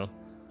 offensive.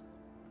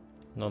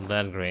 Not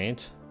that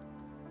great.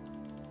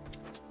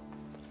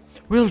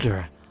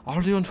 Wilder!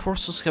 Aldeon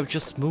forces have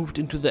just moved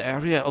into the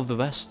area of the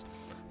west.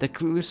 They're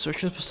clearly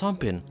searching for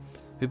something.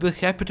 We'll be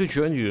happy to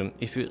join you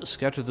if you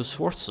scatter those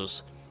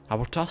forces.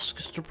 Our task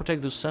is to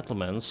protect those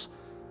settlements.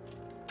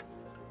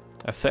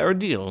 A fair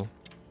deal.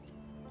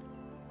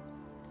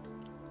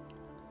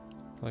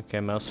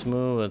 Okay, mass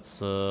move.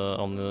 It's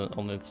on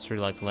the 3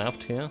 like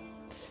left here.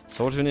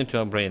 So what do we need to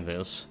upgrade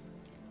this?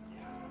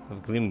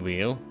 With Gleam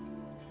Wheel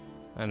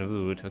and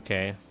wood.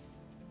 Okay.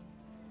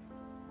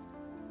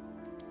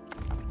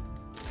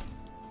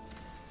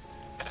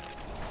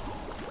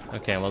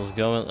 Okay, let's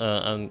go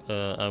and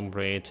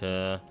upgrade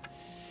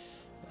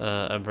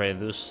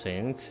this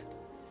thing.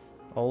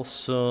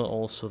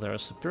 Also,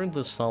 there's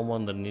apparently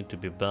someone that need to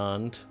be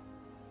banned.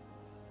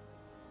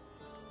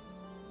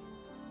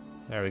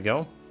 There we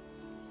go.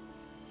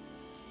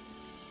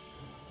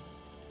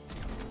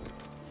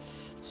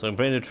 So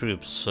upgrade the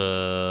troops.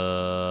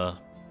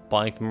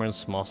 Pikemen,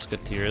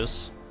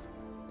 musketeers.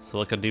 So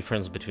like a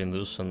difference between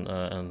those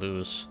and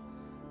those.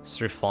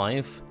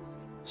 3-5.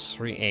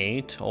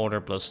 3-8, order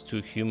plus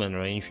 2 human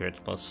ranger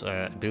plus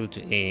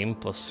ability to aim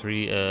plus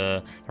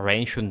 3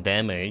 range and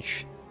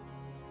damage.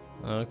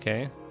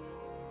 Okay.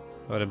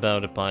 What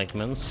about the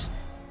pikemans?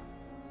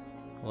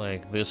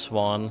 Like this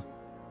one.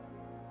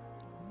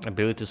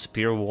 Ability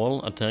spear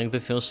wall, attack the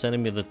first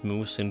enemy that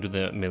moves into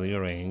the melee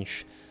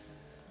range.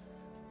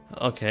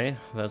 Okay,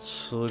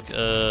 that's look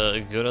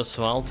good as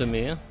well to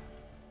me.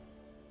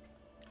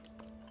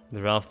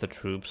 Draft the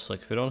troops,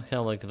 like if we don't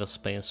have like the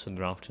space to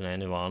draft in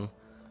anyone.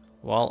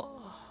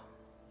 Well,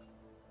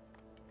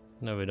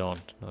 no we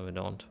don't, no we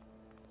don't.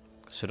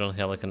 Because we don't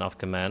have like enough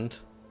command.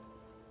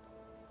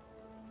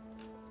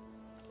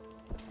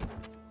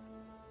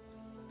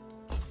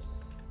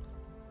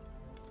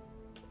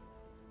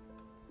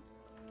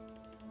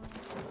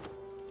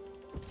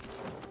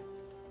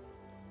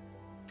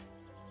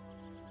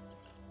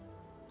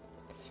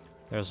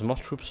 There's more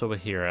troops over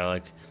here,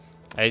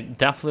 I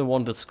definitely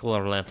want the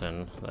Scholar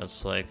Latin.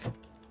 That's like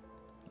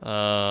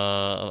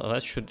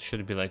that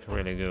should be like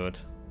really good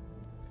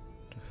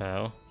to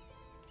have.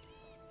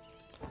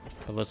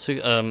 But let's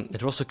see,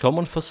 it was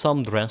common for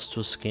some dress to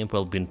escape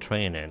while being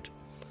trained,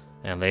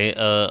 and they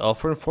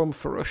often formed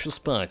ferocious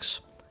packs.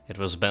 It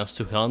was best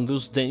to hunt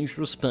those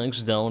dangerous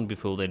packs down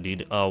before they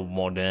did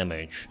more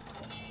damage.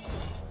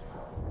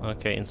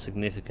 Okay,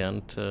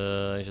 insignificant,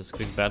 just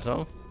quick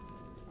battle.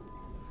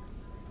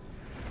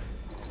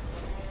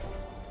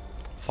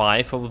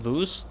 5 of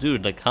those?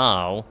 Dude, like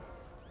how?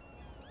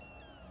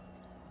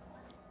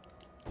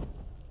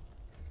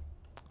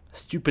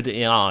 Stupid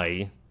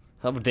AI.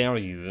 How dare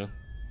you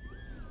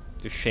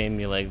to shame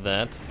me like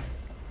that?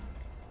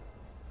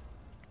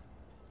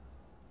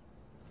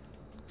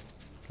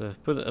 So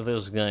I've put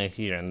this guy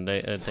here and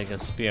they take a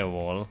spear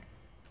wall.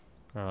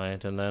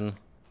 Alright, and then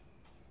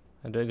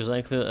I do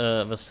exactly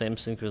the same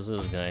thing with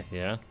this guy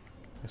here.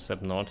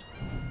 Except not.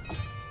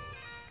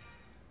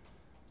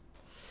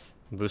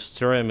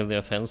 Booster melee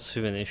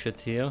offensive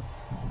initiative.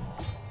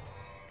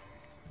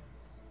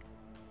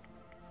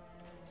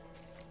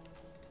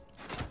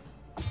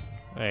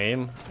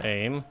 Aim,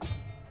 aim.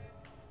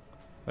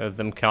 Let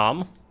them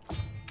come.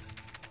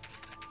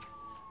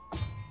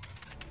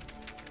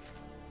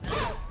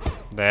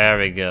 There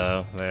we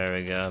go,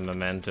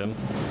 momentum.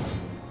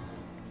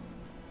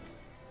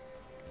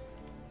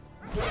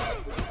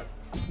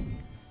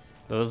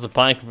 There was a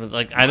pike,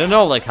 like, I don't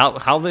know, like,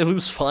 how they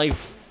lose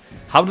 5...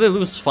 How do they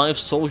lose 5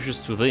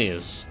 soldiers to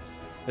this?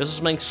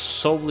 This makes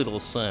so little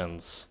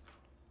sense.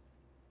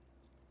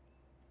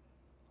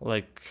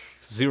 Like,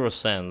 0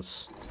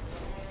 sense.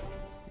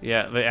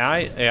 Yeah, the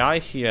AI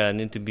here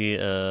need to be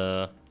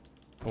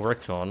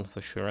worked on,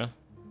 for sure.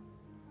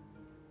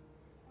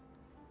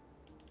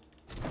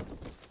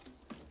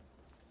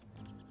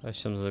 There's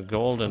some of the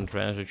gold and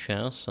treasure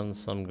chests and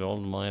some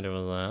gold mine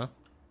over there.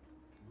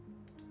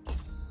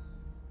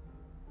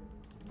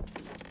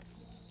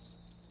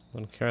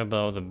 Don't care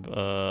about the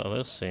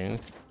this thing.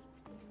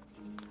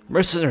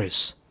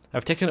 Mercenaries!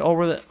 I've taken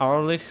over the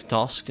Arlich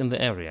task in the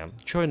area.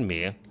 Join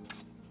me.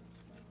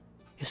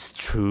 Is it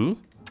true?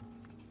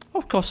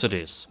 Of course it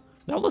is.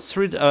 Now let's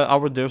rid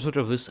our desert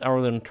of this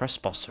Arlen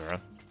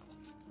trespasser.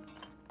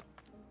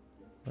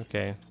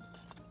 Okay.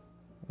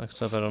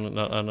 Next up, I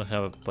don't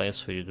have a place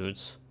for you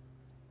dudes.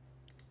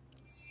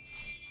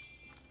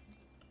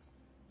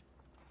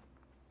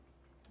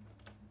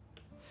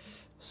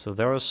 So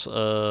there's,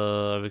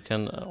 we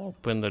can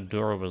open the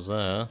door over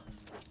there.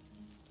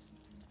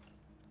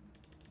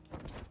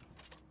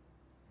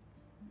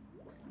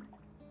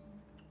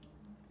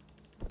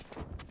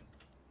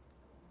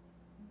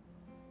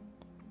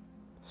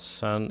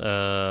 Sun,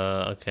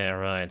 okay,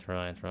 right.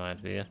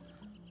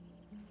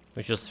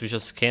 We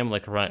just came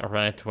like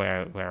right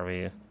where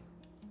we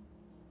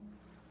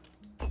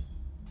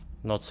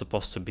not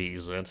supposed to be,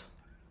 is it?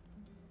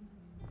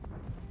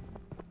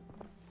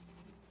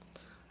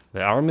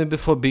 The army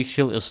before Big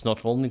Hill is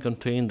not only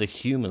containing the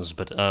humans,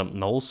 but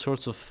all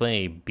sorts of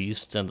fae,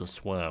 beasts, and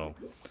as well.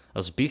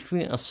 As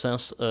Bickley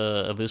assessed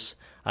this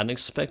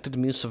unexpected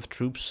miss of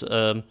troops,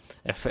 a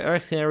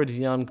fair-haired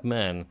young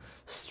man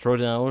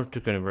strode out to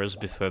converse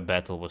before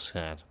battle was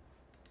had.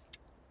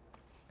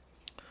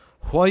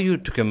 Who are you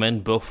to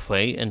command both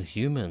fae and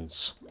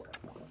humans?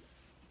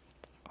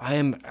 I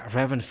am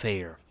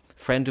Ravenfair,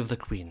 friend of the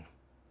Queen.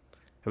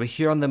 We're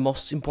here on the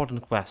most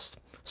important quest.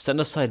 Stand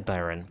aside,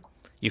 Baron.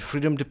 Your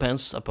freedom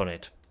depends upon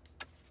it.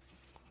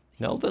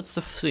 Now that's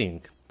the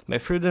thing. My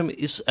freedom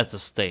is at the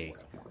stake,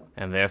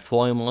 and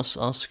therefore I must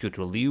ask you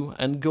to leave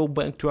and go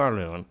back to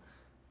Arleon.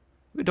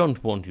 We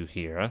don't want you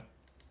here.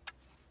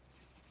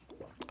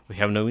 We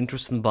have no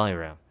interest in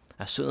Byra.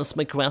 As soon as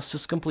my quest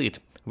is complete,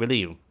 we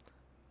leave.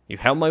 You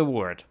have my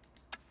word.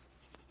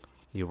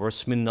 Your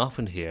words mean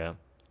nothing here,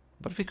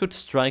 but we could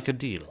strike a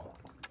deal.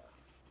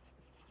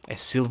 I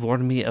still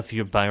warn me of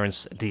your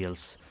Byron's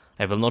deals.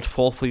 I will not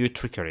fall for your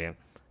trickery.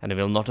 And I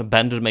will not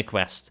abandon my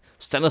quest.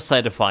 Stand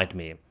aside to fight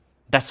me.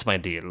 That's my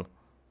deal.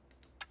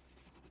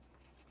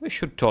 We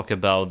should talk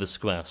about this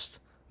quest.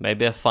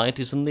 Maybe a fight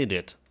isn't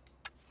needed.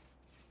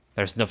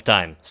 There's enough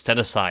time. Stand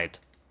aside.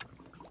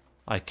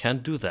 I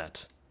can't do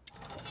that.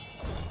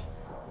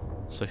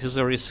 So he's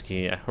a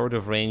risky, a horde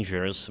of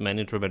rangers,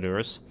 many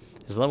troubadours.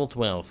 He's level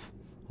 12.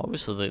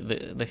 Obviously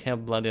they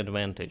have bloody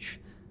advantage.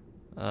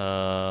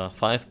 5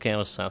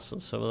 chaos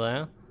assassins over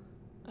there.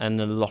 And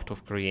a lot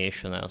of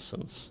creation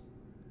essence.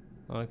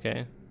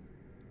 Okay.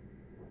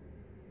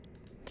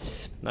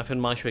 Nothing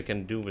much we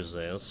can do with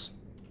this.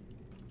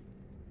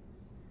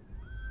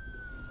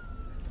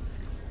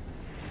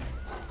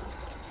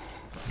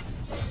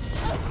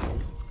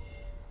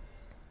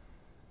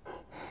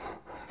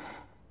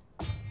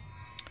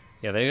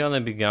 Yeah, they're gonna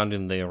be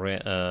guarding their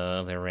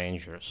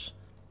rangers.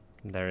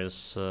 There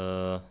is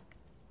no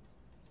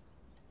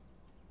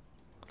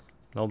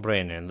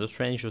brainer, and those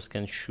rangers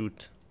can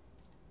shoot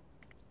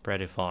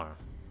pretty far.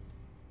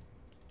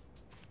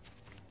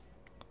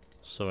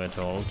 So we're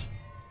told.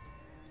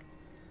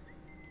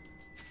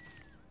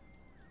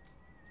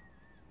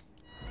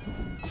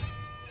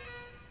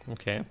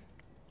 Okay.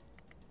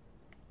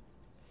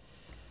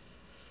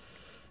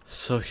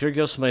 So here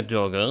goes my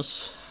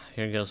doggos.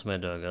 Here goes my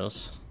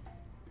doggos.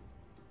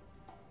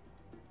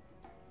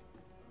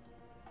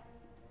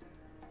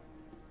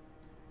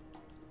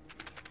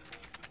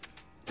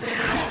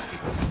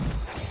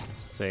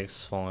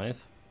 Six, 5.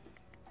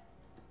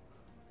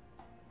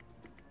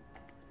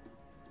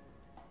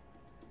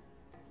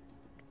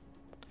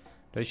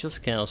 Do I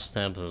just can't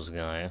stab this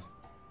guy?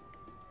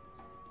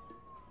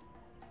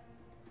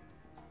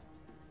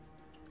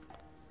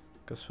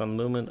 Because one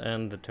movement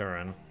and the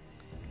turn.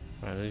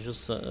 Right, it's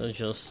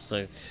just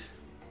like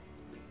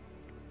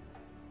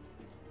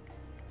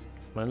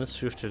minus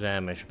 50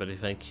 damage. But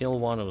if I kill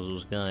one of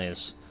those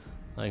guys,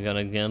 I'm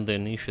gonna get the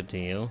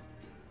initiative,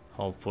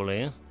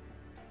 hopefully.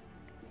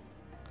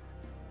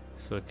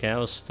 So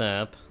cow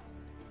stab.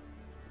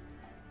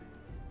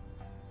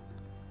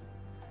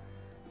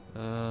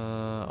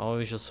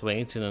 Always just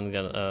waiting and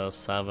get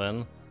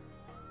 7.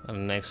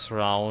 And next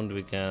round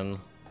we can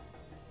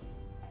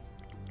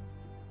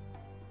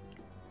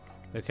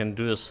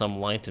do some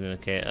lightning.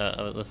 Okay.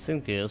 The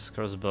thing is,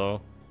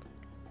 crossbow.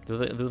 Do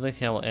they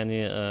have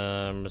any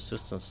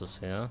resistances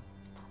here?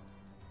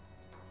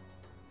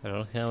 I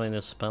don't have any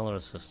spell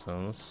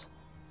resistance.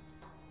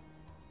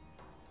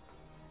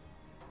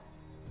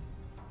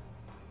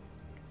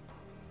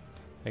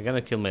 I'm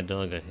gonna kill my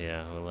doggo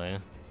here, will I?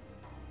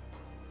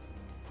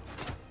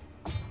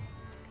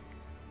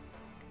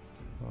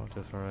 Out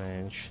of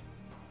range.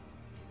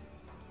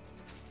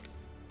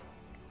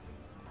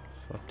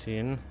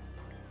 14.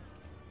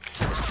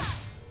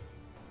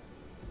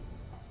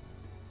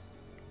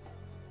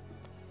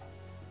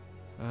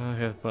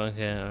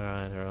 Okay,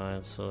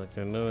 alright, so I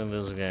can move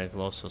this guy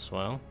close as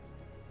well.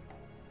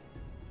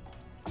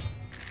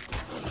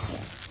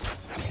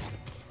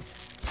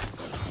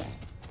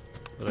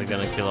 They're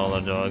gonna kill all the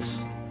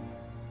dogs.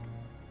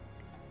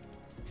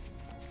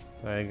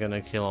 They're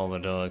gonna kill all the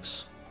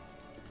dogs.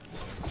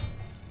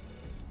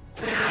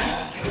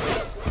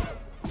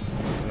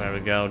 There we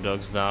go,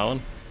 dogs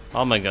down.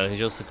 Oh my god, he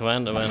just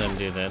went and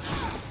did it.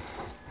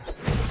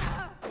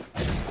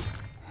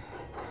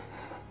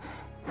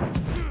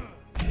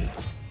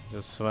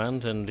 Just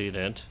went and did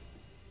it.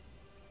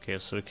 Okay,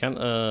 so we can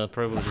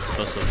probably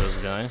dispose of this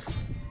guy.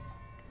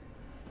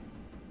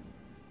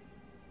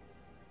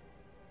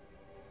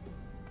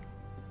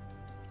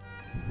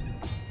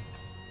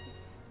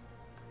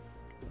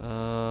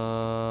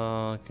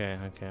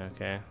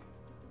 Okay.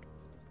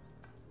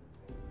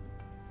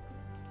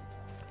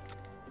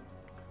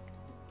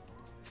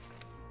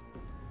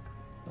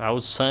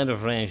 Outside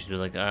of range, dude,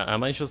 like,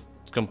 am I just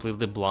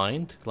completely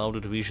blind?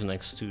 Clouded vision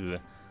X2.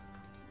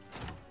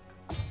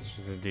 It's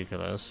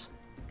ridiculous.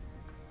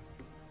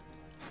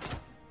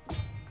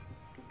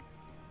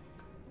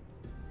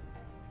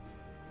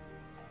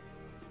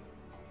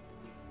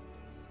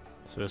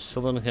 So we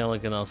still don't have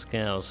like enough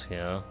scouts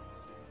here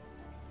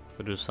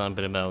to do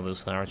something about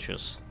these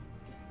archers.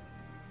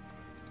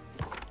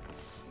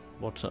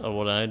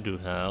 What I do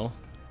have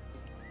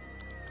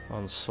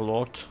on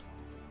slot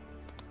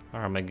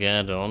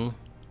Armageddon.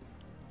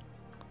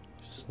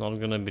 It's not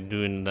gonna be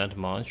doing that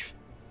much.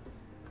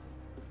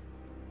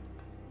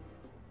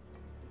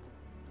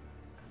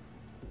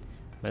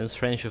 Men's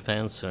range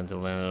offensive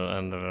until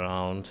end of the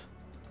round.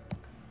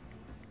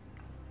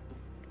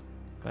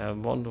 I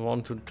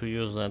want to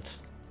use that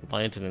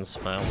lightning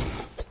spell.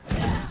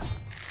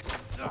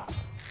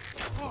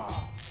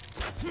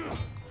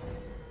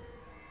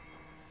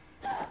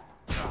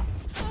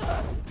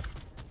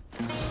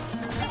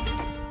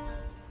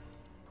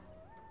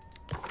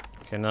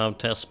 Okay, now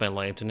test my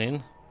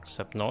lightning,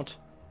 except not.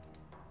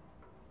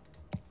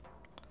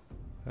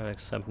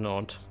 Except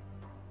not.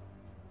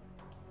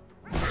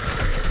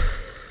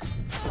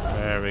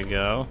 There we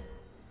go.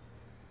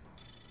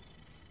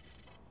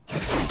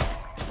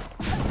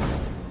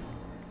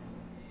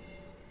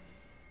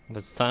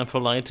 It's time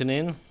for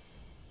lightning.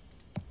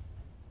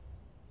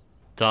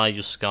 Die,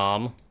 you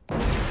scum.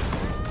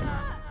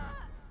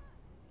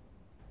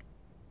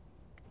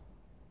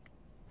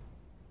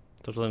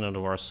 Totally not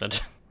worth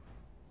it.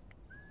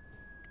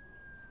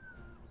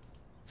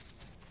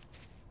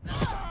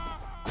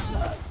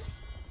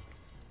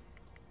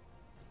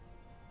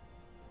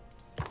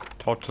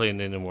 Totally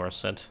didn't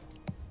worth it.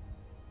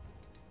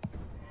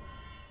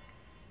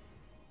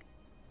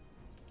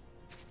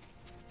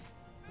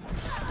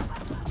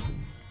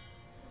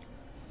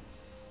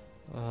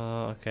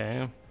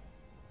 Okay.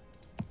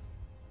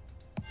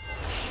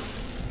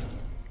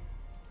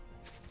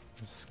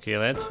 Let's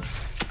kill it.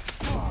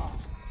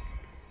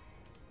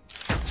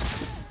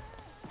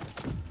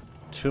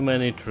 Too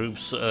many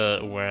troops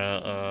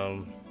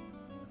were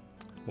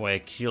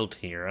killed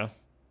here.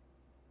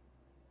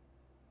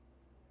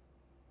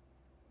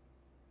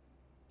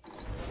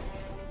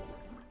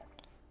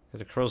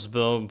 Get a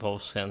crossbow,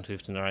 both 10 to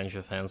 15 range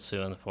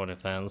offensive and 4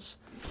 defense.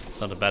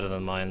 Not better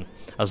than mine.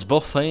 As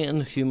both Fae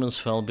and humans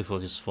fell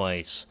before his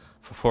face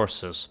for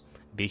forces,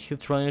 Beaky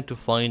tried to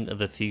find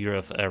the figure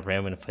of a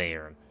Raven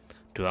Fair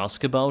to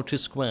ask about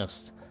his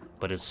quest,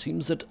 but it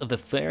seems that the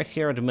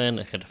fair-haired man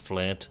had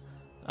fled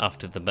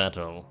after the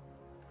battle.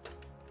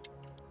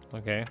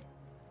 Okay.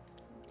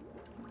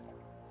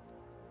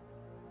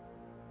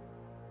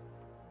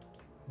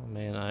 I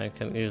mean, I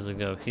can easily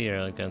go here.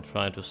 I can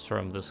try to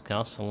storm this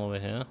castle over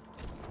here.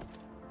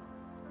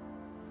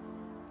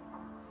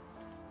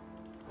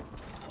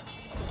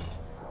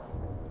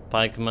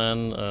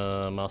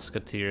 Pikemen,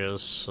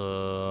 musketeers,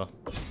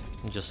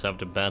 just have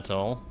the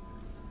battle.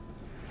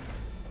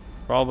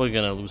 Probably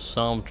gonna lose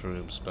some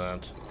troops,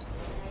 but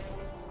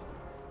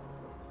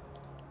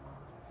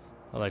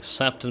I'll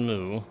accept and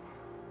move.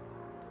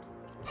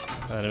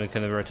 And then we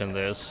can convert in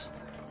this.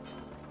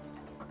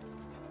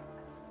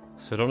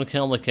 So I don't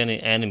have like any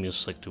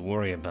enemies like to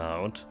worry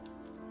about.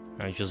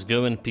 I just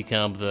go and pick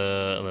up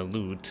the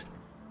loot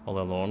all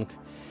along.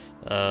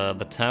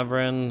 The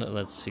tavern,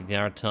 let's see,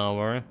 guard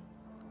tower,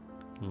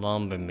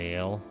 lumber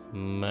mill,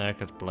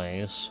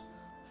 marketplace,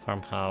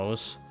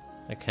 farmhouse,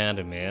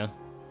 academy.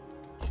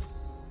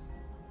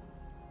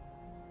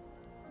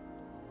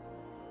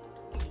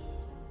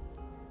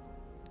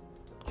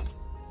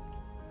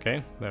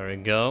 Okay, there we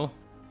go.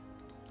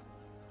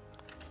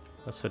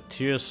 That's a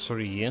tier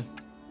 3.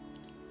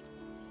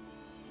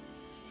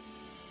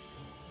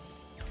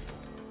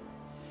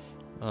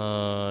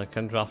 I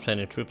can't draft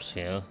any troops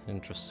here.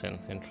 Interesting,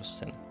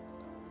 interesting.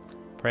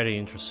 Pretty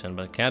interesting.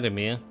 But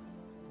Academy,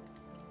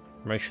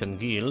 Merchant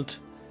Guild,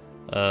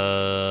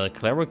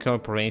 Clever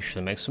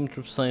Corporation, maximum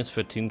troop size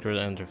for Tinker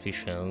and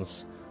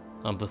Efficiency,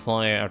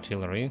 Amplifier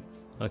Artillery.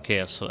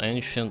 Okay, so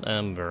Ancient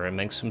Amber,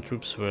 maximum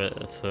troops for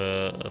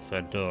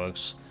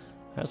dogs.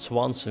 That's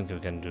one thing we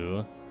can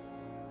do.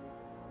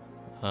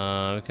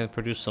 We can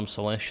produce some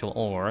celestial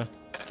ore.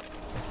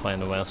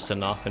 Find West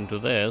enough into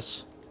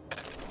this.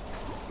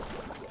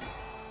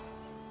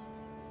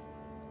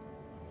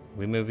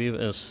 Remove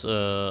is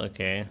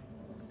okay.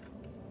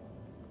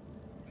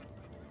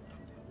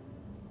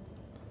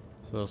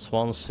 So that's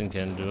one thing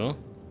can do.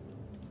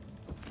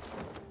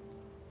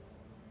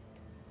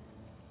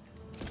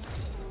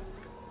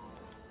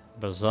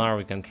 Bazaar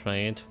we can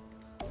trade.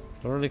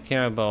 Don't really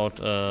care about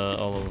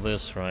all of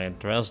this, right?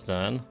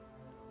 Dresden.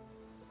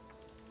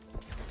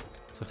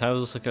 So how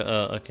is this like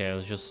okay, I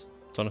just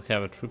don't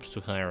have troops to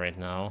hire right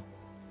now.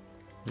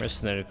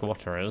 Mercenary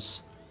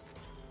quarters.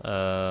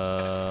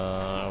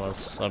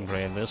 Let's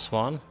upgrade this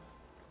one.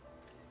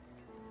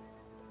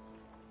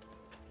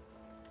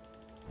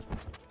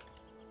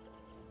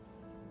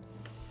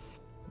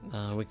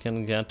 We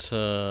can get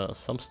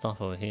some stuff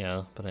over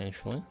here,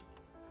 potentially.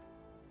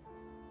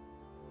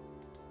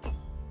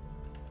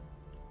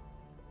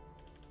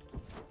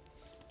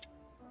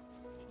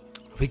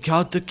 We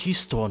got the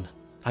keystone.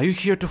 Are you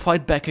here to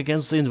fight back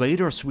against the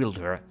invaders,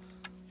 Wilder?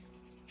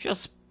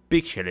 Just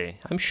picture,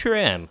 I'm sure I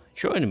am.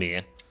 Join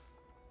me.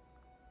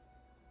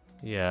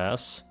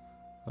 Yes.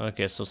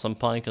 Okay, so some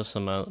pike and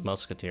some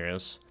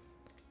musketeers.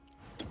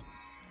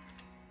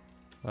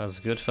 That's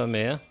good for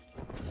me.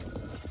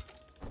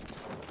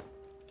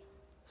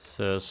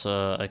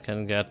 So I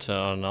can get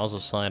on the other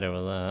side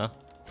over there.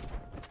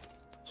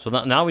 So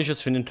now we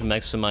just need to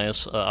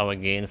maximize our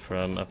gain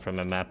from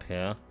a map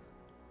here.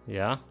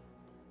 Yeah.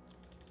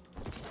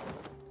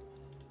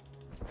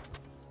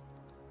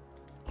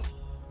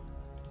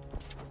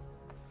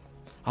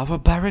 Our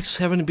barracks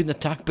haven't been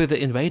attacked by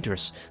the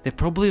invaders. They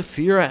probably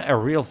fear a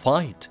real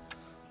fight.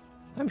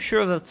 I'm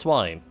sure that's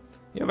why.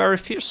 You're very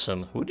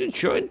fearsome. Would you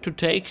join to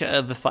take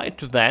the fight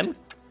to them?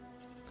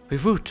 We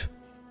would.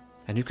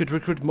 And you could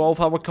recruit more of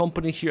our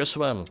company here as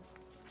well.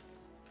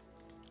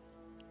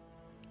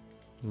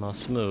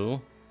 Must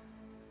move.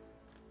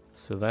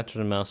 So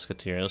veteran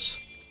musketeers.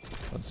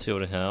 Let's see what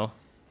they have.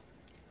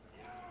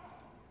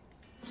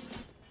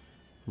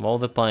 More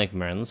the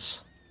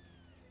pikemans.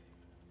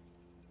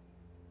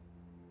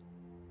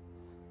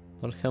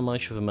 Don't have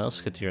much of the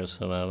musketeers,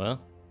 however.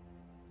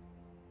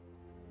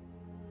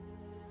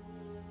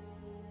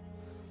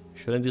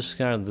 Should I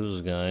discard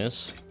those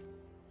guys?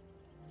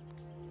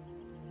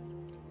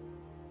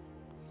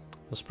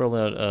 That's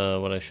probably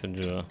what I should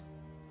do.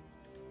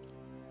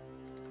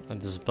 I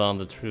disband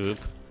the troop.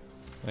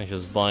 I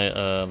just buy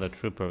the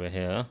troop over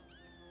here.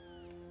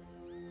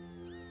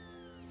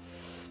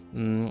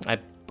 I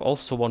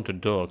also want the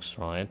dogs,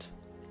 right?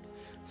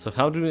 So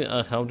how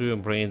do you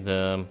breed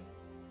those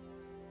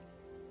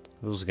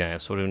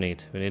guys? What do you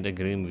need? We need a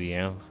green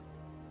wheel.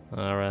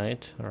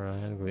 Alright,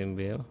 green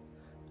wheel.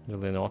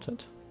 Really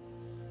noted.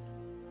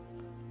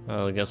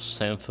 I guess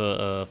same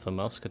for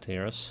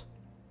musketeers.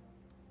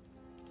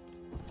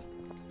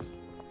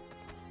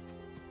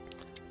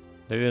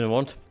 Do you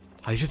want?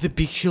 Are you the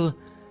big hill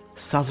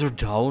Sather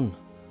down?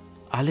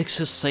 Alex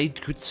has said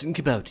good thing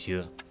about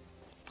you.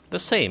 The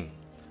same.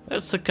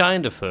 That's the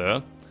kind of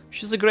her.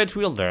 She's a great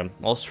wielder,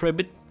 also a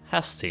bit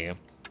hasty.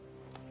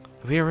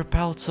 We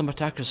repelled some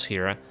attackers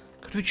here.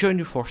 Could we join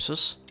your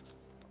forces?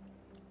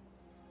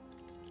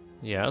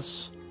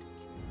 Yes.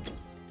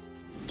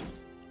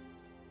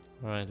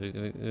 Right,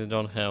 we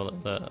don't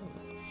have the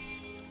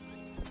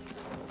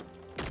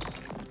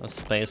a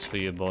space for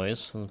you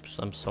boys.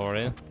 I'm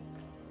sorry.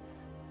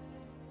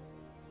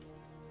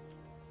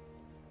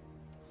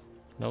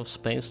 No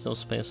space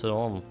at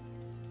all.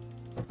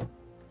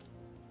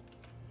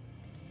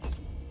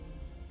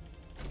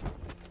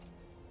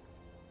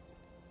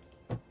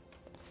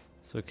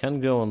 So we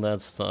can go on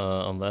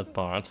that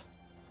part.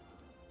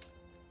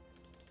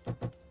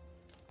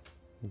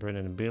 Bring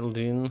in a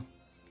building.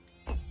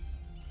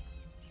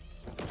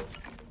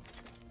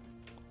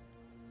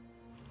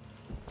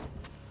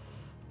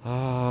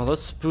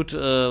 Let's put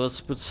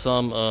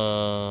some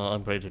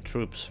upgraded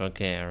troops.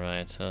 Okay,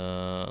 right.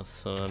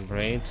 So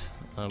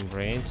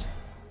upgrade.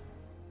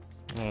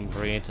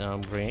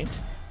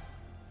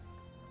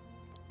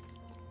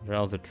 Where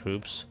are the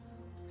troops?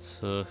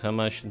 So how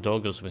much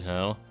doggos we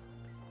have?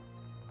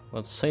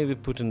 Let's say we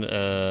put in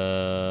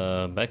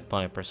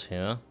bagpipers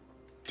here.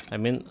 I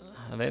mean,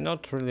 they're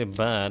not really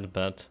bad,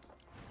 but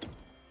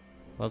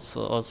let's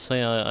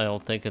say I'll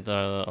take it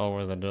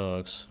over the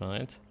dogs,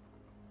 right?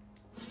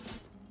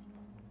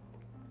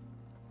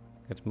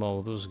 Get more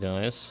of those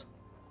guys.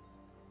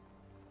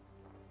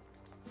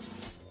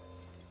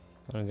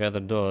 And get the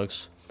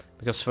dogs,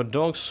 because for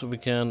dogs we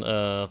can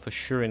for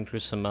sure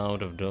increase the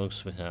amount of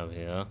dogs we have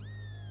here.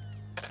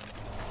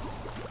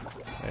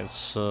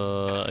 It's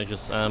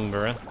just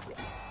amber.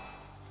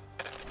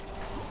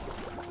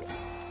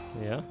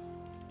 Yeah.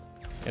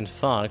 In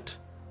fact,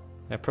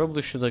 I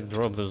probably should like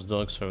drop those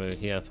dogs over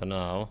here for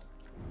now,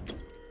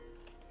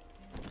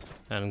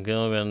 and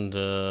go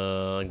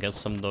and get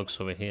some dogs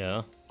over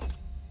here.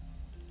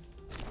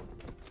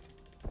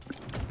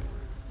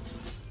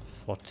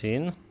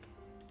 14.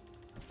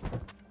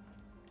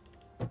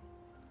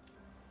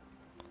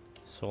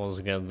 So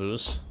let's get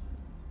those.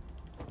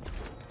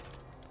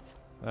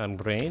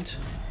 Upgrade.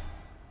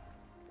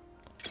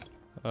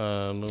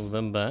 Move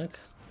them back.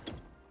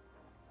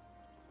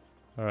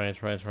 Right.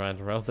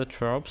 Route the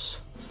troops.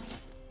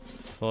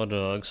 4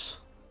 dogs.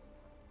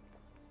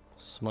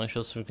 As much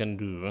as we can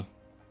do.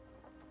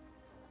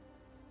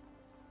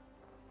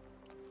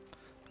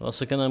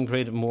 Also can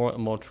upgrade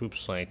more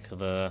troops, like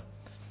the...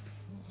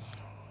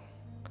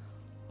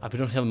 we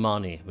don't have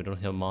money. We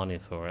don't have money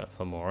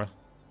for more.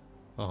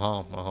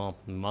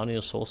 Money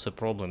is also a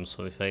problem.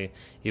 So if I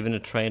even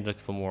trade like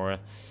for more,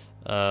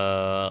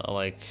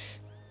 like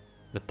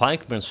the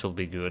pikemen will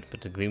be good,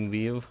 but the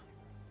Grimweave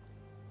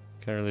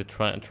can't really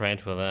trade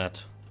for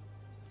that.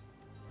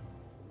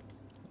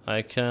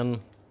 I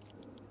can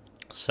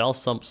sell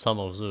some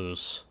of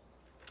those.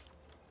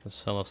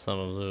 Sell some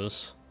of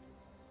those.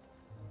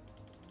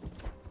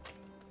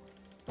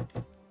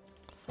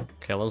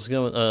 Okay, let's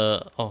go.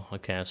 Oh,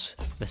 okay.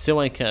 Let's see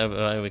why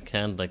we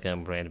can't like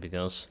upgrade,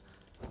 because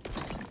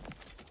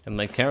in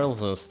my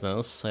Carol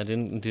instance, I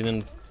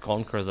didn't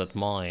conquer that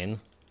mine.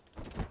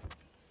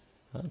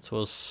 That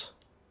was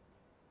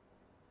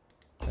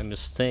a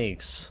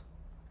mistakes.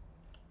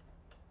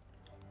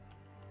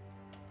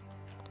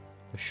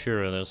 For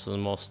sure, there's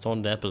some more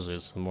stone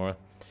deposits, more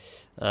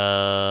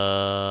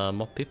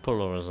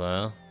people over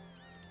there.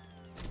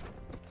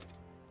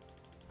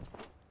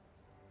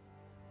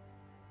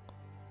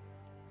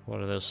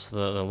 What is this?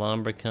 The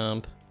lumber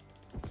camp.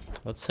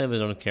 Let's say we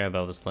don't care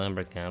about these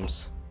lumber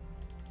camps.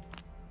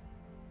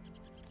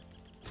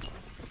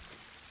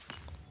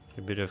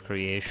 A bit of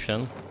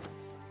creation.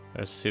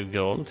 There's 2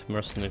 gold,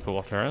 mercenary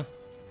quarter.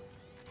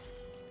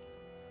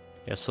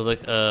 Yeah, so like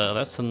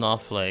that's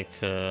enough, like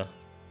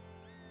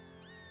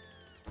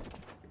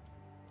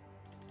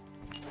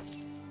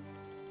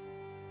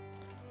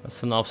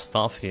that's enough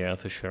stuff here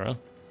for sure.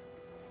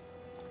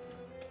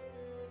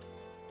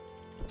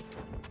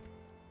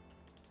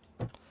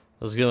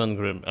 Let's go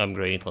and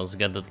upgrade. Let's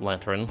get that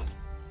lantern.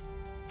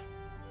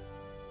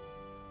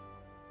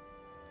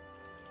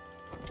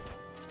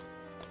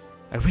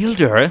 A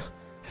wielder?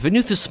 Have you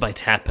knew this might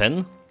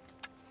happen?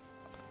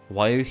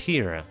 Why are you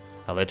here?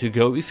 I'll let you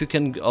go if you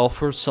can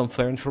offer some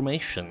fair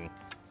information.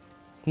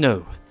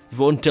 No, we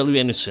won't tell you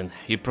anything.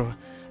 You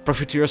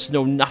profiteers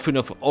know nothing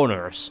of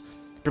honors.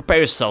 Prepare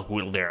yourself,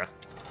 wielder.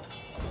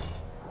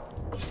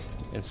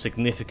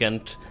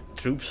 Insignificant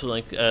troops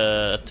like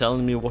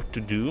telling me what to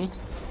do.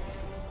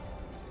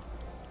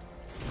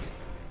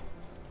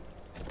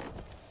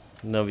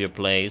 Know your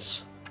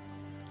place.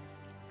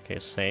 Okay,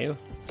 save.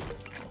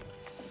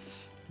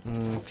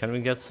 Can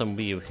we get some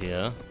weave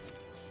here?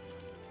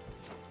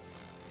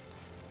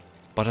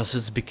 But as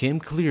it became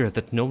clear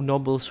that no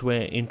nobles were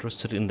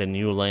interested in the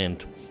new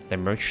land, the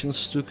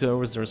merchants took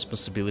over the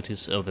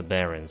responsibilities of the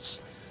barons.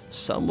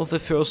 Some of the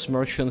first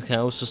merchant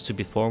houses to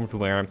be formed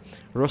were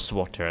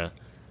Rosewater,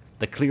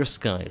 the Clear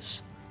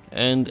Skies,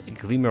 and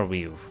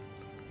Glimmerweave.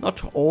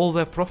 Not all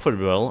were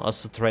profitable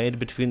as the trade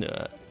between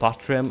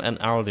Patrium and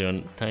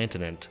Arleon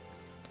tightened,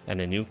 and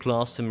a new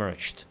class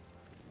emerged,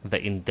 the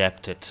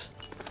Indebted.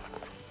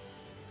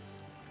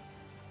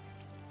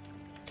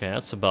 Okay,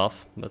 that's a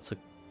buff. That's a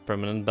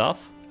permanent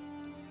buff.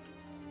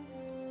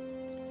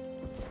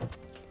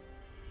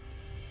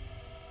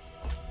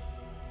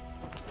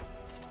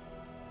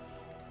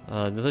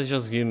 Did they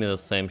just give me the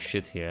same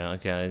shit here?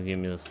 Okay, give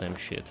me the same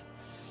shit.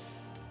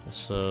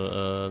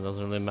 So,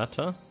 doesn't really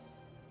matter.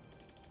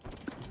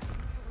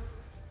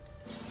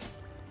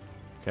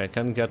 Okay, I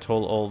can get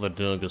all the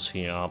Durgus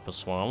here up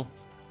as well.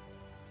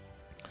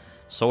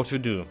 So what we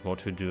do? We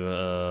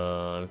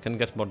can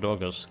get more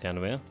Durgus, can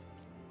we?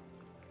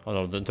 Oh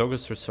no, the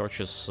Durgus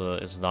research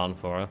is done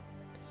for.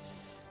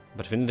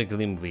 But we need a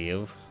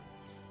Glimweave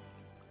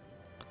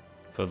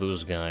for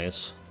those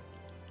guys.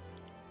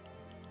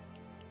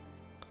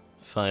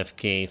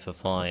 5k for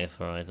 5,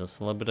 alright, that's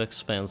a little bit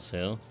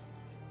expensive.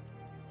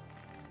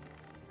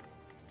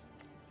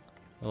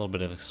 A little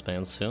bit of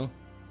expensive.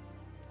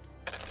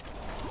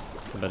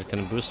 But I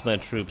can boost my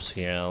troops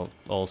here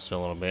also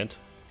a little bit.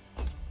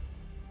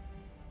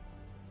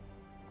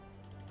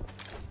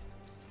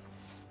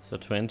 So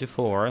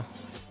 24.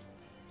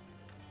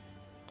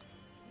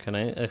 Can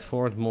I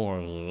afford more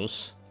of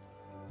those?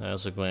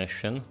 That's a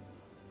question.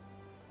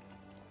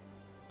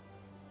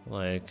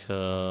 Like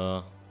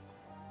 4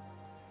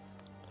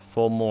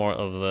 more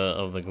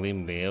of the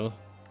Glimweave.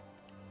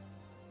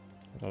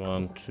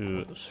 1,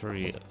 2,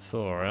 3,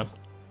 4.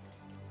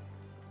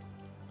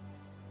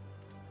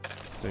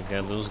 So we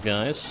get those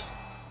guys.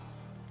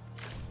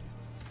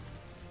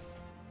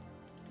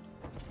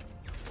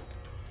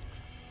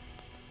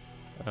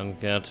 And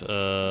get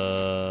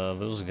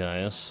those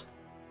guys.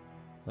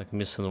 Like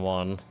missing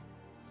one.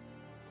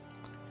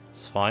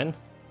 It's fine.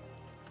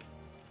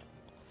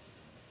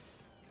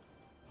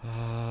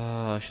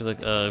 I should like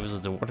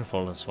visit the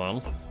waterfall as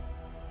well.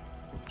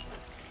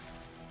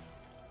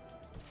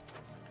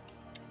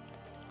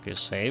 Okay,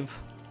 save.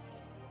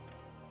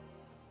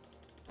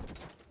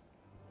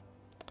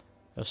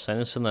 There's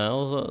anything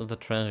else? The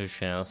treasure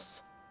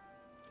chest.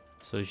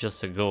 So it's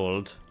just a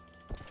gold.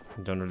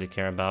 Don't really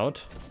care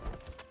about.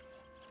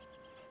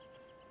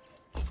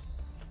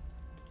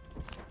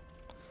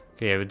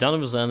 Okay, we're done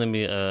with the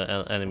enemy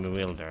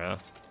wielder.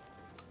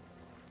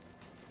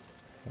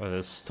 With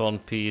a stone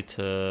pit, it's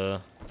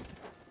a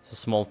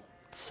small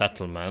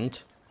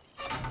settlement.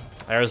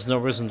 There's no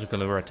reason to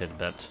convert it,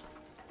 but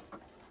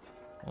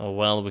oh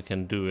well, we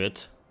can do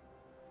it.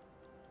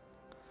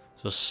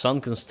 So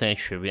sunken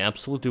statue, we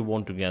absolutely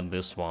want to get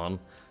this one.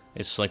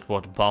 It's like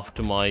what, buff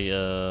to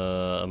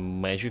my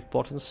magic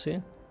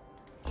potency?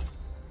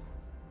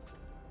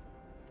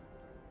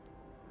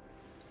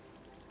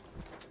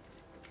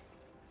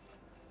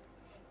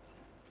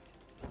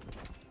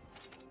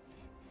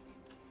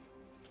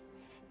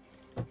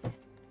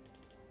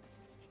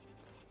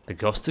 The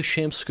ghost of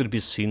shapes could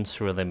be seen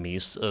through the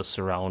mist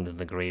surrounding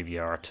the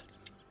graveyard.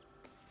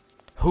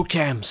 Who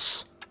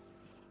comes?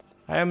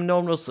 I am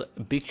known as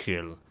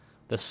Bikil,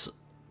 the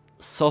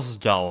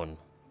Southdown,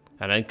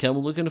 and I come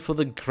looking for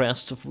the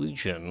crest of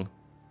Legion.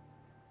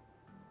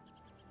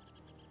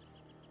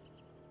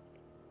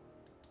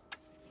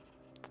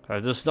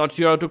 It is not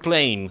yours to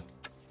claim.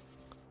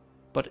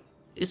 But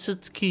is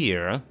it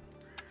here?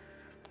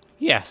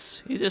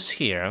 Yes, it is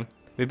here.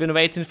 We've been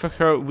waiting for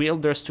her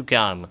wielders to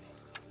come.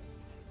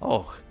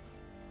 Oh,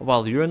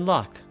 well, you're in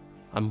luck.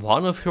 I'm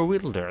one of her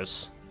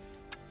wielders.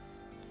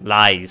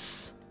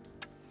 Lies.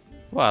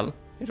 Well,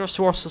 it was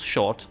worth a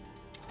shot.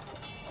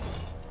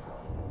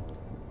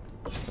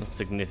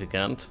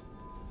 Insignificant.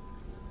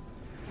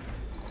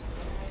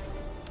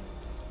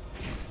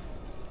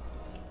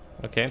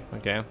 Okay,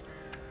 okay.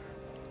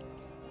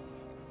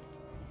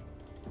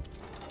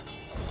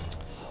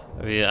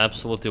 We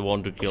absolutely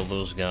want to kill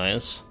those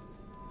guys.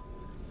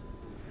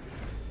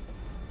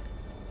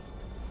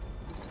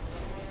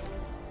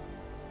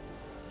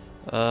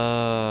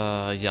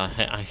 Yeah,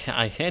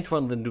 I hate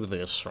when they do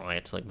this,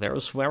 right? Like,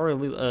 there's very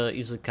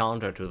easy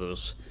counter to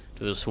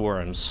those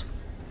worms.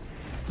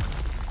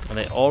 And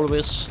they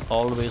always,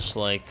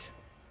 like,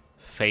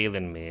 fail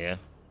in me.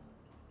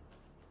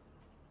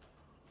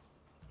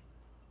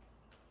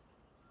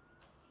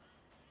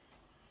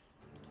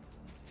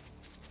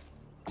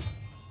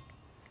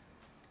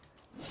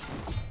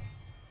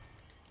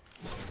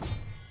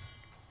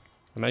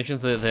 Imagine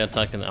they're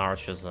attacking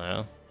archers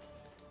there.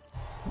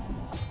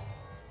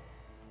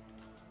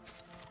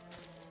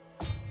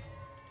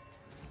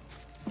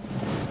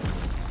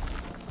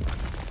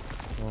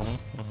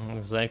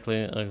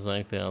 Exactly as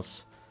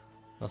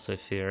I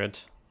feared.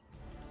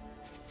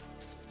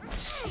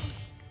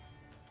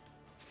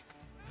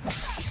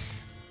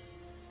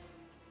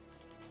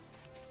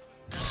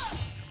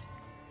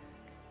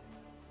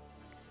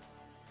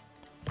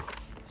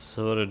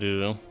 So what to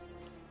do?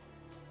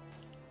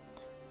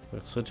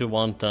 With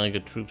 31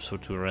 target troops for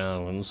 2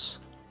 rounds.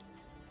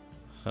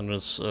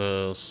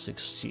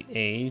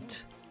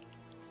 168.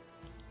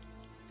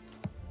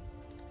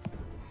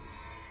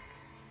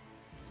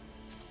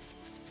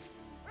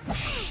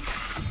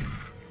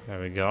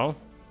 There we go.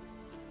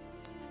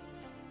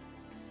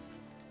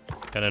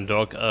 Can a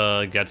dog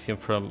get him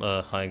from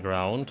high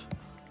ground?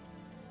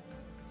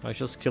 I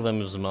just kill him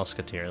with the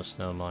musketeers,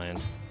 never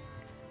mind.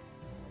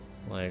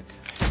 Like...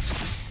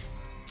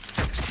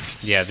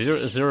 yeah,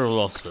 zero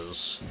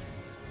losses.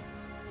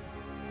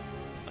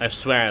 I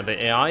swear,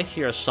 the AI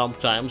here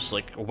sometimes,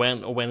 like,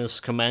 when it's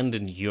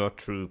commanding your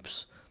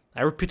troops...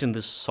 I'm repeating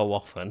this so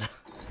often.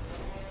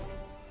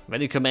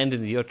 When you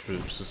commanding your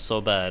troops, it's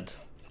so bad.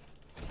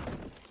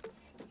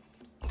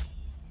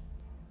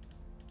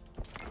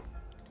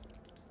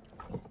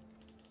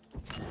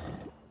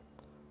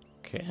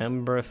 Okay,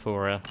 Ember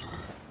for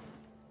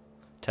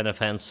 10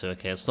 offensive.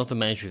 Okay, it's not a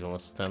magical,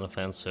 it's 10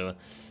 offensive.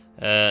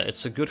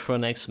 It's a good for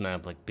next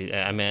map. Like,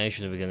 I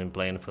imagine we're gonna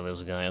play for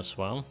this guy as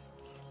well.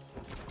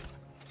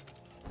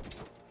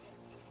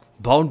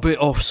 Bound by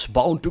oaths,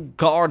 bound to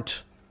guard.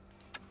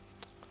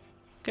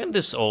 Can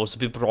this oath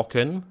be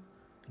broken?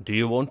 Do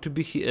you want to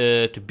be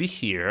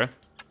here?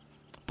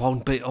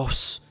 Bound by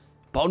oaths,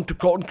 bound to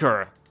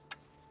conquer.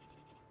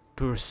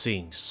 Poor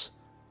things,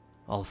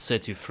 I'll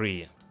set you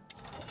free.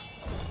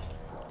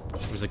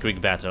 It was a quick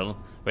battle.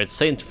 Wait,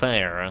 Saint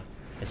Fair.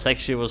 It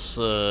actually was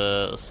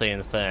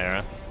Saint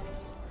Fair.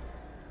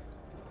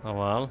 Oh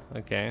well,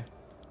 okay.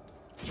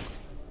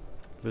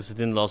 At least it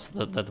didn't lose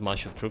that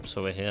much of troops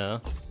over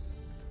here.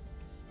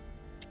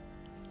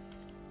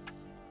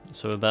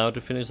 So we're about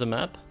to finish the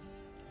map.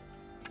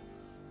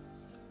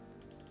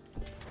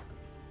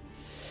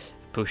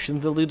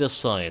 Pushing the lead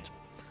aside,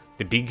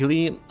 the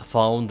Bigly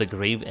found the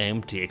grave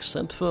empty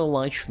except for a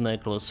large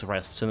necklace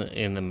resting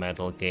in the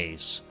metal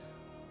case.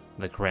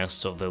 The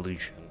crest of the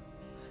Legion.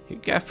 He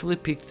carefully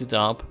picked it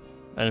up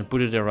and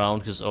put it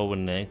around his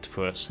own neck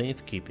for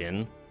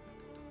safekeeping.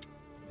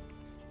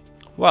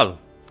 Well,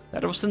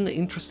 that was an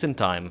interesting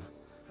time.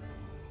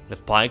 The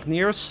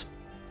pioneers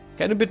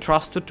can be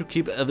trusted to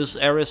keep this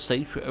area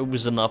safe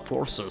with enough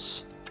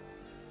forces.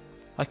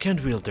 I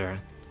can't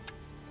wielder.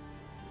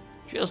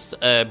 Just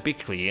be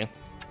clear.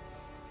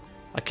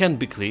 I can't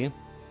be clear.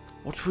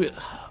 What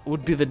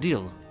would be the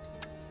deal?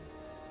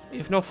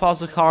 If no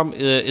further harm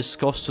is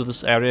caused to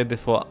this area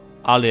before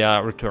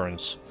Alia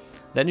returns,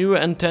 then you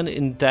and 10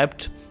 in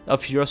debt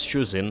of yours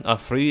choosing are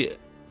free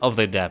of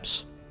the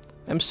debts.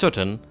 I'm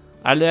certain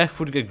Alia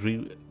would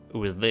agree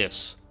with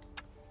this.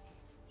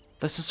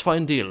 This is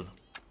fine deal.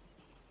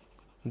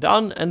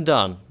 Done and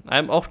done.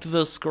 I'm off to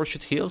the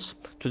Scorched Hills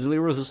to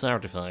deliver this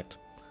artifact.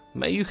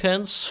 May your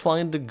hands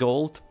find the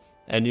gold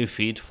and your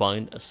feet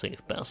find a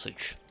safe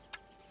passage.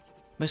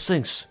 My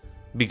thanks,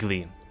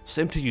 Bigly.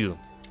 Same to you.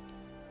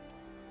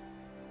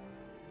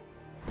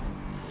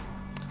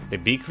 The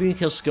Bigly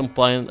has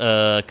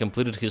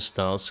completed his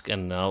task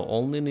and now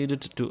only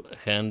needed to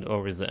hand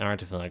over the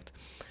artifact,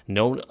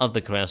 known as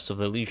the Crest of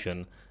the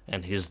Legion,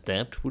 and his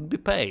debt would be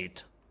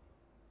paid.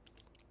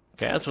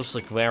 Okay, that was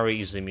like very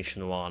easy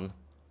mission 1.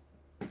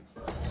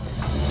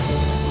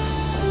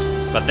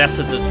 But that's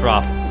the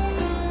trap.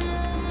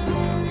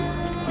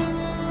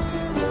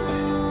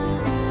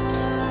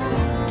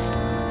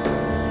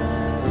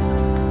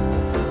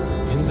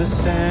 The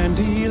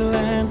sandy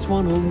lands,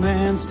 one old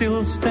man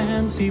still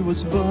stands. He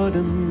was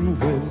burdened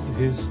with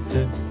his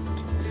debt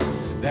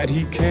that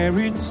he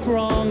carried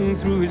strong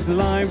through his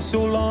life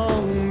so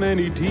long.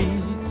 Many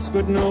deeds,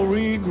 but no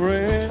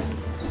regrets.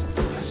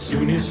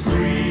 Soon he's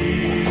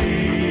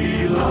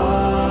free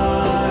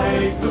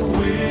like the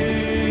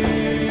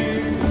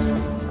wind.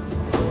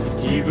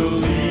 He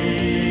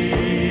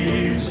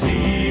believes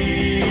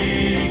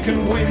he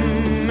can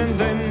win, and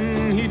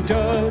then he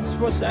does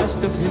what's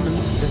asked of him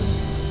and says,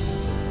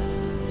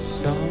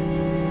 someone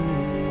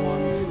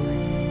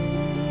free.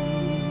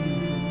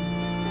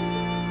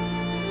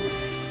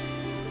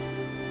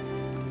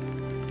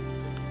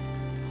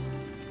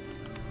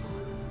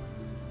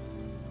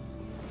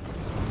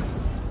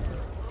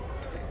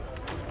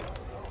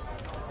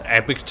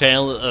 Epic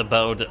tale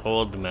about the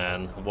old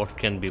man. What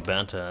can be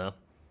better?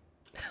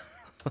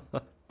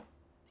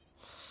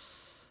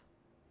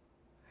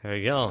 Here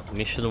we go.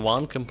 Mission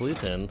 1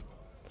 completed.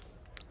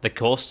 The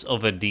cost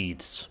of the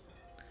deeds.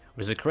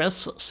 With the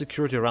crest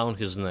secured around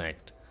his neck,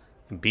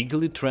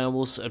 Bigly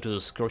travels to the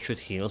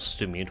Scorched Hills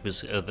to meet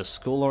with the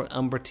scholar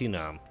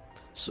Ambertina.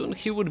 Soon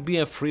he would be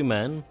a free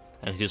man,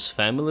 and his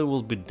family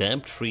will be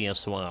debt-free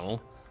as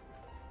well.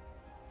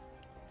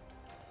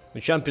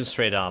 We're jumping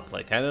straight up,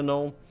 like, I don't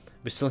know,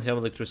 we still have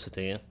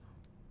electricity.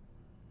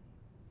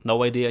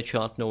 No idea,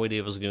 chat, no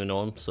idea what's going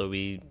on, so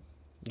we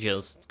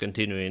just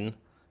continuing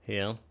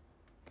here.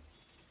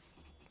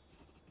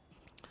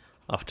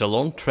 After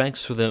long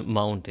treks through the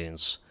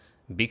mountains,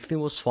 Bigly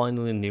was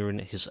finally nearing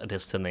his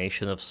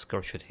destination of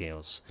Scorched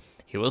Hills.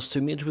 He was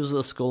to meet with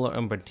the scholar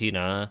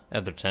Ambertina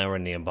at the tower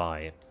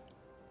nearby.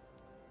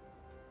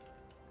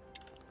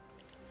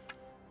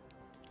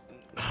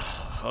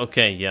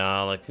 Okay,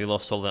 yeah, like we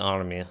lost all the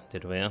army,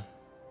 did we?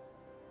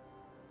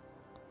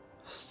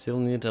 Still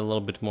need a little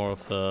bit more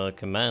of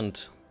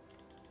command.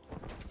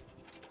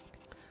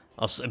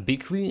 As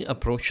Bickley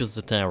approaches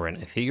the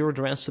tavern, a figure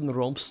dressed in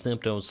robes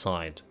stepped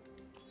outside.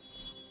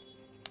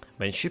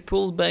 When she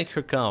pulled back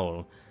her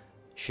cowl,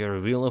 she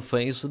revealed a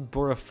face that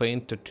bore a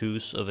faint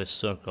tattoos of a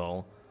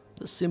circle,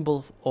 the symbol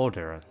of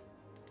order.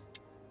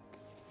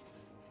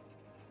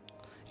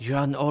 You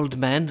are an old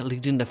man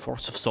leading a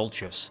force of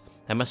soldiers.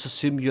 I must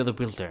assume you're the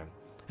wielder,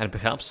 and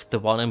perhaps the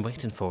one I'm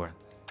waiting for.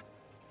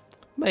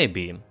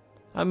 Maybe.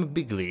 I'm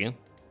Bigley.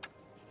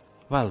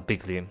 Well,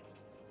 Bigley,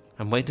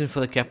 I'm waiting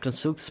for the Captain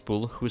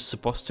Silkspool, who is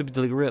supposed to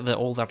deliver the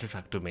old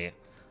artifact to me.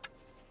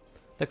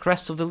 The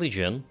crest of the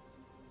Legion?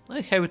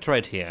 I have it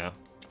right here.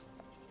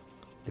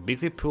 The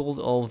Bigley pulled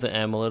off the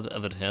amulet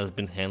that has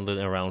been handled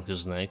around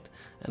his neck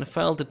and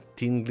felt a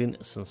tingling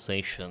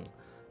sensation.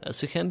 As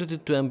he handed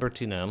it to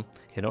Ambertina,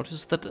 he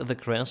noticed that the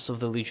crest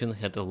of the Legion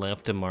had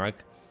left a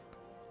mark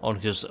on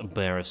his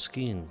bare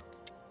skin.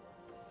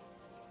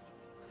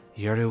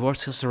 Your reward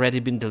has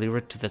already been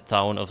delivered to the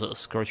town of the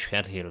Scorched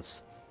Head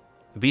Hills.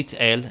 Wheat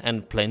ale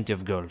and plenty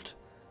of gold.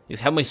 You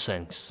have my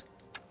thanks.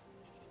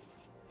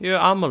 Your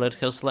amulet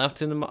has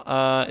left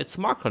its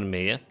mark on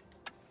me.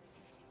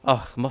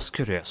 Oh, most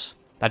curious.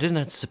 I didn't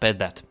anticipate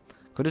that.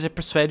 Could I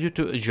persuade you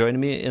to join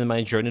me in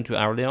my journey to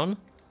Arleon?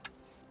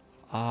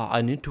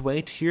 I need to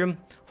wait here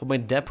for my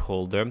debt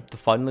holder to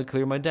finally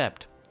clear my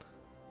debt.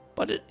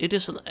 But it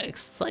is an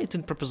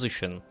exciting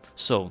proposition.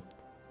 So,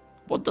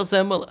 what does the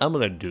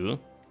amulet do?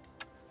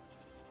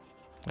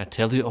 I'll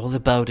tell you all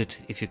about it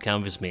if you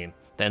come with me.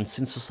 Then,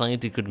 since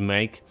society could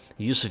make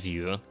use of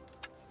you,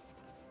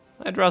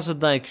 I'd rather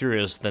die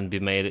curious than be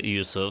made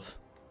use of.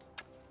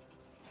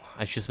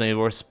 I choose my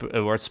words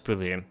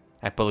poorly.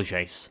 I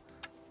apologize.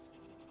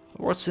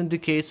 Words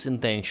indicates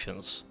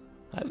intentions.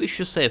 I wish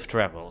you safe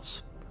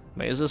travels.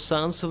 May the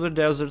sands of the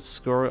desert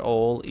score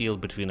all ill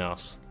between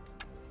us.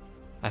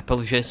 I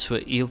apologize for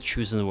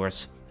ill-chosen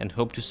words and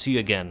hope to see you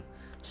again.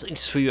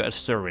 Thanks for your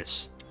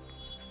service.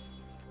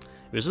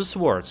 With these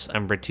words,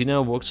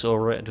 Ambertina walks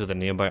over to the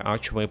nearby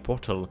archway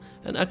portal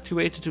and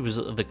activated it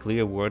with the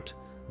clear word,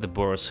 the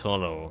Boar's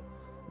Hollow.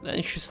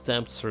 Then she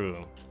stepped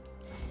through.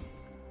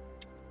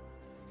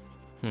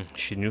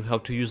 She knew how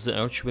to use the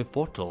archway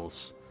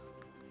portals.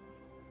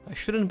 I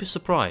shouldn't be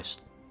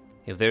surprised.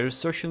 If they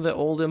researched in the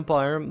old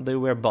empire, they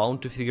were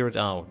bound to figure it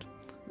out.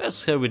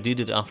 That's how we did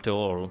it after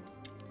all.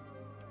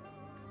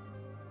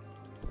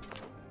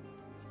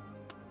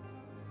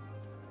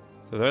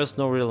 So there's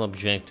no real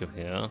objective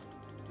here.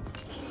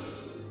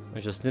 I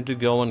just need to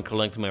go and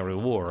collect my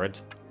reward.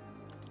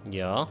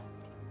 Yeah.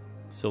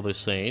 So they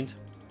said.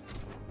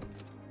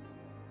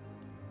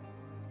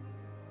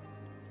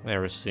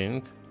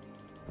 Everything.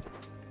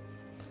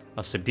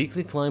 As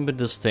Bickley climbed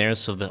the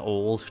stairs of the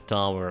old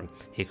tower,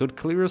 he could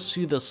clearly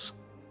see the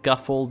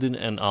scaffolding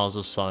and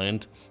other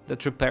signs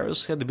that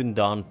repairs had been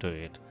done to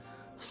it.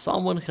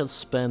 Someone had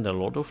spent a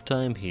lot of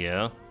time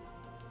here.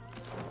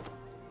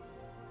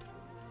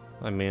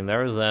 I mean,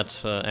 there is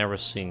that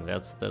everything.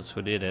 That's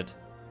who did it.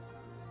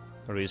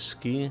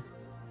 Risky.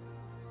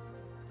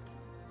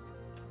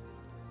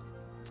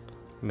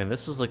 I mean,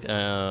 this is like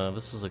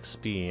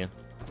XP.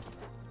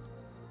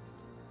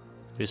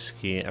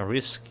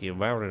 Risky,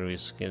 very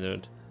risky,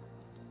 dude.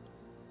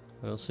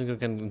 I don't think I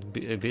can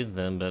beat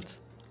them, but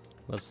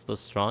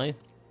let's try.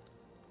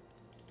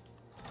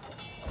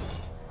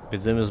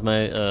 Beat them with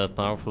my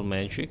powerful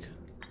magic.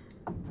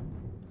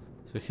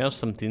 So we have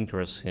some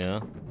tinkers here.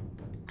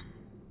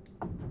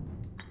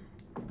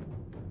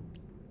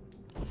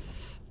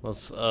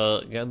 Let's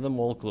get them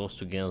all close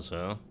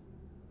together.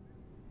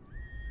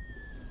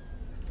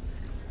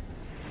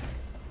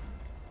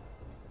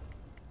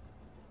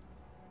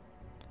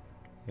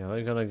 Yeah,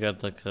 they're gonna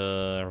get like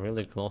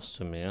really close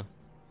to me. I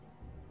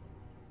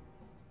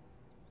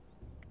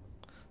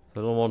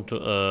don't want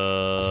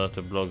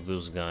to block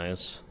those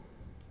guys.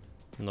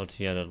 Not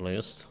yet, at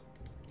least.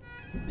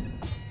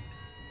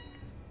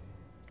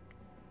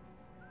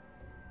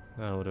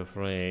 Out of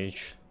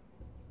rage.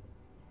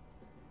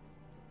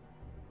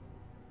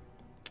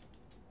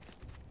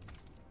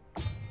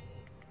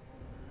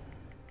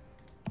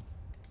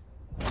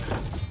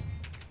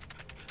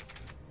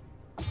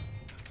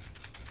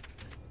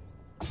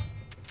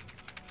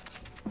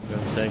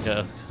 Take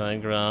a high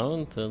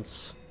ground.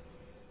 That's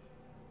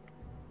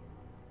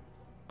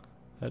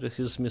out of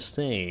his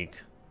mistake.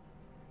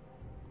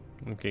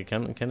 Okay,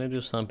 can I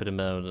do something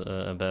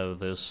about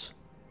this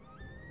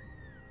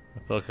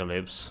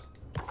apocalypse?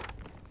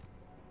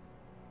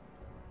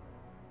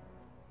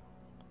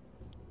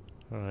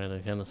 Alright, I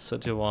can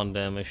 31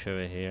 damage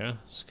over here.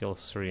 Skill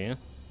 3.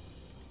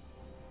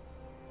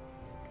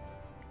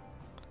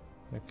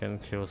 I can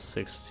kill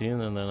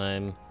 16, and then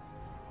I'm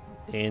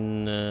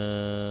in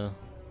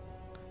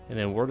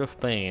a world of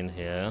pain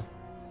here.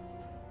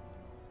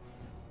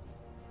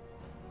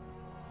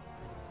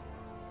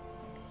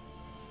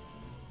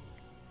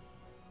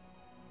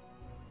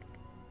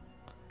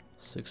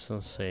 Six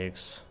and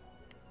 6.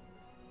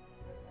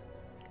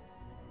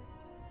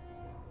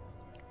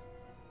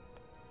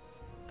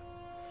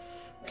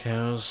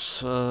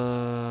 Chaos,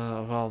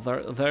 well,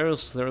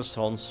 there's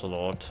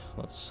Onslaught.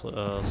 Let's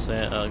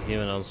say I'll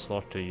give an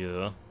Onslaught to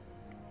you.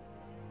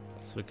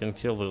 So we can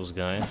kill this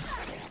guy.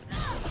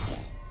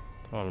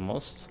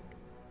 Almost.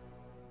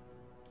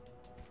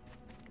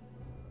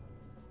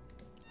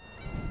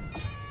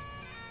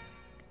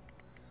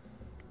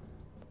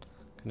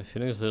 Can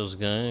finish this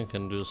guy,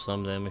 can do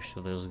some damage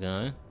to this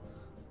guy.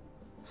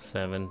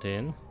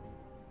 17.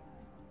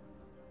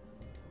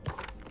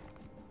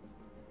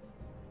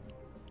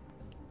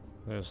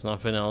 There's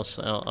nothing else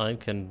I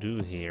can do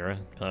here,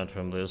 apart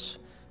from this,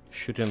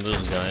 shooting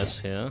these guys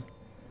here.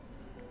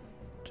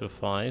 To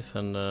 5,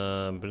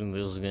 and bring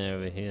this guy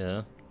over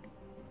here.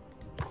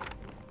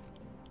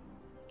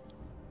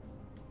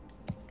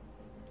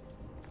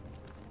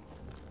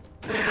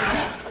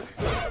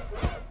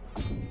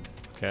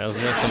 Okay, let's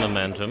get some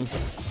momentum.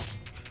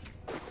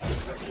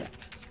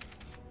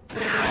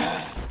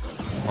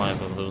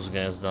 5 of those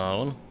guys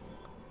down.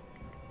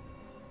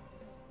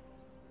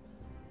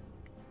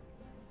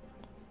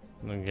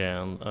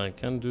 Again, I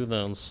can do the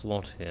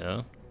onslaught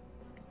here.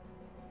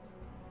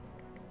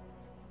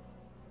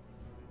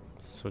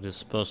 So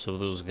dispose of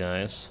those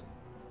guys.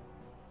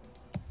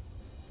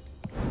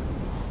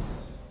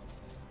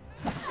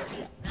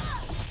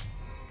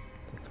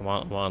 Come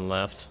on, one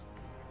left.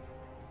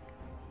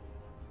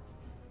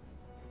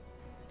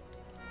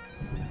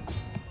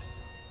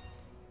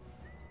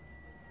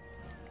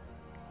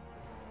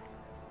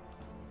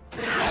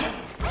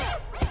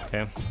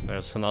 Okay,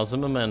 there's another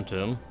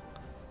momentum.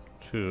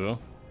 2.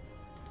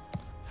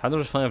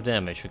 105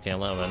 damage, okay,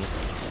 11.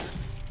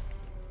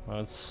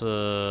 That's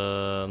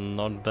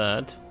not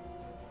bad.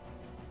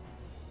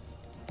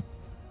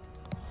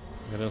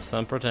 Getting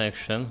some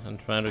protection and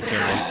trying to kill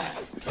this.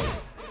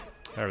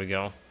 There we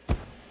go.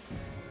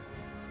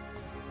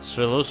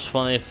 So we lose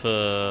 5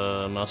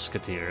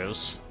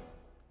 musketeers.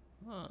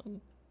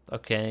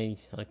 Okay,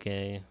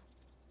 okay.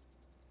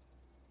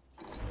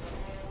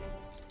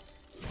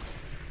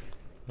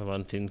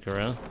 One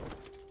tinkerer.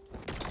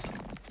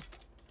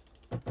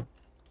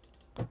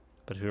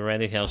 But we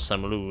already have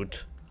some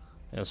loot.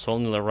 It's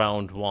only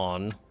round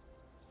 1.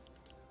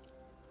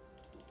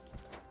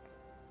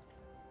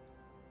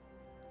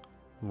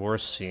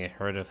 Worsey,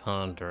 herd of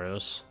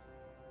hunters.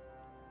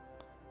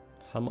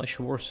 How much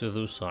worse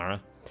those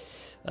are?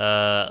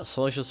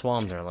 So I just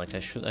wonder, like I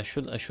should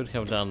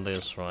have done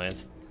this, right?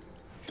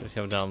 Should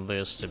have done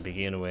this to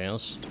begin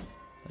with,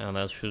 and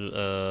that should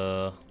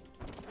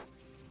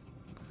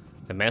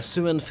the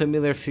massive and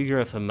familiar figure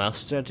of a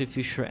master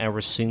artificer ever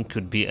seen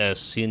could be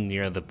seen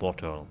near the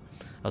portal.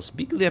 As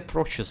Bigley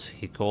approaches,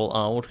 he calls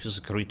out his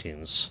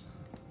greetings.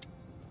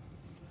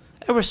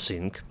 Ever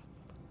think?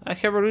 I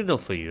have a riddle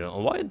for you.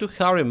 Why do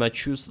harem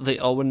choose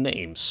their own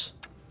names?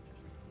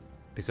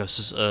 Because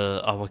it's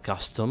our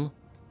custom?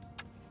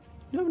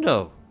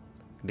 No.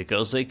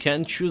 Because they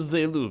can't choose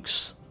their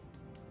looks.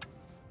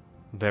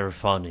 Very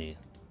funny.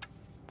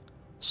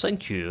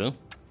 Thank you.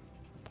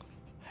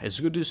 It's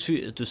good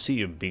to see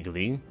you,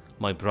 Bigley,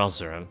 my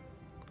brother.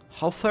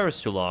 How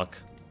fares your luck?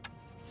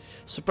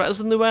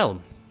 Surprisingly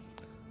well.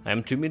 I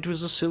am to meet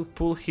with the silk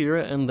pool here,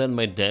 and then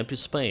my debt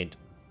is paid.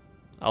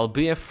 I'll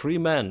be a free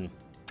man.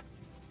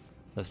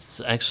 That's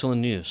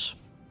excellent news.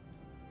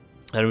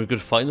 And we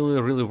could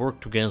finally really work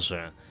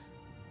together.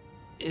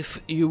 If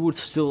you would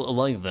still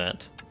like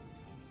that.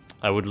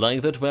 I would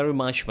like that very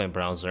much, my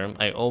brother.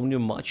 I owe you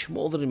much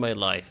more than in my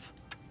life.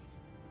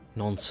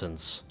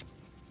 Nonsense.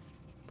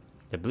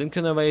 The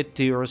blinking away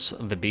tears,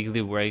 the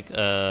Bigley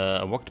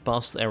walked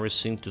past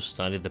everything to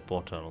study the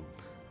portal.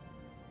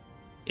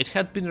 It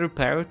had been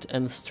repaired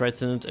and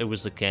strengthened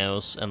with the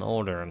chaos and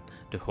order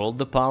to hold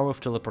the power of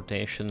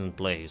teleportation in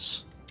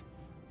place.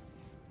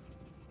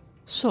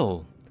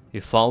 So,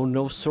 you found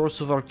no source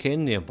of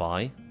arcane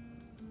nearby?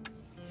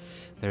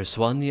 There's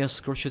one near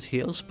Scorched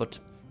Hills, but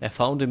I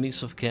found a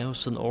mix of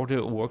chaos and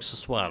order works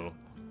as well.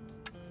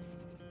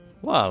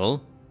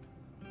 Well,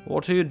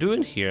 what are you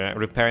doing here,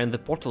 repairing the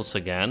portals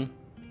again?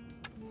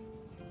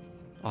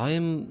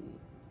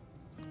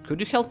 Could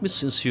you help me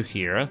since you're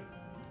here?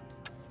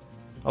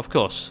 Of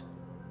course.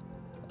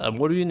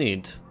 What do you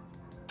need?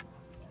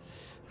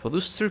 For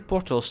those 3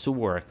 portals to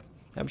work,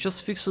 I've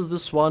just fixed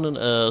this one and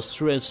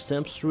threw a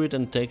stamp through it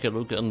and take a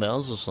look on the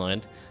other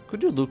side.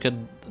 Could you look at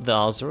the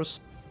others?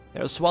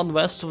 There's one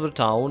west of the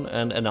town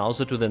and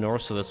another to the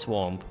north of the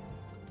swamp.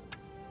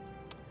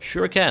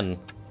 Sure can.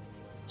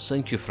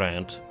 Thank you,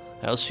 friend.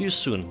 I'll see you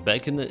soon,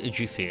 back in a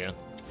jiffy.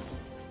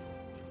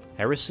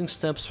 Everything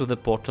steps through the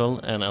portal,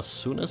 and as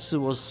soon as it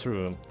was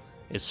through,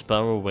 its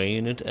power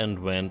waned it and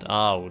went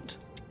out.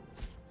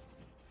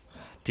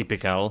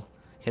 Typical.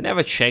 He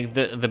never checked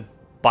the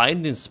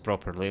bindings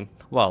properly.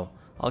 Well,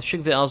 I'll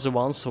check the other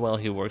ones while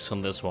he works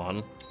on this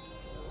one.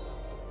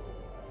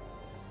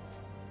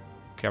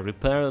 Okay,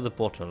 repair the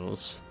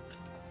portals.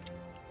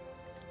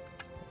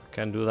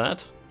 Can do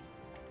that.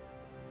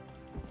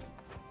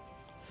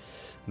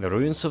 The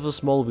ruins of a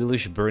small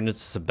village burned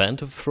as a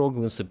band of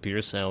froglins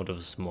appears out of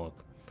the smoke.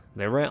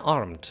 They were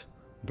armed,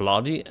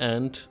 bloody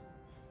and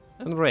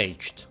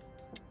enraged.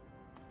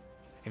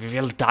 We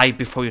will die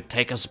before you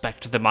take us back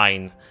to the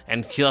mine,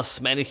 and kill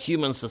as many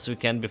humans as we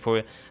can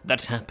before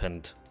that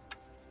happened.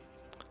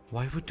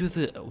 Why would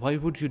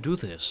you do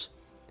this?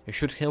 You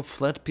should have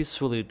fled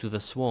peacefully to the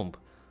swamp.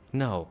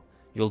 No,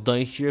 you'll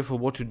die here for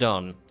what you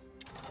done.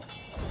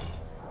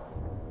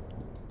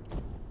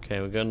 Okay,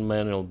 we got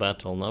manual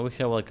battle. Now we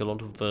have like a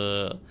lot of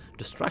the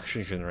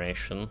distraction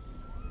generation.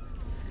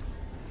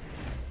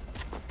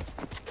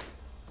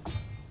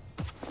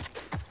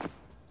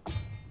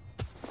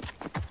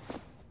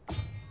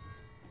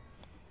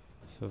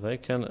 So they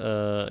can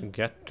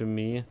get to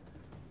me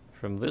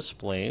from this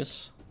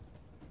place.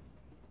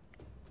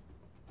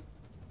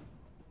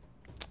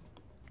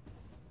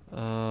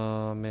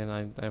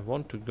 Man, I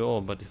want to go,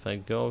 but if I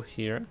go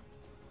here...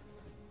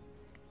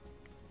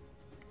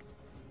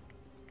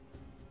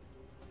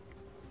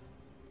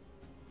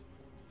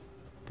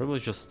 Probably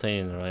just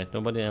staying, right?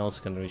 Nobody else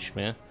can reach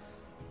me.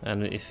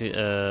 And if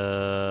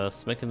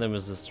smacking them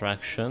is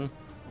distraction,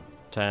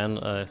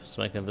 10,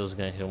 smacking this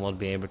guy, he'll not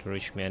be able to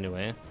reach me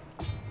anyway.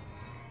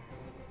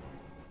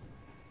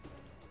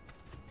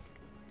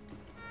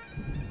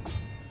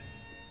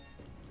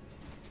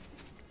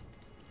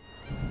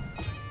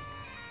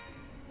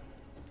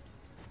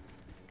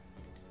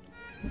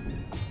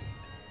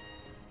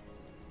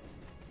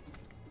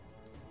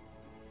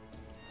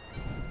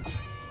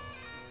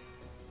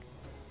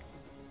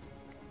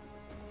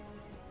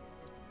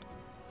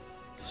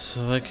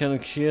 So I can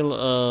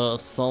kill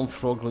some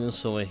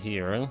froglins over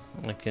here.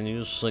 I can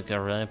use like a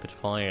rapid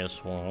fire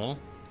as well.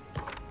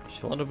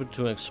 It's a little bit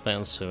too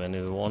expensive, and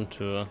we want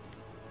to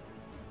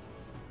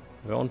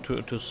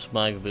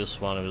smack this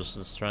one with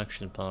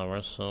distraction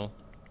power. So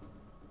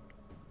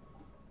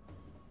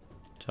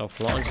tough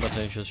luck, but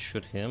I just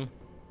shoot him.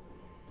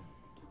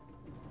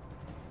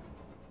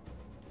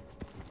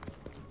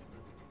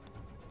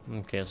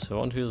 Okay, so I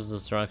want to use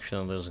distraction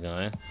on this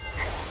guy.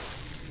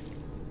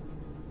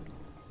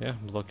 Yeah,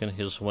 blocking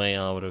his way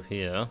out of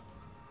here.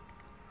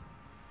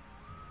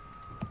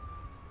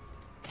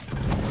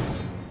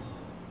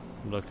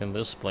 Blocking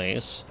this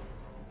place.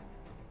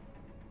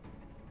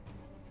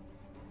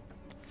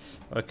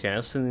 Okay,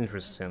 this is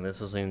interesting. This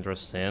is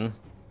interesting.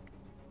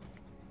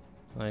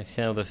 I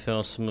have the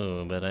first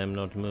move, but I'm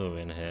not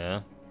moving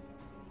here.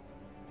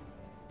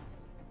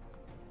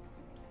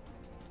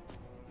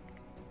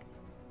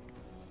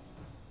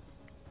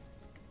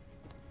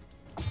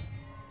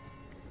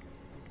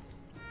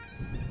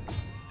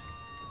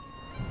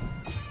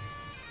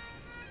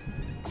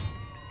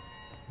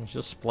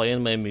 Just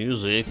playing my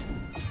music.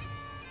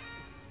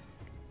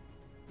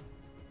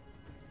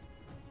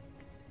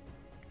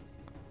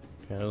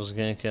 Okay, this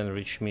guy can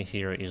reach me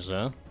here,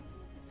 Isa.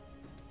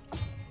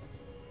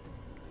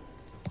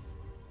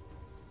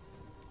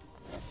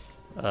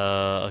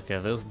 Okay,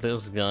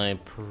 this guy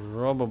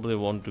probably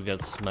want to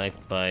get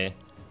smacked by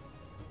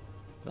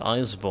the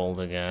ice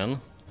bolt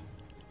again.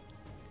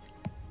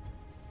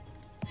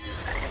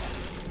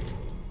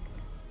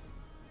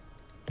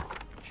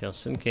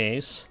 Just in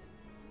case.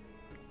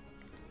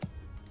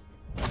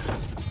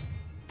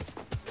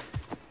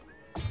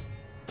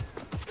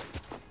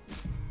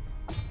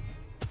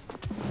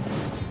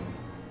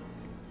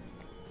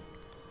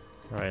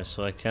 Right,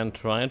 so I can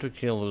try to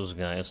kill those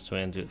guys,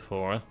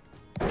 24.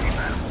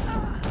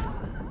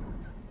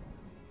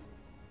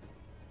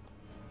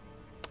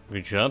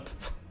 Good job.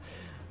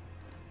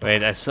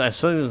 Wait, I saw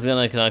this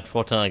gonna connect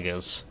 4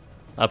 targets.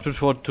 Up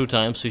to 2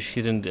 times, which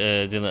he didn't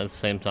do the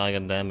same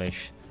target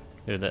damage.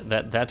 Dude,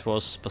 that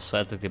was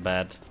pathetically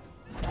bad.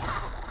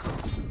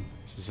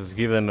 Just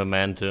give them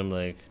momentum,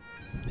 like,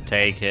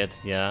 take it,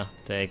 yeah,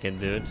 take it,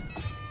 dude.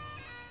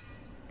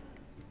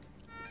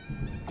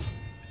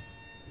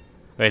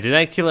 Wait, did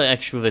I kill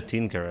actually the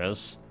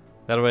Tinkerers?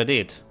 That what I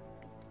did.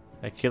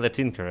 I killed the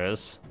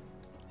Tinkerers.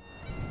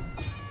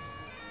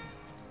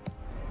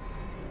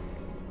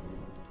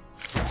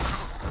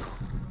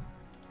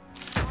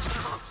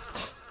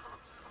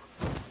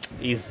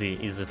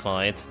 Easy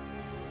fight.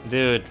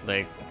 Dude,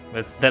 like,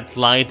 that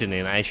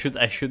lightning, I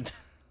should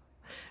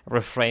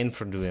refrain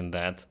from doing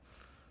that.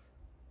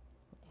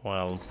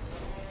 Well.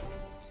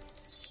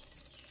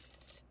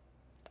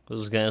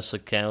 Those guys are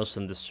chaos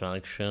and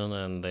distraction,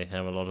 and they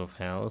have a lot of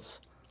health.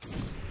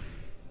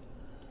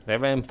 They're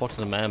very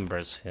important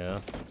members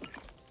here.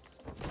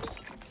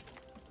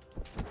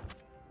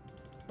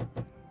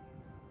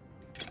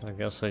 I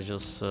guess I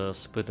just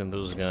split in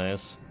those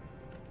guys.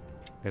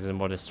 Getting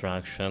more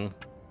distraction.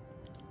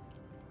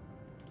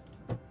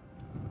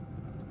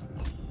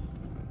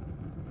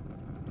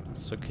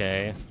 It's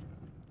okay.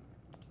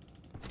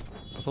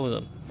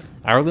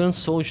 Ireland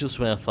soldiers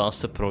were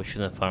fast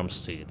approaching the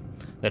farmstead.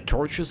 Their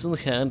torches in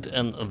hand,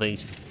 and their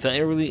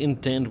fiery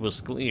intent was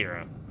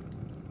clear.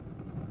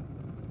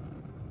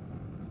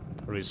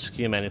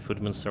 Risky, many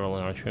footmen, several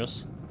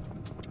archers.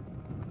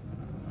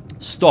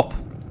 Stop!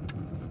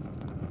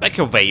 Back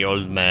away,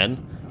 old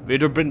man. We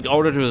do bring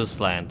order to this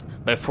land,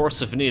 by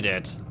force if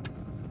needed.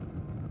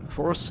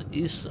 Force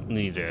is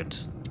needed.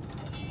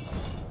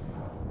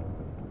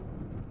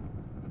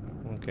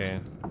 Okay.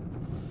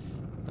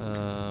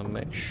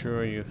 Make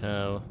sure you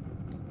have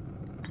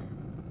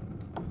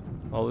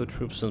all your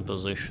troops in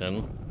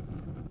position.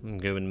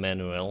 Go in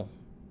manual.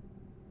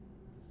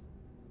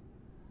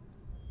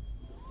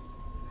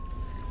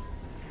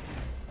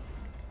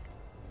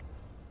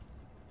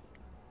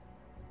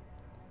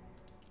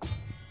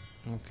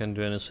 Can't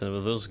do anything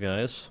with those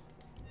guys.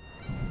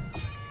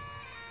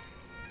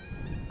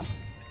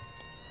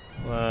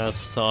 Let's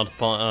start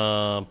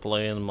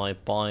playing my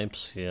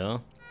pipes here.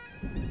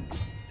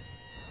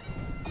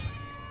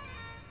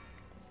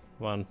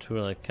 1,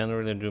 2. I can't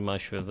really do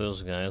much with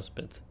those guys,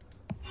 but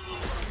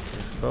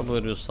I'll probably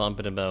do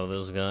something about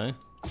this guy.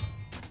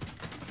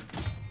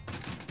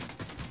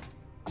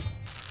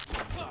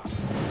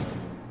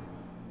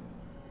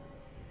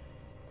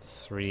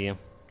 Three.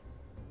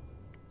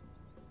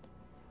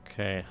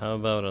 Okay, how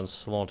about on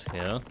slot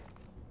here?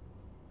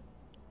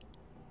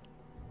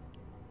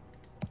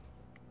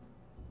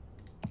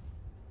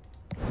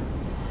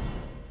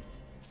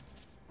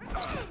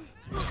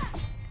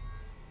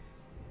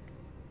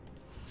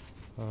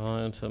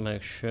 I need to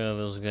make sure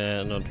this guy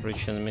is not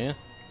reaching me.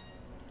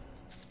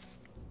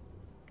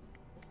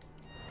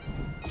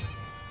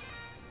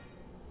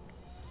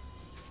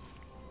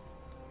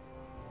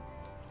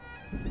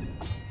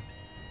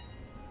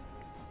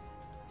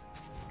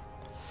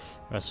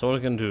 That's all I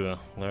can do.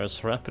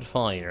 There's rapid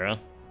fire.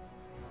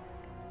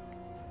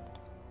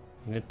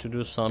 Need to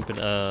do something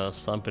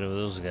something with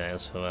those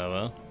guys,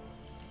 however.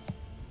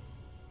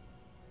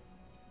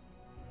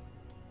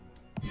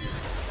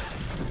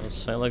 Let's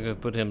say like we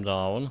put him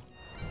down.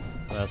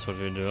 That's what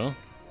we do.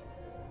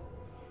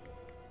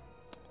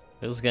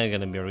 This guy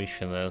gonna be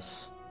reaching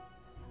this.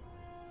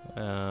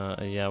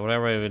 Yeah,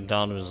 whatever we're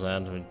done with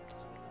that, we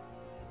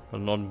will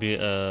not be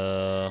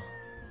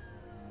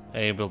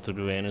able to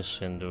do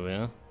anything, do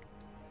we?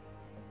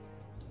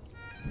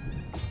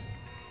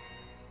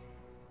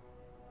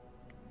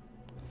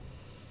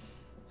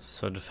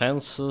 So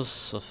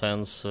defenses,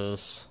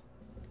 offenses.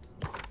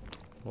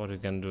 What we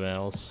can do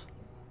else?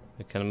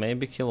 We can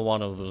maybe kill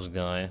one of those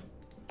guys.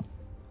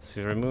 So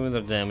we remove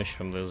the damage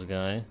from this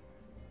guy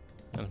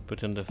and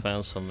put in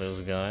defense on this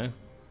guy.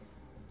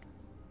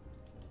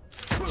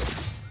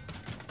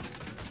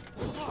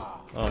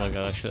 Oh my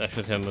god, I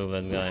should have moved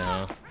that guy,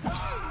 huh?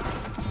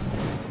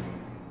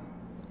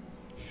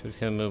 Should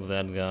have moved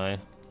that guy.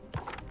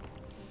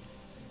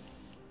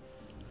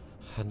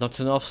 Not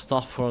enough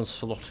stuff for a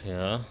slot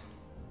here.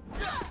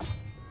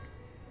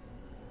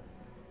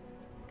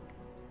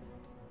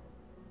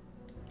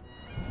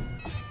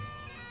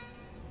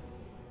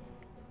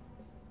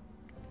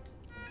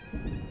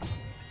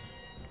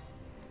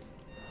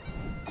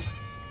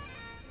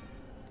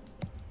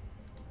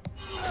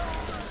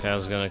 I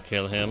was gonna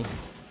kill him.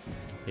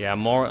 Yeah,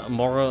 more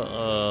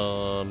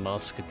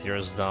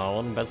musketeers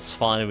down. That's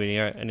fine.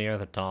 We're near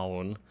the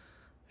town.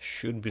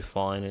 Should be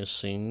fine, I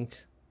think.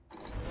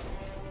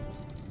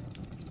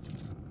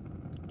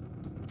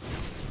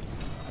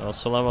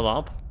 Also level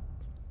up.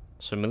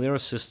 So melee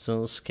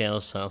resistance,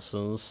 chaos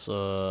assassins,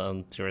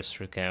 and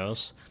terrestrial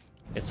chaos.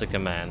 It's a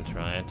command,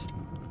 right?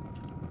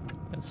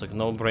 It's like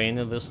no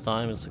brainer this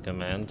time. It's a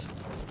command.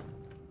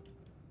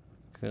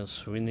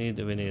 Cause we need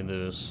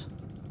this.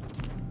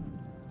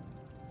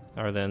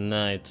 Are they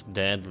not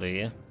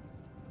deadly?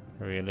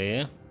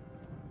 Really?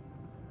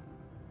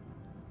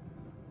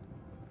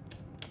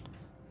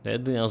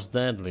 Deadly as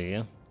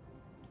deadly.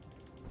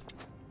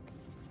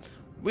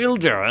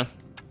 Wilder!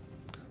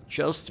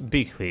 Just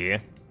be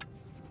clear.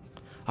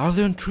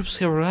 Arleon troops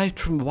have arrived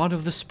from one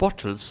of the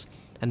spottles,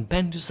 and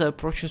bandits are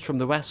approaching from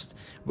the west.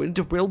 We need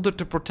a Wilder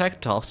to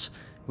protect us.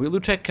 Will you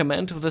take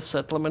command of the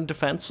settlement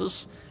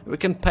defenses? We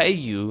can pay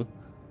you.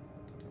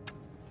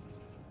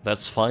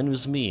 That's fine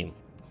with me.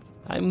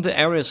 I'm in the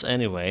areas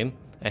anyway.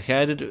 I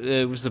headed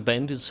with the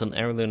bandits and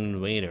Arleon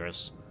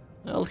invaders.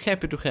 I'll be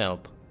happy to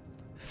help.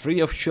 Free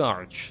of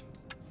charge.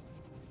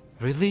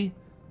 Really?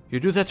 You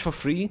do that for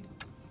free?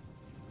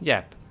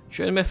 Yep.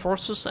 Join my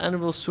forces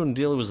and we'll soon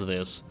deal with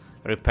this.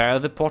 Repair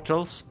the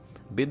portals,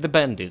 beat the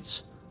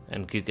bandits,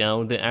 and kick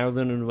out the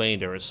Arleon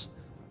invaders.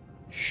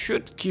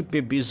 Should keep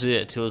me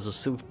busy till the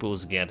silk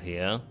pools get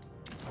here.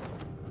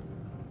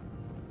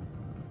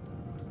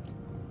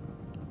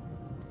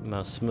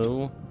 Must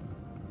move.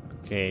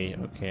 Okay,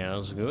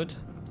 that's good.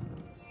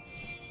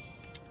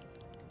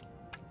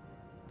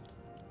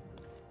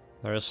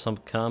 There is some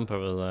camp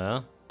over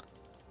there.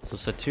 So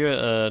it's a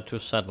tier 2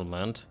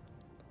 settlement.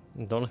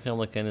 Don't have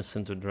like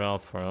anything to draw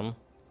from.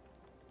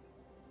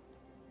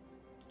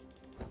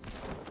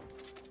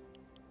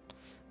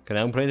 Can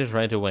I upgrade it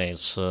right away?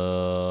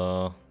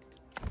 So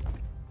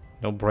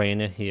no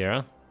brainer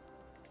here.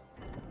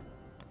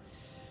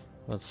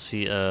 Let's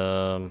see.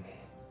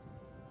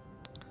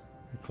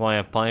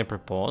 Require Piper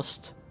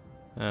Post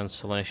and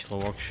Celestial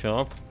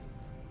Workshop.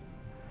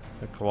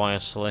 Require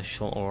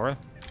Celestial Ore.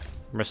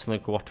 Mercenary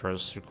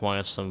Quarters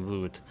require some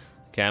wood.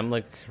 Okay, I'm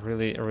like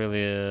really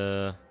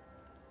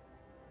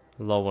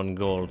low on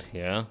gold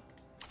here.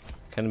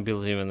 Can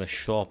build even a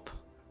shop.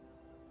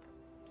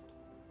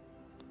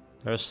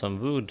 There's some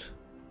wood.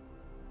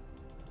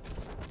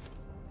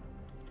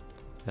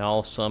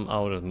 Also, I'm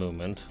out of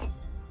movement.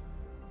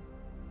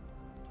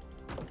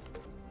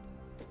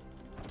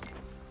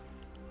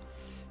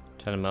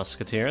 Ten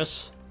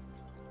musketeers.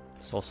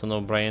 It's also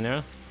no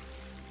brainer.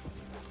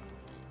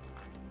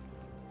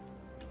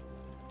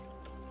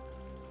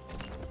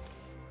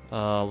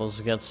 Let's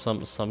get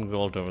some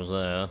gold over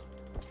there,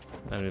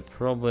 and we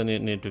probably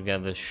need to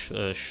get this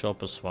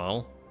shop as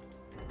well.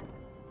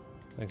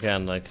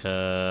 Again, like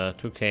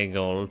 2k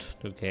gold,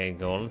 2k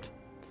gold.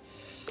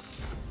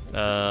 We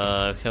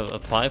have a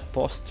pipe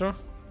poster.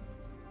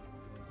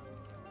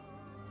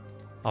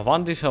 I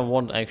wonder if I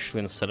want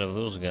actually instead of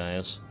those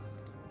guys.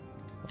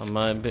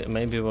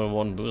 Maybe we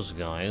want those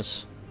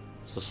guys.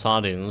 The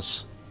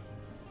sardines.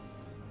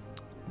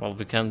 Well,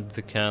 we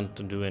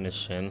can't do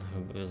anything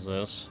with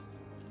this.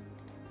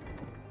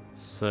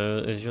 So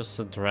it's just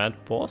a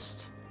dread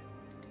post.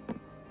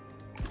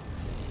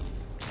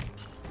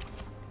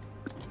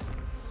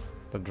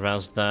 The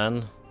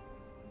Dresden.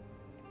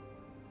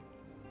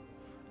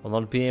 I'll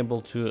not be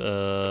able to.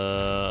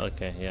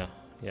 Okay, yeah,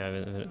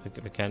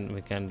 we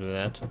can do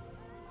that.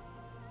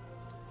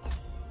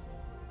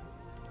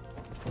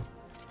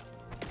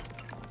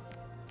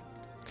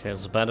 Okay,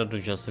 it's better to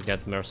just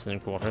get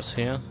mercenary quarters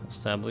here,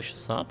 establish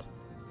this up.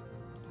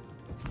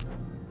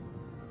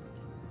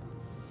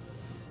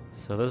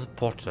 So there's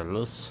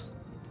portals.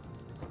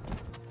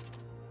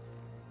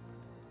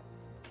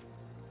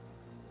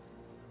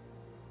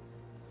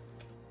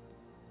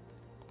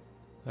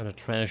 And a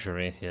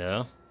treasury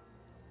here.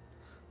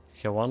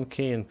 Okay, 1k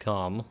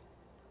income.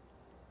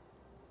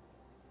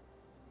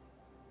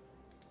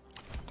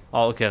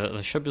 Oh, okay,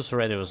 the ship is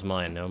already was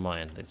mine, never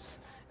mind. It's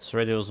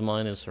already was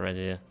mine, it's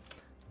already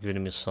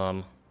giving me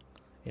some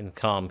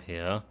income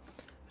here.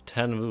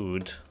 10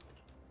 wood.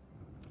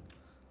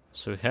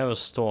 So we have a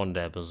stone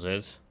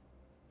deposit.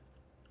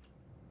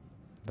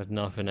 But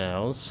nothing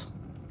else.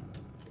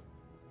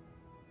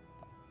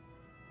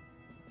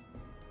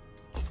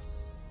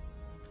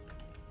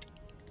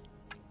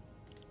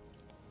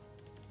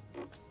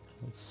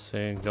 Let's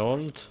see,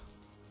 gold.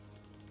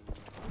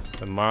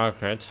 The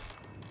market.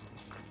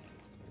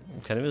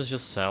 Can we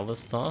just sell this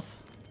stuff?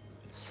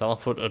 Sell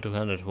for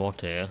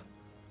 240.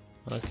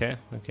 Okay,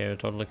 we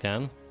totally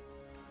can.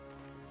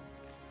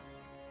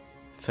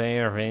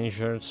 Fair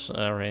rangers,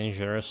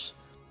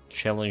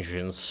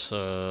 challenges.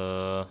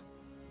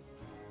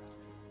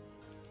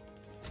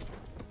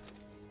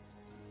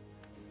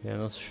 Yeah,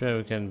 not sure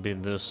we can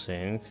beat this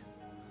thing.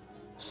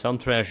 Some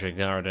treasure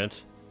guarded.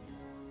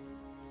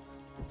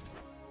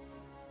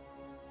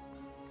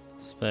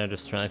 Spare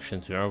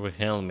distraction to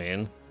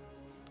overwhelming.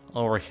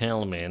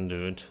 Overwhelming,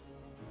 dude.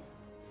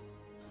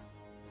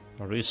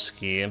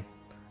 Risky.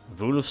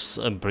 Wolves,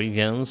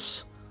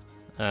 brigands,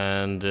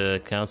 and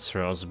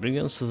cutthroats.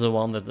 Brigands is the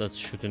one that's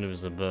shooting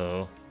with the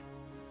bow.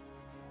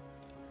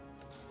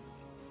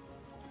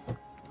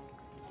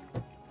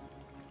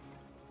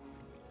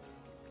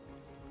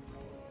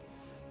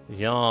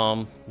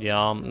 Yeah,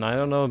 I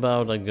don't know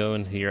about like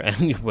going here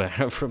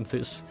anywhere from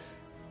this.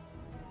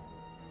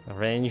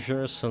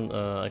 Rangers and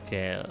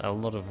okay, a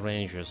lot of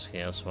rangers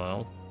here as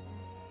well.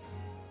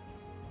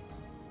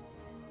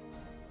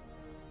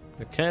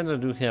 I kinda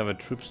do have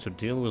troops to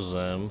deal with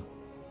them.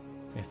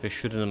 If I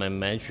shoot in my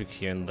magic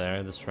here and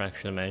there,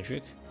 distraction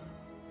magic.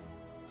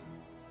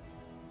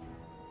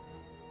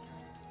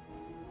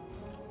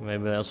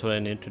 Maybe that's what I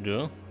need to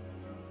do.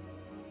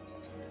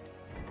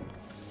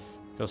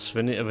 Because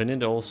we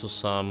need also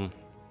some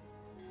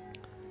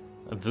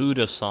wood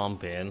or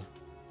something.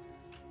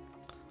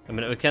 I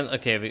mean, we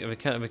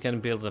can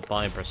build the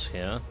pipers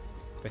here.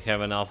 We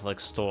have enough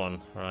like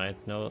stone, right?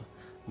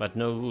 But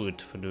no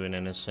wood for doing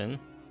anything.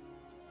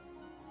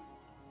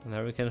 And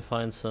there we can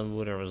find some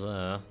wood over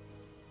there.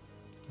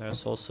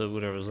 There's also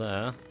wood over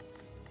there.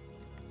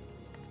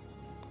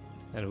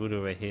 And wood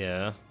over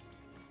here.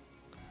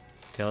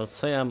 Okay, let's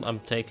say I'm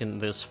taking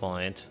this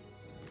fight.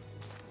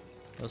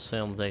 Let's say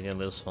I'm taking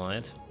this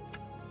fight.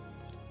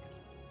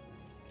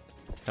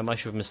 How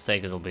much of a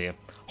mistake it'll be?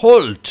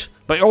 Halt!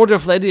 By order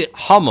of Lady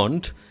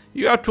HoM&M,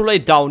 you are to lay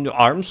down your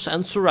arms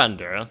and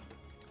surrender.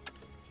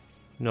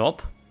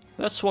 Nope,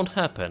 that won't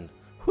happen.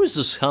 Who is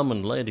this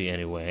HoM&M lady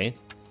anyway?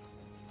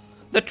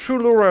 The true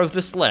ruler of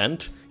this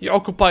land. You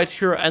occupied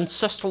your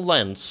ancestral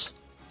lands.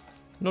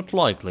 Not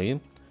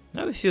likely.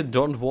 Now if you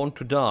don't want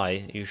to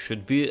die, you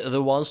should be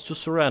the ones to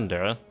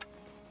surrender.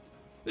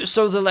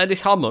 So the Lady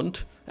HoM&M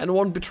and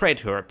won't betray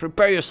her.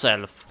 Prepare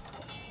yourself.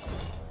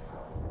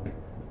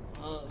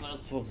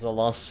 That's what's the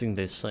last thing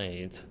they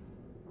said.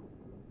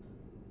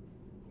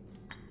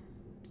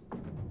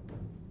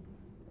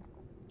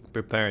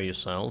 Prepare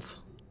yourself.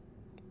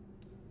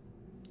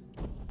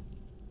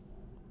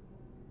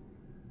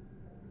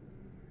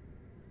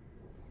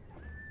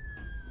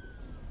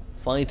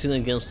 Fighting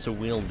against a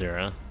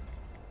wielder.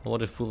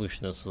 What a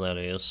foolishness that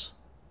is.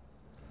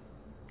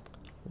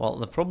 Well,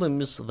 the problem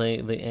is they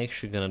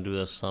actually gonna do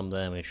us some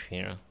damage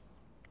here.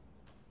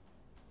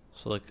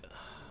 So like,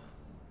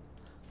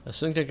 I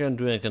think I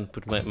can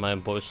put my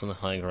boys on the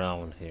high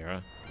ground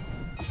here.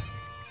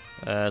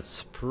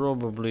 That's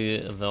probably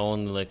the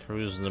only like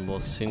reasonable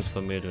thing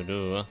for me to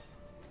do.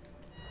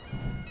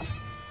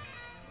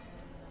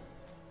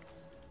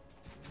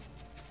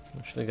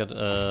 Actually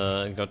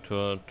got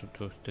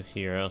to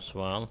here as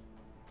well.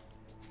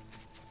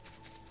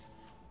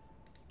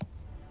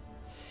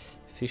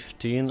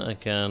 15. I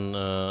can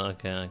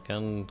okay, I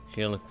can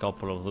kill a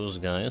couple of those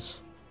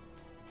guys.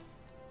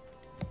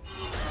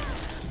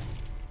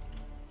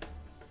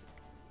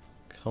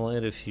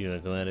 Quite a few,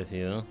 quite a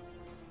few.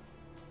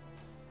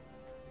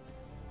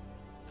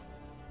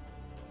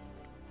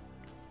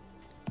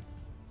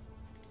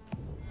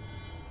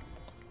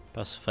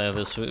 Pacify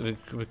this. We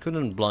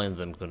couldn't blind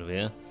them, could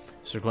we?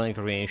 It's requiring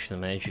creation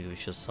magic,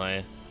 which is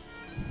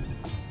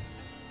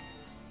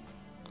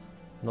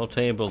not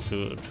able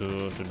to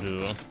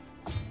do.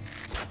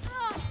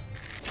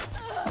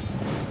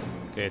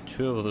 Okay,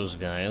 2 of those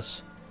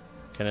guys.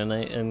 Can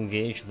I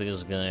engage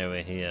this guy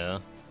over here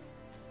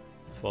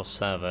for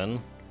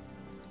 7?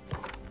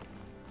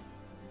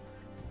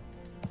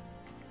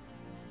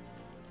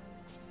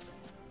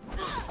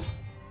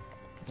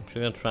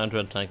 Should I try to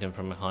attack him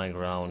from a high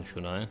ground,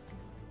 should I?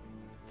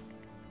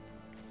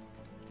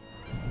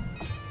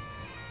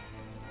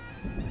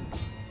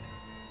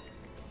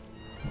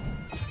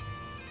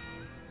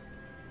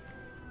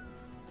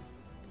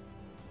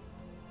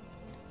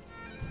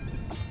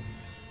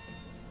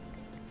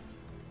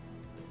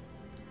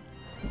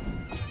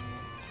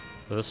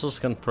 This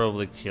can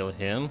probably kill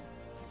him.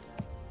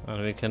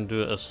 And we can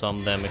do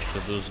some damage to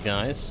those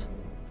guys.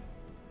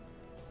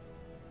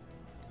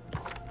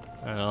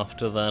 And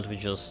after that we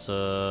just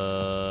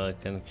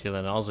can kill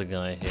another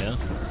guy here.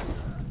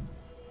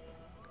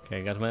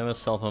 Okay, got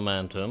myself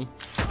momentum.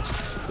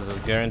 So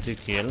that's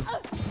guaranteed kill.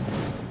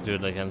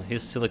 Dude, like, and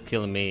he's still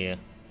killing me.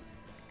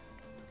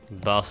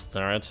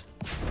 Bastard.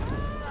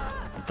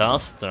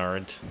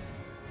 Bastard.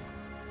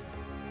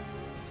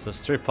 So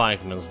 3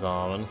 pikemen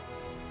down.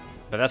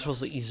 But that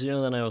was easier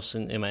than I was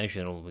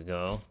imagining a while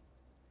ago.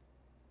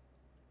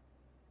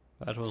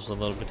 That was a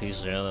little bit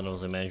easier than I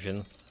was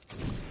imagining.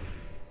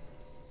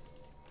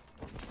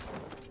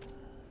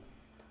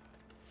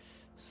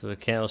 So the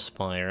Chaos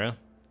Spire.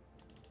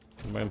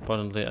 More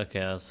importantly,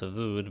 okay, that's a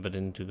wood, but I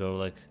need to go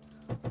like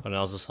on the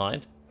other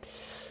side.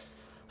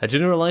 I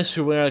didn't realize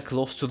you were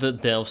close to the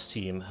devs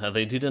team.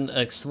 They did an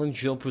excellent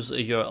job with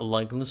your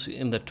likeness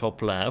in the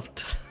top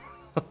left.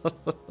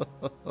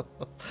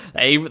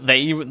 they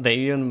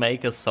even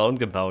make a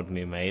song about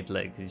me, mate.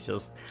 Like, it's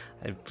just,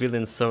 I'm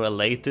feeling so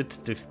elated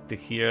to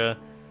hear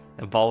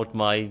about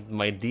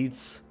my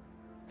deeds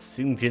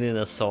singing in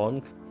a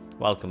song.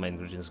 Welcome and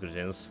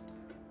greetings.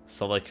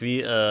 So like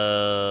we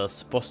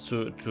supposed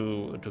to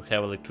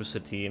have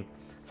electricity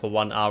for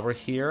 1 hour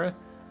here,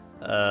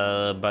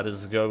 but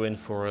it's going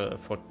for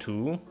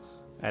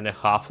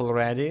 2.5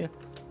 already.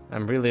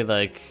 I'm really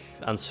like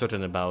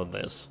uncertain about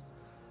this.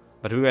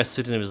 But we were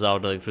sitting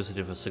without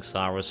electricity for 6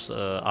 hours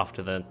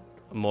after that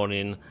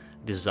morning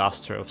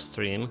disaster of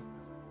stream.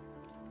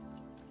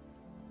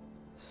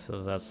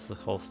 So that's the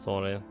whole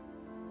story.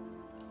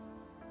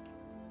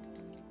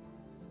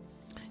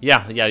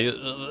 Yeah.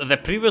 The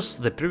previous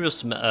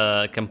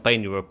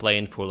campaign you were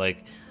playing for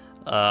like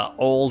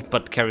old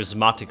but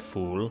charismatic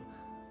fool.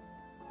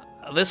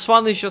 This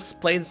one is just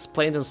plain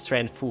and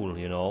straight fool,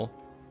 you know.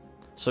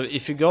 So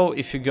if you go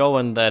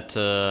on that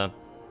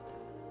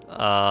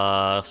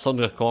Song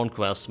of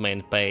Conquest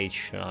main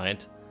page,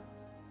 right?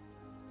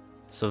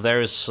 So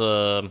there is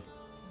the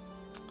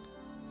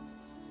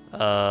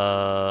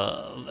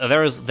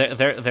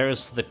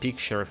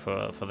picture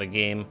for the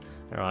game,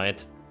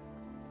 right?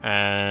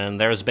 And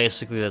there's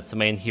basically that's the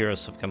main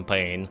heroes of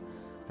campaign,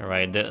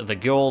 right? The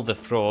girl, the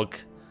frog,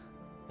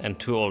 and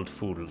 2 old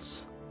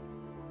fools.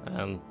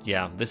 And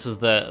yeah, this is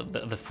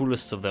the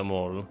fullest of them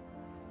all.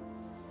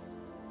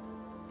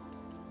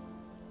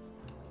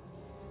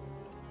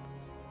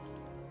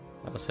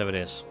 Let's have it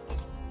is.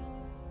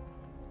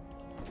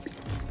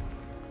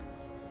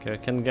 Okay, I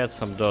can get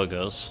some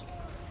doggers.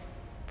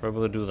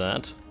 Probably do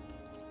that.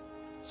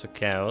 It's a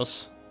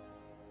chaos.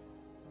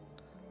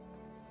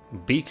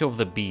 Beak of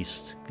the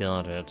Beast,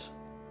 got it.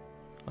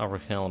 Our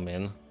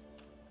Helmin.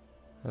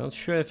 I'm not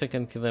sure if I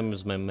can kill them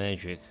with my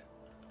magic,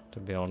 to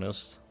be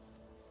honest.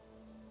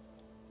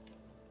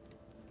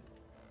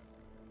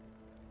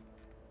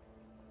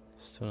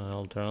 Stone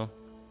Altar.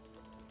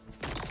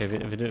 Okay,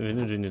 we do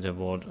need to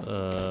avoid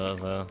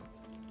the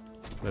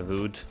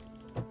wood.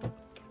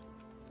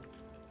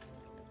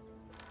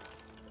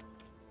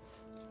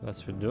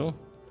 That's what we do.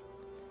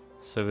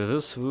 So with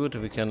this wood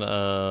we can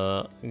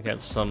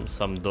get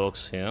some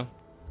dogs here.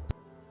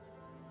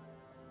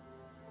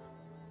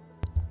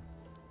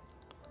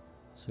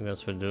 So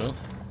that's what we do.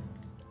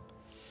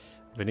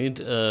 We need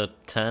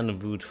 10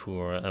 wood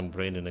for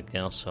upgrading the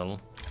castle.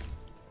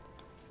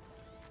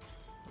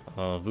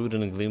 Wood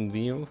and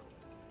Glimbeer.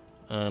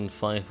 And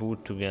 5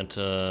 wood to get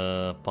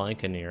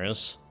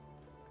pioneers.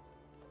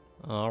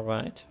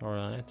 Alright.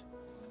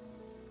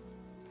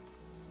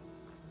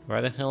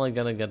 Where the hell I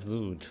gotta get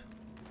wood?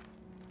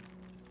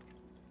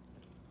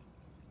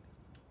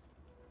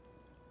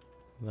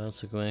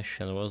 That's a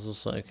question. What's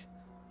this like?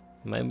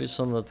 Maybe it's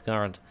on that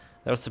card.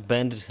 There's a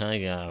bandit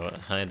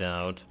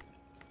hideout.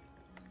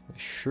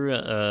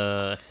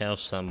 Sure, have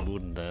some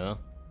wood there.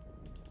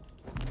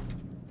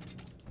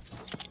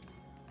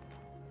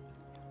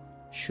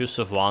 Shoes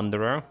of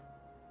Wanderer.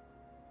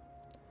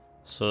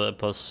 So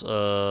plus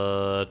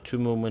 2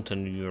 movement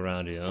and new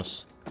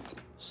radius.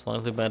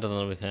 Slightly better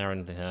than we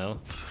currently have.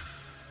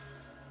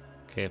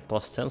 Okay,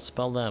 plus 10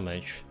 spell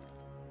damage.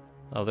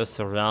 Oh, there's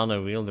a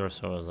Rana wielder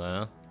over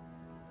there.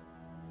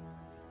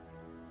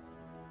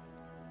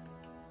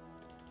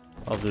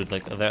 Oh, dude,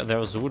 like there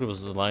was wood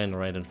was lying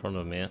right in front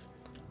of me.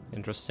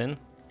 Interesting.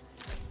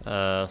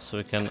 So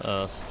we can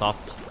stop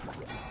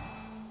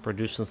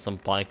producing some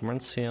pikemen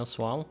here as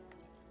well.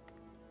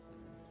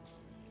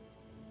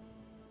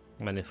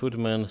 Many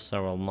footmen,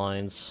 several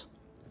mines.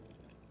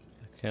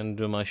 I can't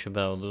do much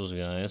about those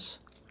guys.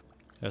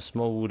 There's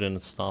more wood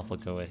and stuff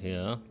like over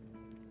here.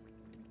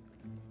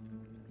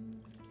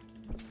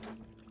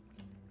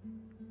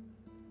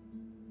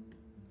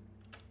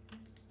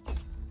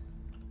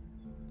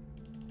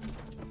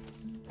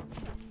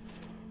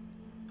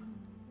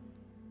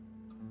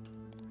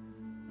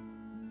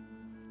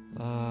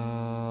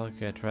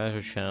 Okay,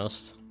 treasure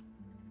chest.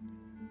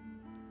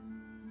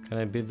 Can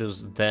I beat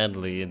this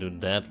deadly? Do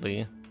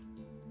deadly?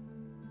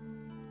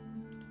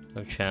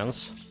 No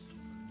chance.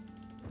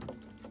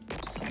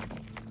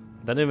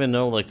 Don't even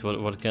know like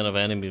what kind of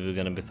enemy we're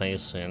gonna be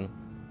facing.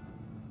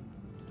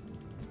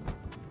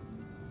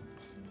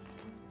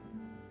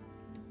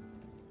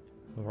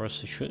 Or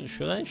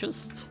should I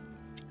just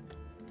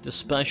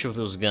dispatch of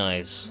those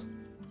guys?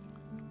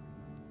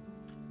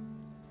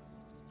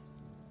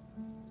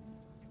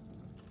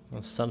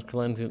 I'll start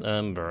collecting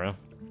amber.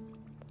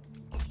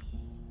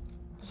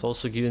 It's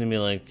also giving me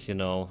like, you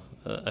know,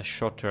 a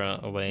shorter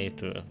way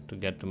to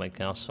get to my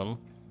castle.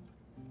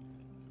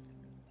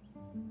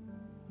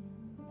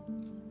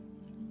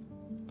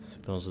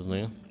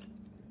 Supposedly.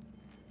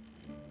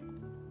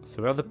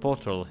 So we have the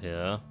portal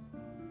here.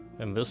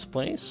 In this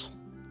place?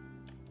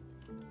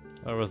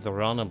 Or with the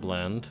Rana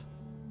blend?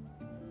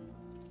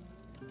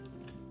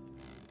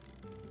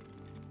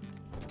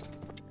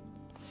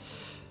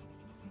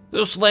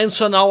 Those lands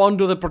are now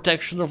under the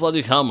protection of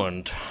Lady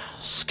Hammond.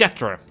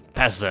 Scatter,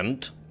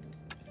 peasant.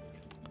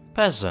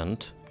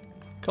 Peasant?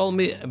 Call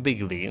me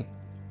Bigly.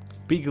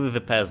 Bigly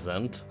the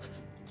peasant.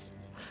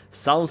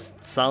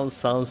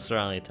 sounds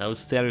right. How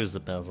stereo the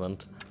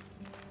peasant.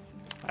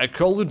 I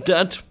call you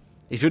dead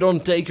if you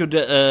don't take your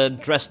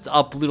dressed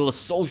up little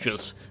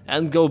soldiers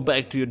and go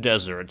back to your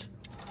desert.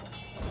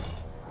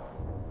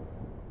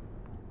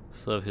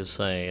 So he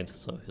said,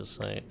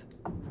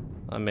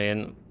 I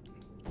mean,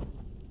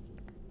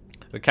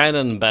 we're kinda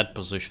in a bad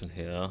position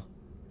here.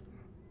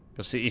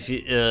 Because if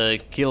you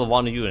kill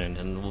one unit,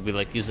 and it will be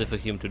like easy for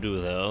him to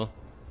do though.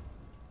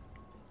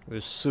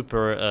 We're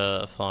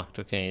super fucked.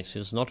 Okay, so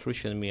he's not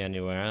reaching me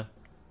anywhere.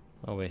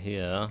 Over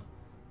here.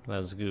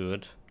 That's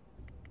good.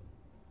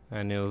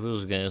 I know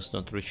those guys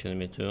not reaching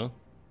me too.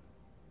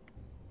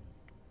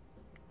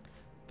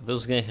 But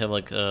those guys have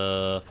like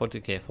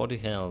 40k, 40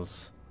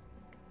 health.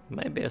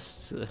 Maybe I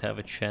still have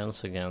a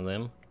chance against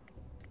them.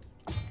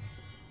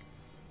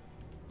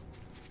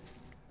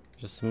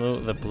 Just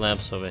move the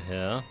plebs over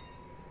here.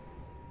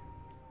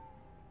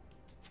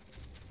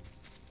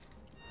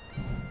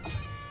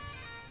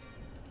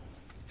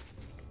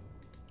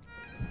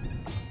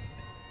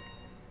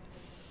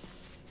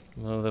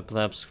 Move the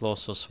plebs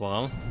close as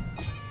well.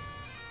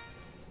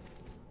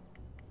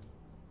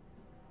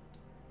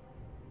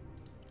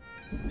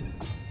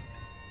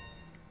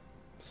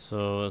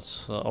 So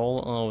it's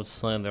all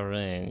outside the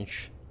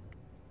range.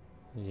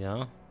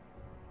 Yeah.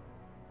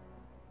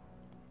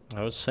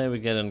 I would say we're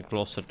getting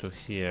closer to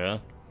here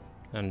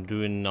and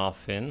doing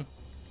nothing.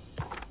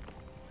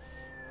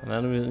 And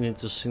then we need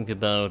to think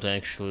about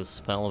actually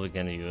spell we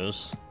can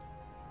use.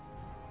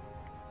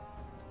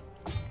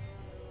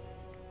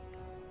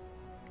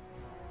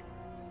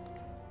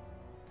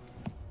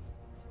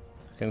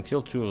 We can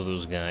kill 2 of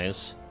those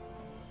guys.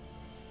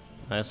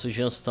 I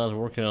suggest start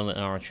working on the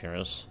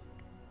archers.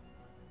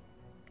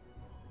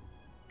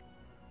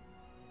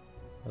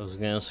 Those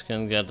guys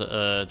can get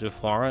too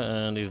far,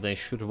 and if they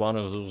shoot one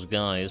of those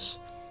guys,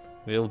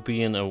 we'll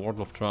be in a world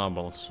of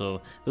trouble.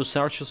 So those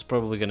archers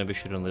probably gonna be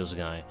shooting this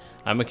guy.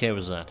 I'm okay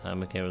with that. I'm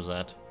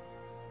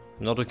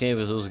not okay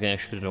with those guys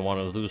shooting one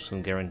of those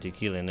and guarantee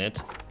killing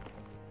it.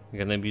 We're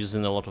gonna be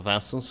using a lot of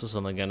essences,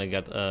 and they're gonna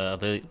get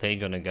they're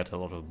gonna get a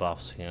lot of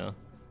buffs here.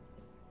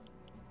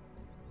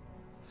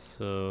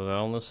 So the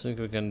only thing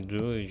we can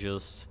do is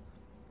just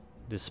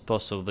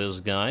dispose of this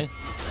guy.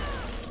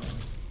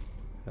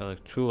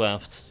 Like 2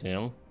 left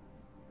still.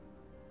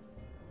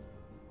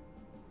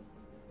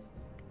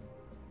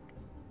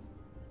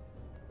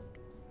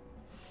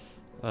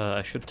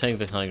 I should take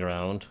the high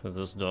ground with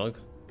this dog.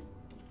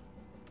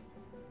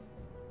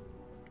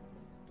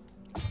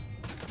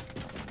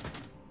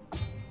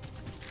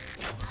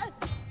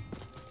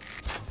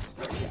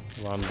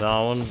 One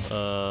down,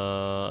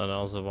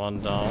 another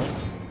one down.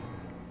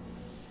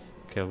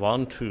 Okay,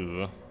 1,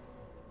 2.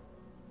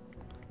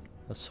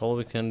 That's all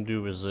we can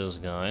do with this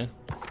guy.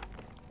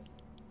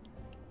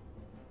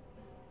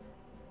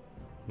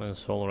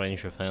 Minus all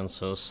range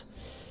offenses.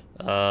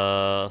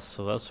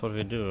 So that's what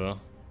we do.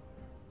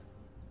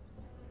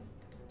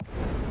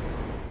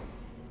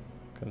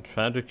 Can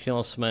try to kill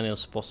as many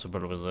as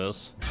possible with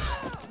this.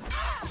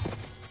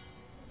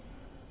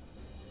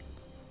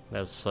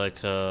 That's like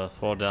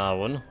 4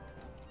 down.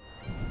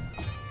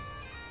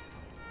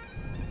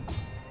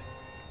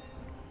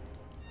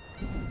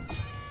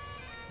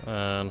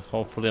 And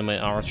hopefully my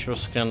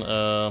archers can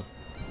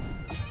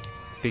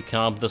pick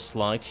up the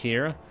slug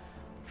here.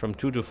 From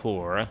 2 to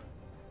 4.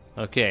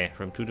 Okay,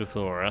 from 2 to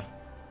 4.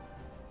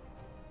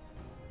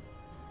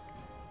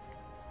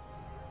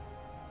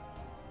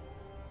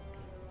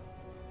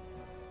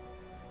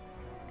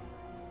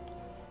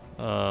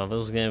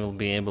 This guy will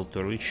be able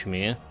to reach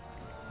me.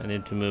 I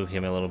need to move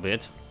him a little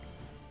bit.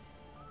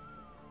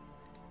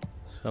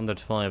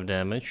 105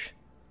 damage.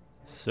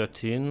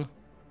 13.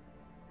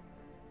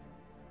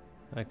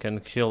 I can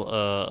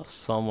kill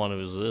someone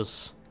with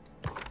this.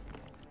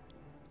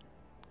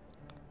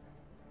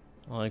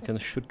 I can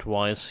shoot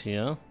twice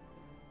here.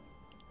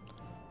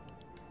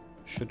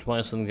 Shoot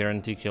twice and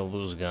guarantee kill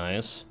those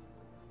guys.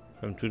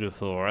 From 2 to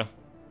 4.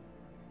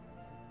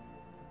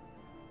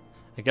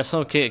 I guess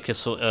okay,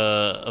 so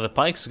the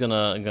pike's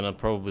gonna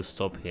probably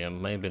stop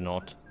him. Maybe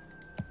not.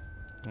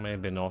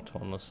 Maybe not,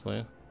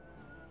 honestly.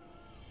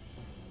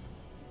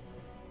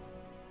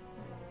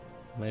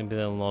 Maybe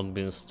they'll not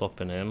be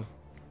stopping him.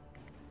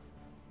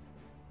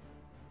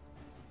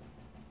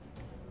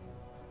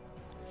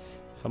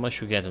 How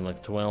much you getting?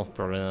 Like 12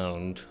 per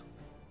round.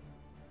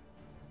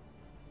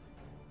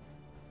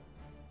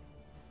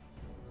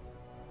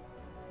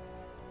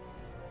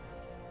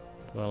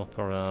 $12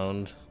 per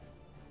round.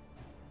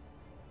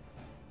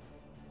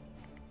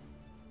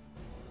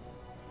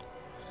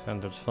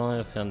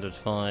 105,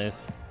 105.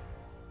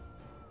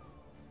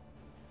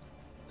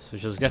 So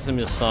just getting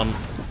me some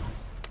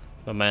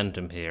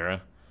momentum here.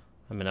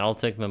 I mean, I'll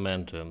take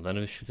momentum. Then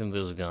we're shooting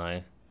this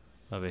guy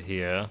over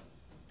here.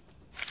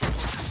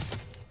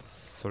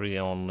 3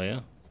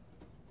 only.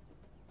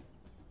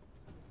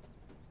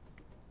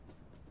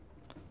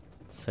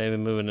 Say we're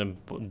moving a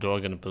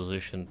dog in a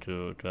position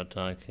to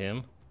attack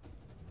him.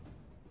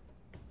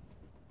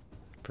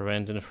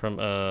 Preventing from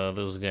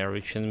this guy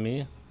reaching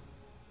me.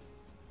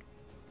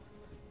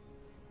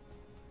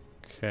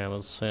 Okay,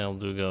 let's say I'll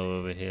go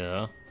over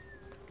here.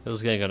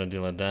 This guy gonna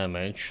deal a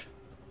damage.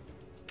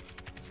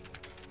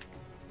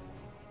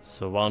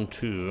 So 1,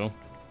 2.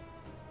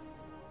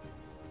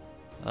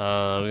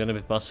 We're gonna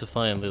be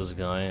pacifying this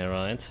guy,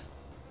 alright?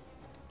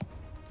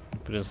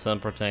 Putting some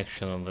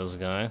protection on this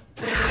guy.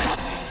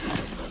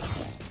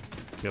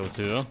 Kill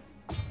 2.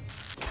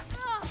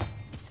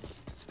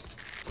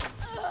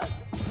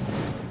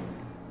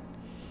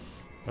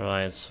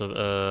 Alright, so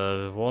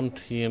we want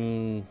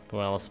him,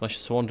 well, as much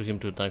as I want him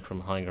to attack from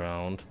high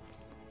ground.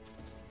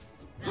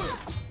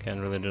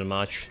 Can't really do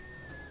much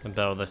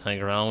about the high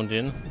ground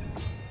in.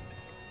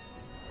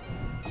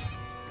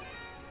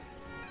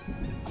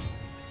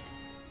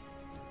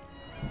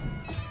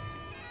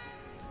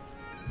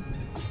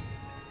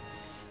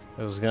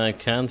 This guy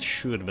can't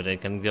shoot, but I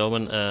can go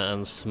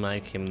and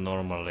smack him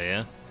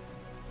normally.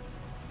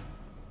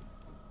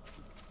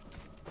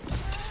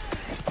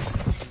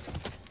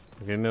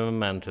 Give me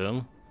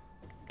momentum.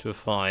 2,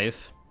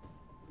 5.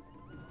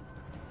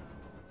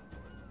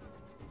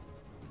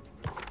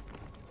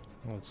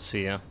 Let's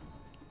see.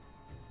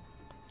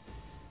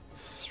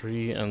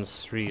 3 and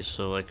 3,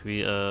 so like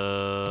we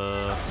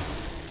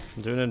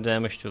doing a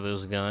damage to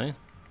this guy.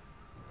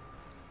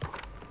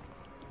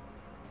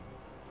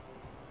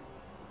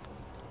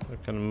 We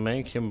can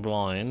make him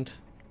blind.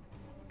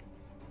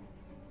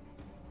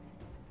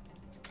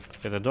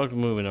 Okay, the dog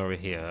moving over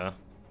here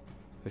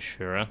for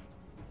sure.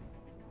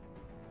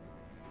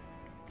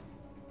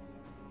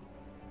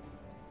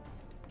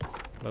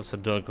 That's a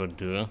dog would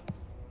do.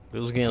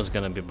 This guy is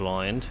gonna be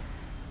blind.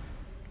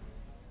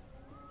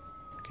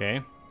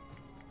 Okay.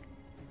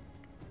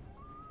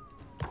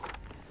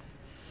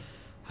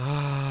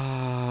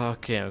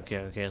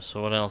 Okay.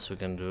 So what else we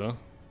can do?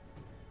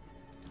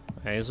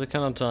 Either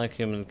can attack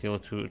him and kill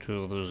two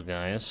of those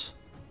guys,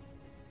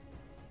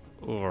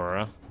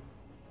 or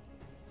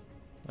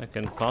I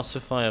can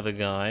pacify the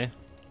guy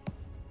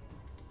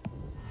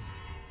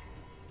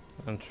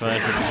and try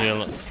to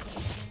deal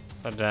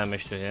a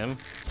damage to him.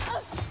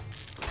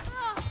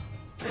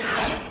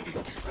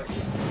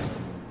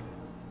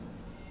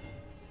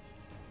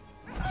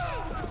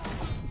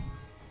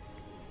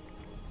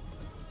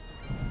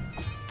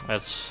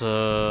 That's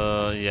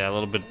yeah, a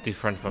little bit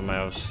different from what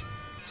I was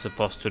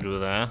supposed to do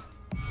there.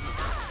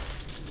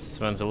 This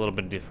went a little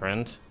bit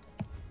different.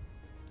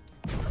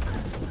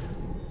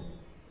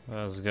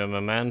 Let's go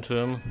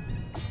momentum.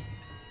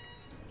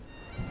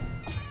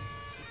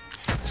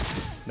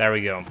 There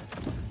we go.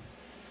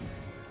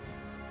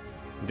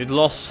 Did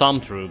lost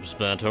some troops,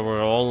 but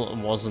overall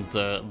wasn't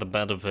the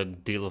bad of a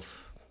deal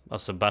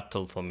as a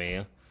battle for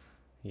me.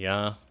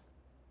 Yeah.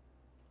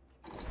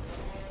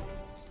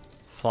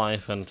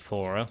 5 and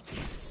 4.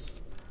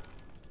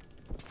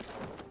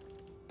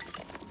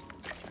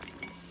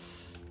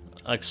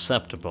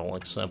 Acceptable,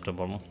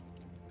 acceptable.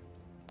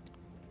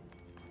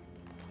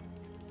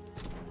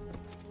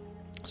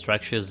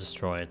 Structure is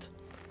destroyed.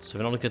 So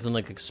we're not getting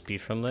like XP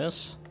from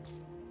this.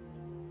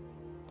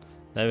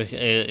 Now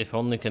if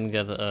only can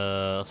get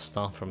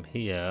stuff from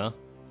here,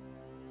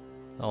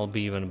 I'll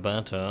be even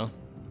better.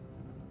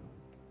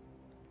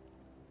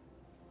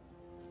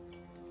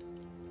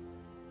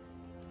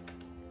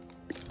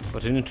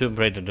 But we need to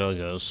upgrade the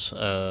doggos.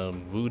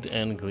 Wood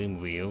and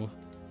gleam wheel.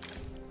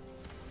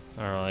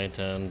 Alright,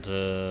 and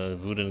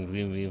wood and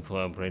gleam wheel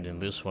for upgrading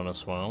this one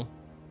as well.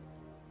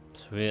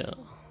 So we're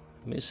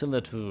missing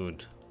that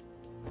wood.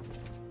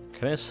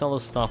 Can I sell the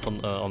stuff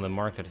on the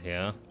market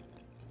here?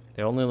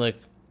 They're only like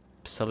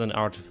selling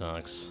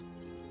artifacts.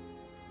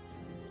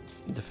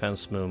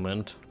 Defense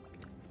movement.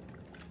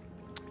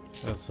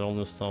 That's the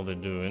only stuff they're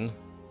doing.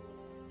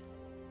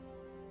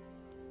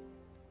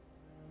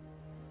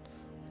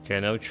 Okay,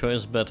 no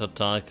choice but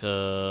attack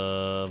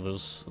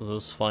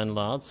those fine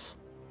lads.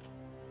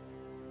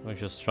 We're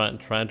just trying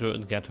to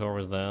get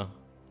over there.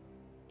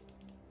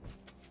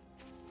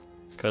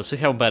 Okay, see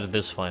how bad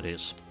this fight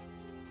is.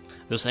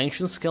 Those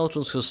ancient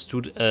skeletons have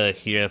stood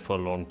here for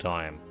a long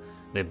time.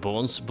 Their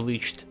bones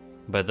bleached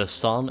by the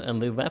sun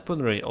and their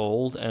weaponry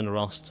old and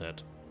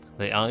rusted.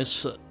 Their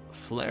eyes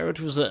flared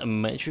with a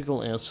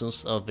magical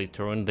essence as they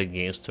turned their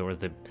gaze toward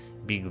the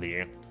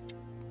Biglia.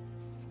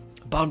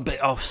 Bound by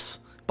oaths,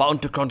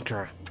 bound to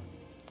conquer.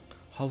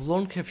 How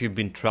long have you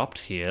been trapped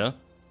here?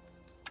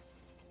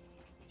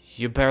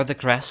 You bear the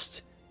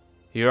crest.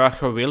 You are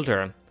her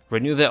wielder.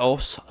 Renew the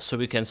oaths so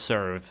we can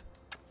serve.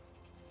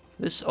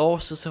 This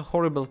oath is a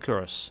horrible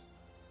curse.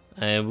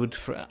 I would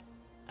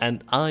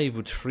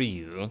free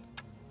you.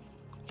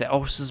 The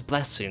oath's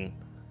blessing.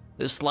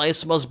 This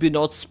lies must be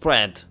not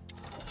spread.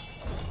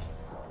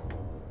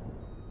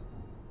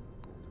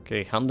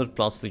 Okay, 100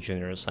 plus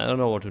legionaries. I don't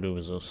know what to do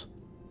with this.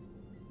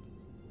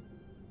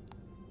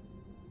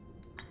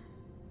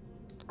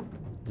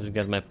 Did you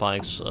get my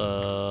pikes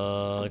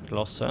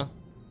closer?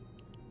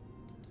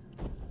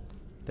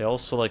 They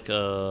also like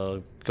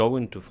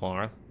going too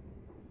far.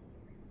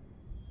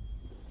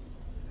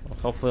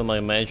 Hopefully my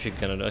magic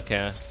can...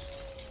 okay.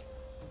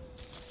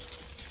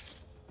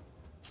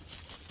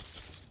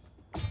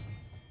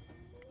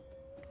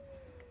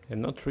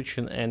 I'm not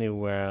reaching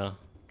anywhere.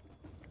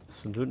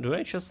 So do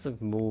I just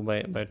like, move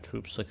my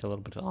troops like a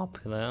little bit up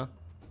there?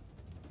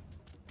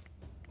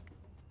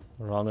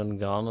 Run and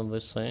gun, as they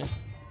say.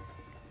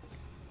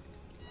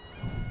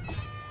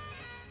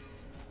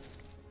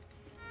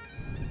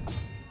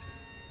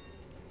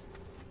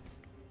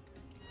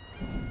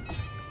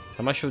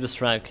 How much of this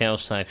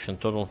chaos section?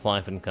 Total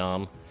 5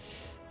 income.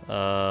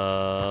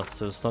 So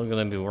it's not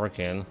gonna be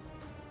working.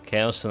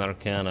 Chaos and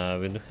Arcana.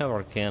 We do have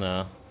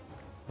Arcana.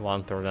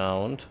 1 per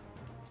round.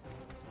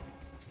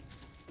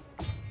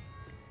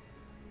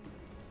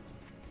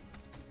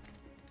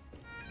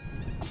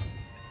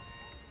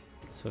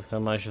 So how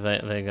much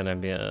they're gonna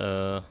be?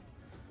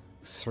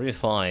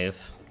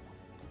 3-5.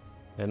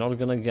 They're not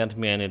gonna get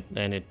me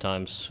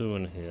anytime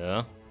soon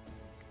here.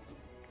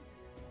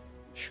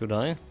 Should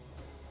I?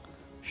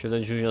 Should I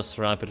do just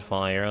rapid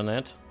fire on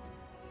it?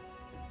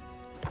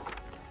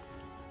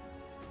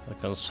 I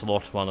can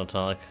slot one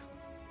attack.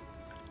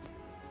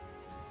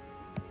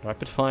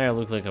 Rapid fire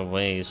looks like a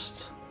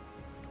waste.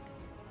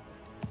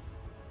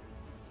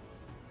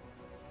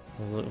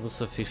 Let's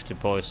a 50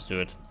 boys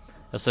do it.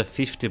 That's a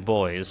 50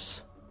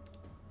 boys.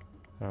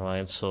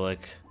 Alright, so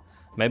like...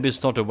 maybe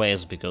it's not a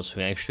waste because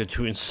we're actually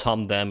doing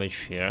some damage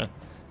here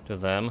to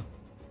them.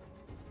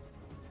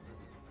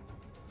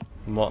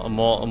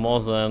 More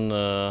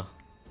than...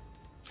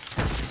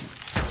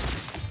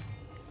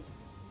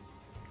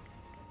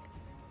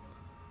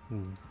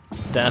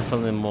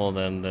 definitely more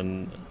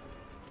than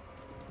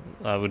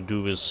I would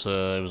do with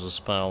a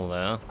spell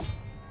there.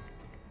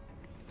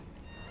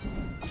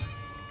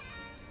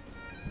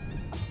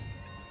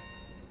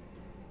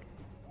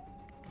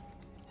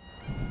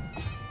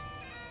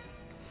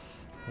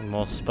 And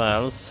more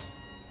spells.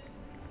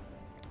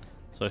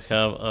 So I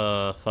have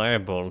a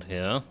firebolt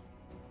here.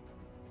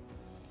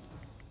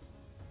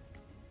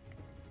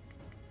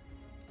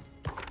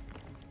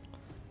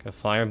 Okay,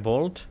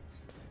 firebolt.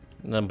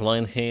 The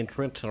blind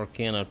hatred,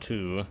 Arcana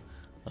 2.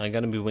 I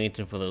gotta be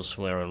waiting for those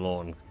very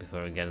long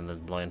before getting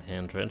that blind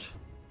hatred.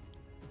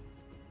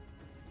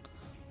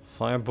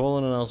 Fireball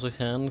on the other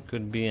hand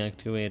could be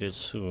activated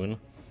soon.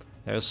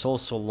 There's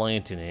also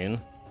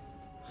lightning,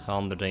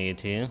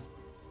 180.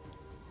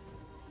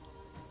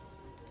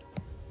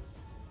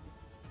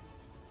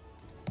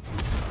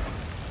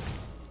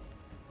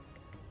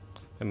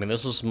 I mean,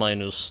 this is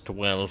minus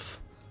 12.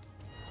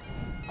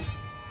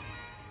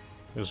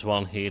 There's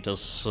one hit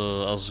as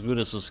good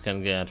as this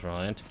can get,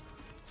 right?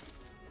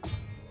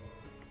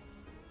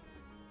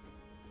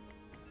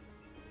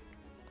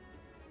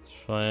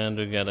 Trying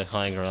to get a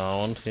high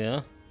ground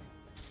here.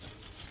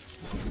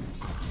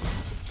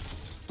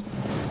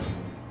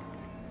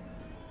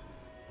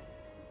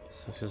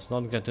 So He's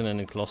not getting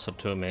any closer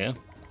to me.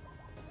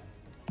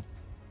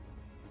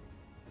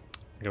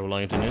 Go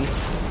lightning.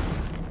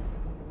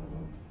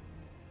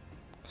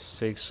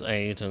 6,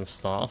 8 and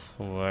stuff.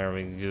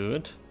 Very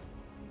good.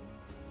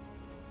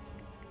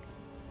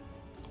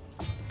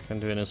 Can't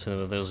do anything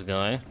with this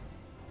guy.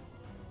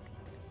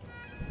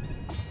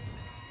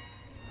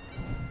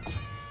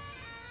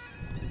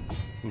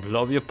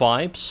 Blow your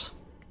pipes.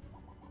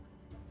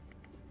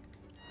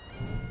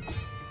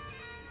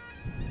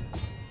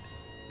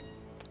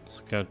 Let's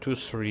go 2,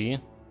 3.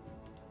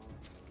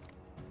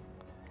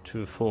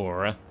 2,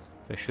 4.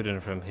 They're shooting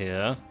from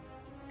here.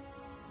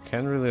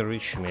 Can't really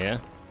reach me.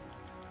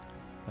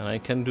 And I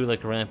can do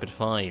like rapid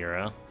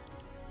fire.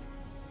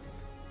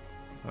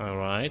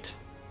 Alright.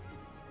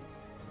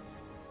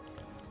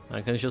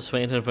 I can just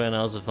wait for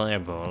another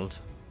firebolt.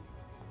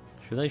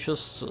 Should I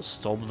just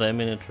stop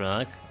them in a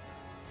track?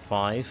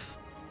 5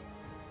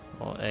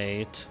 or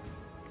 8.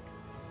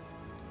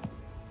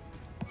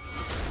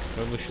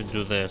 Probably should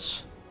do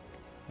this.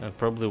 And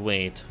probably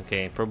wait.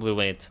 Okay, probably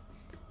wait.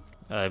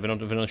 We're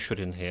not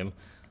shooting him.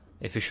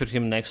 If you shoot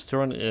him next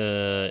turn,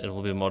 it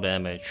will be more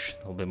damage.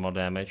 It will be more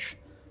damage.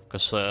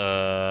 Because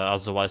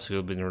otherwise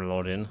he'll be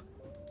reloading.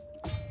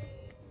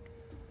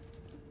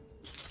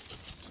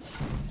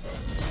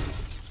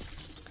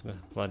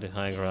 Bloody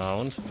high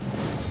ground.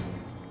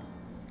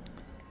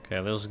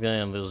 Okay, this guy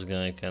and this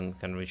guy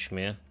can reach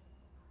me.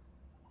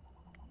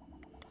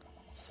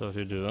 So what do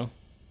you do?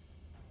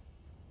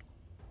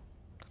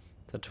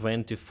 It's a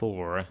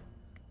 24.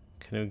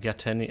 Can you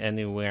get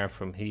anywhere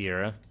from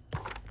here?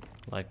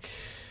 Like,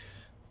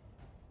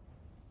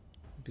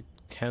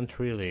 can't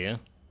really.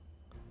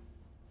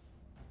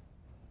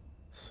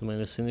 So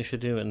minus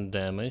initiative and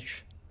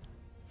damage.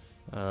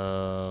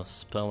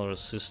 Spell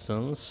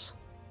resistance.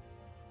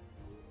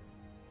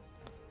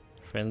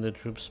 Friendly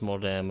troops more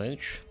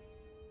damage.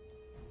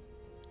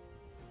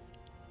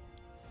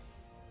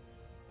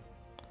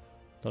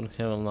 Don't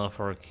have enough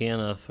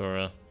Arcana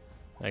for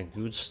a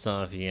good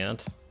stuff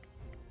yet.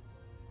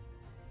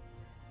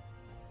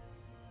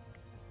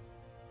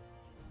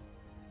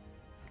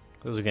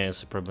 This guy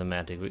is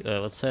problematic.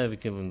 Let's say we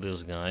kill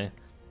this guy.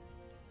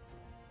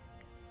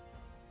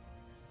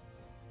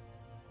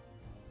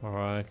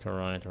 Alright.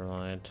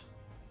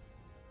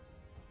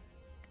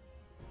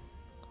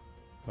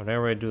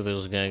 Whatever I do,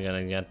 this guy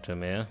gonna get to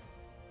me.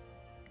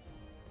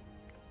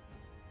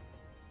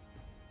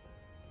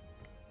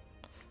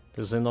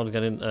 Does they not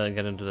get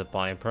into the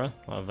Piper,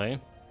 are they?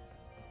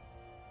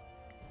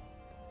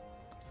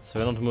 So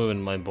we're not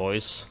moving, my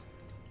boys.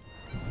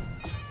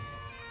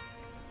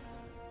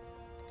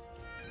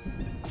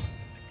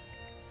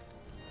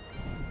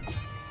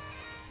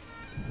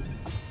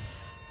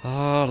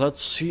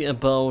 Let's see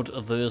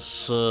about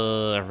this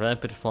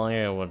rapid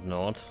fire or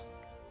whatnot.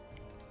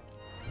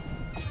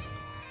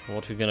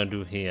 What we're gonna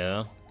do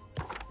here?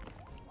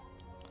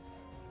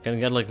 Can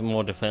get like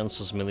more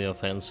defenses, melee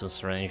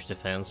offenses, range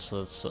defense.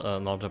 That's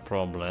not a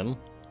problem.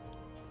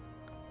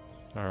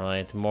 All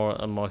right,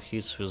 more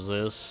hits with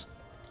this.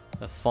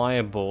 A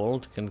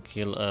firebolt can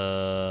kill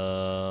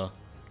a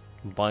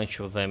bunch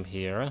of them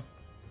here,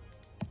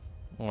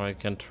 or I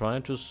can try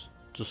to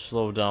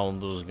slow down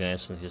those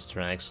guys in his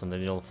tracks, and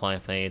then he'll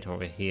 5-8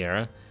 over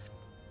here.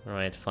 All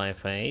right,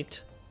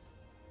 5-8,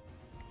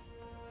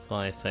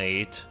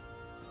 5-8.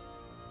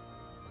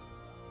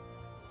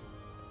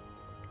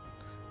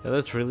 Yeah,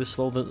 let's really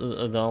slow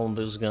down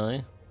this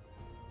guy.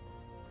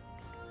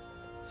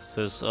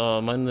 Says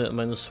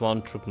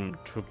 -1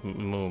 troop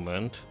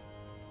movement.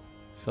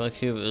 I feel like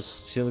he is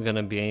still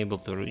gonna be able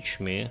to reach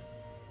me.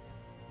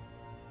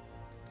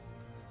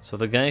 So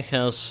the guy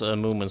has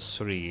movements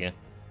 3.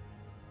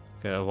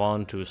 Okay,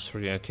 1, 2,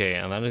 3. Okay,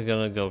 and then he's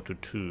gonna go to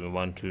 2,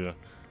 1, 2.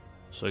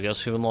 So I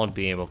guess he will not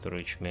be able to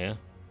reach me.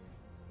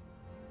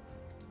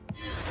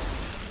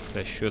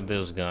 Let's shoot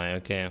this guy.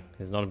 Okay,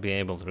 he's not be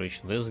able to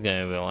reach this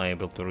guy. We're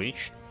able to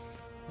reach,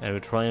 and we're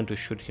trying to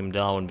shoot him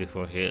down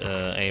before he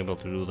able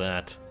to do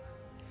that.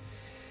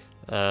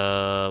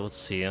 Let's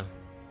see.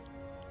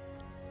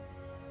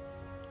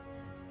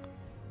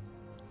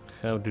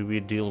 How do we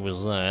deal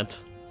with that?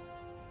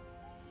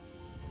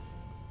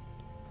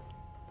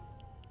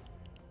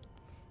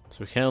 So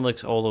we have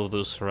like all of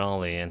this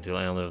rally until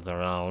end of the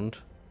round.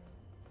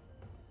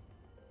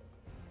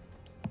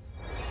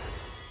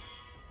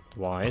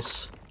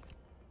 Twice.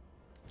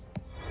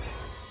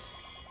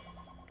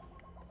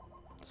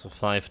 So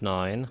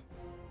 5-9.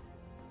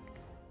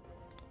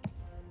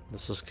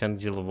 This is can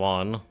deal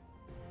 1.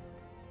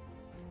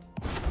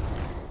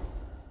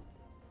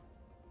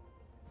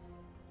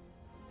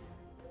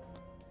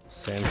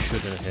 Same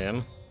shooting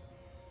him.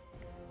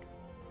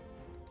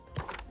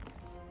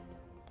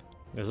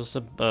 Is this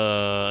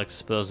a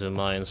explosive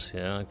mines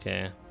here?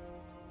 Okay.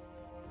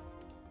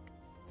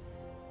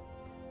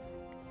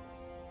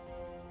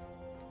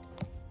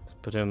 Let's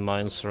put in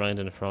mines right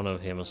in front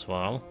of him as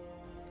well.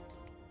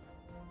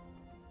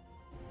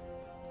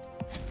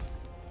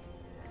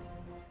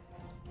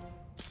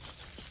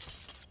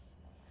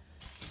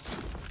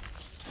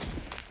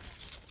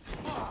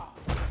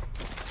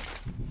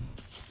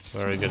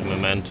 Very good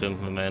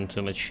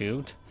momentum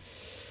achieved.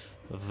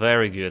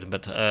 Very good,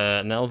 but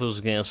now those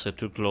guys are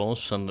too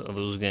close and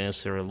those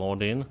guys are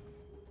reloading.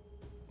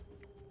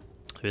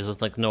 There's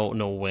just like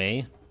no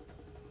way.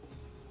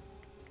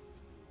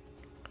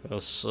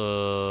 Because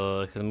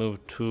I can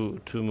move two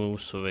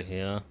moves over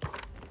here.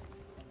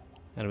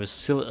 And we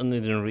still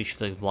didn't reach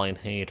the blind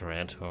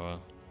hatred or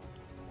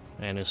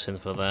anything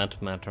for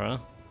that matter.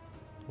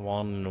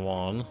 1 and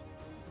 1.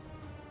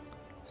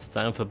 It's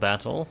time for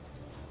battle.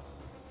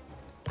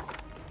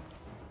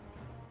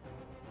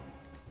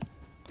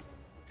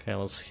 Okay,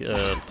 let's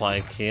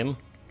pike him.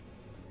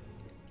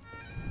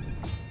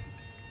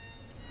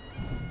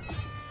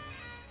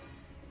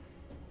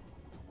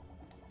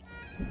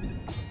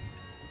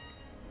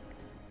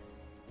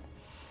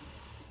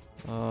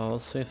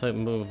 Let's see if I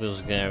move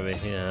this guy over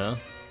here.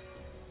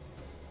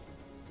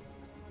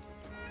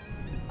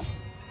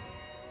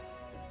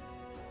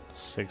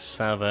 Six,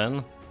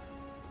 7.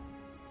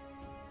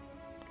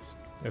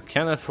 You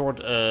can afford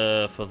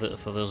for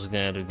this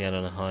guy to get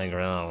on high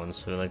ground,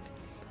 so like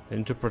I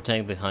need to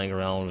protect the high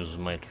ground with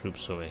my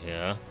troops over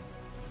here.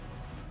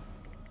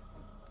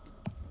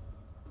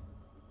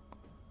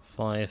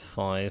 5,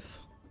 5.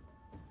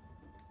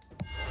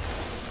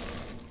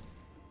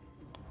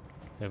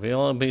 We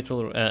are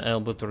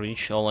able to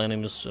reach all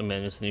enemies'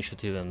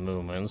 initiative and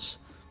movements.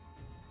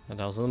 It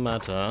doesn't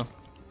matter.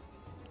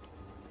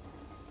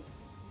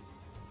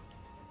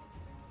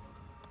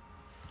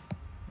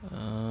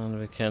 And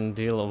we can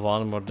deal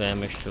 1 more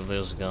damage to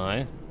this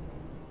guy.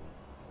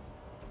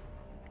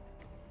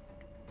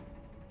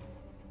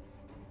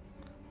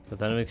 But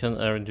then we can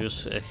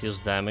reduce his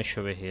damage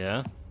over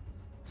here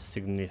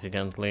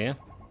significantly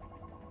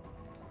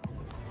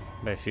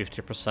by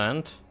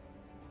 50%.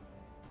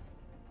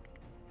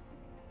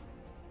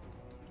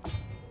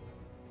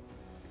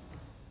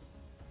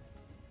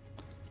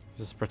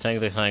 Just protect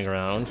the high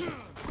ground.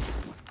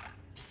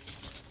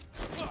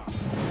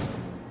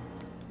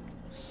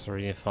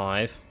 3,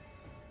 5.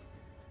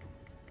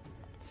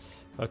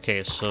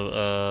 Okay,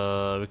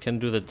 so we can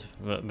do that.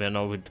 We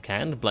know we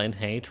can't. Blind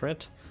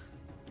hatred.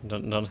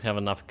 Don't have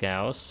enough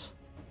Gauss.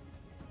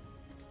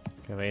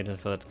 Okay, waiting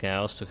for that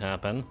Gauss to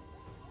happen.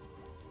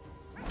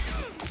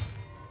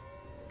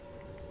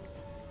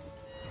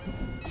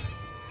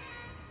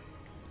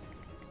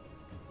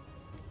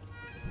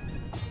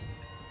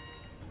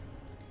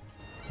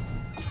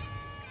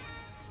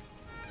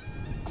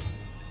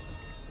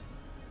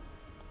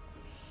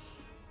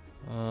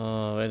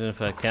 Waiting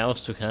for a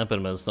chaos to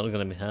happen, but it's not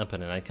gonna be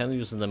happening. I can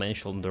use the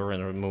dimensional door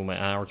and remove my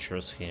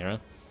archers here.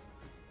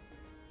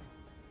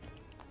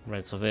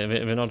 Right, so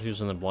we're not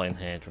using the blind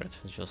hatred.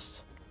 It's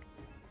just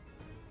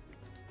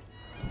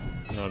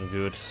not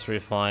good. 3,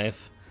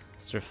 5,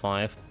 3,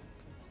 5.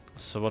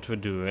 So what we're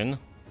doing?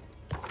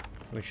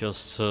 We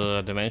just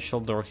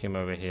dimensional door him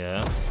over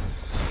here.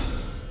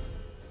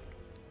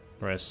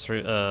 Right,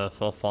 3,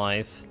 4,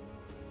 5.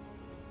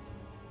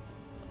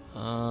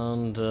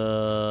 And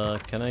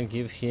can I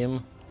give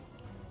him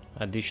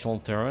additional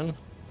turn?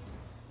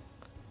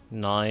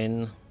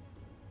 9.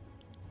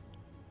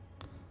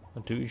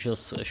 What do you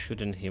just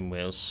shooting him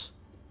with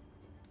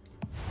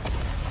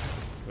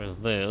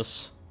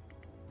this?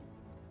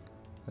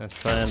 And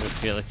try and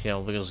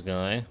kill this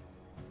guy.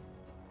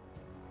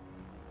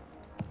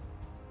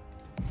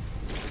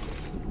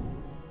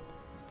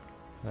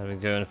 And we're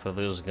going for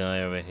this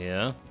guy over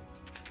here.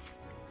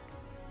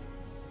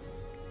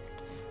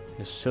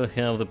 You still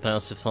have the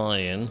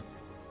pacifying.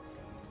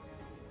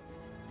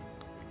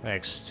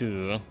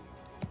 X2.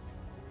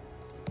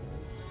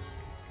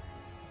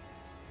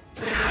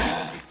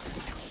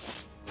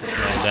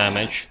 No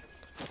damage.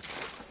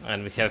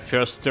 And we have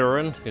first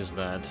turn, is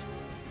that?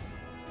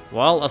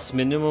 Well, as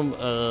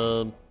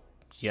minimum,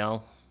 yeah,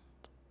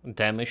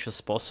 damage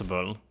as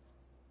possible.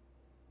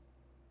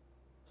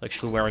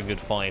 Actually, very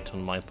good fight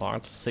on my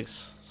part.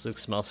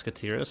 Six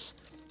musketeers.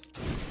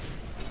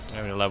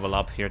 I will level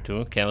up here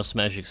too. Chaos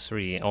Magic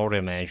 3, Aura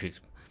Magic.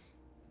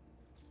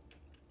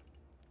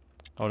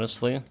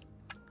 Honestly,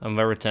 I'm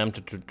very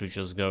tempted to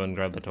just go and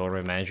grab that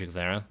Aura Magic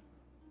there.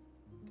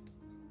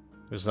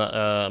 Because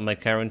my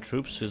current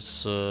troops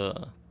is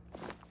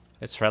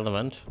it's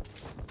relevant.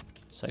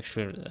 It's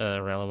actually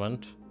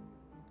relevant.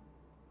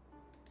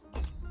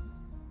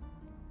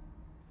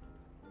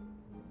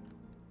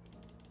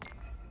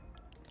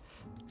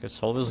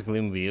 It's always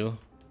Gleam View.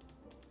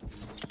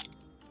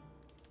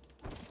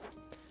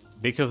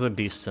 Beak of the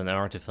Beast, an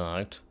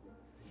artifact.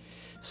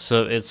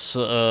 So it's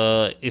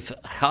if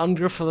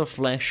hunger for the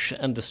flesh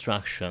and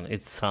destruction,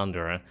 it's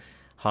hunger.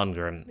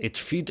 It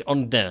feeds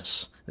on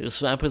death.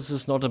 This weapon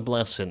is not a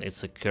blessing,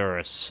 it's a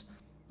curse.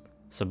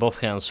 So both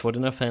hands,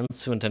 14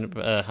 offensive and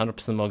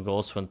 100% more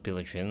goals when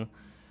pillaging.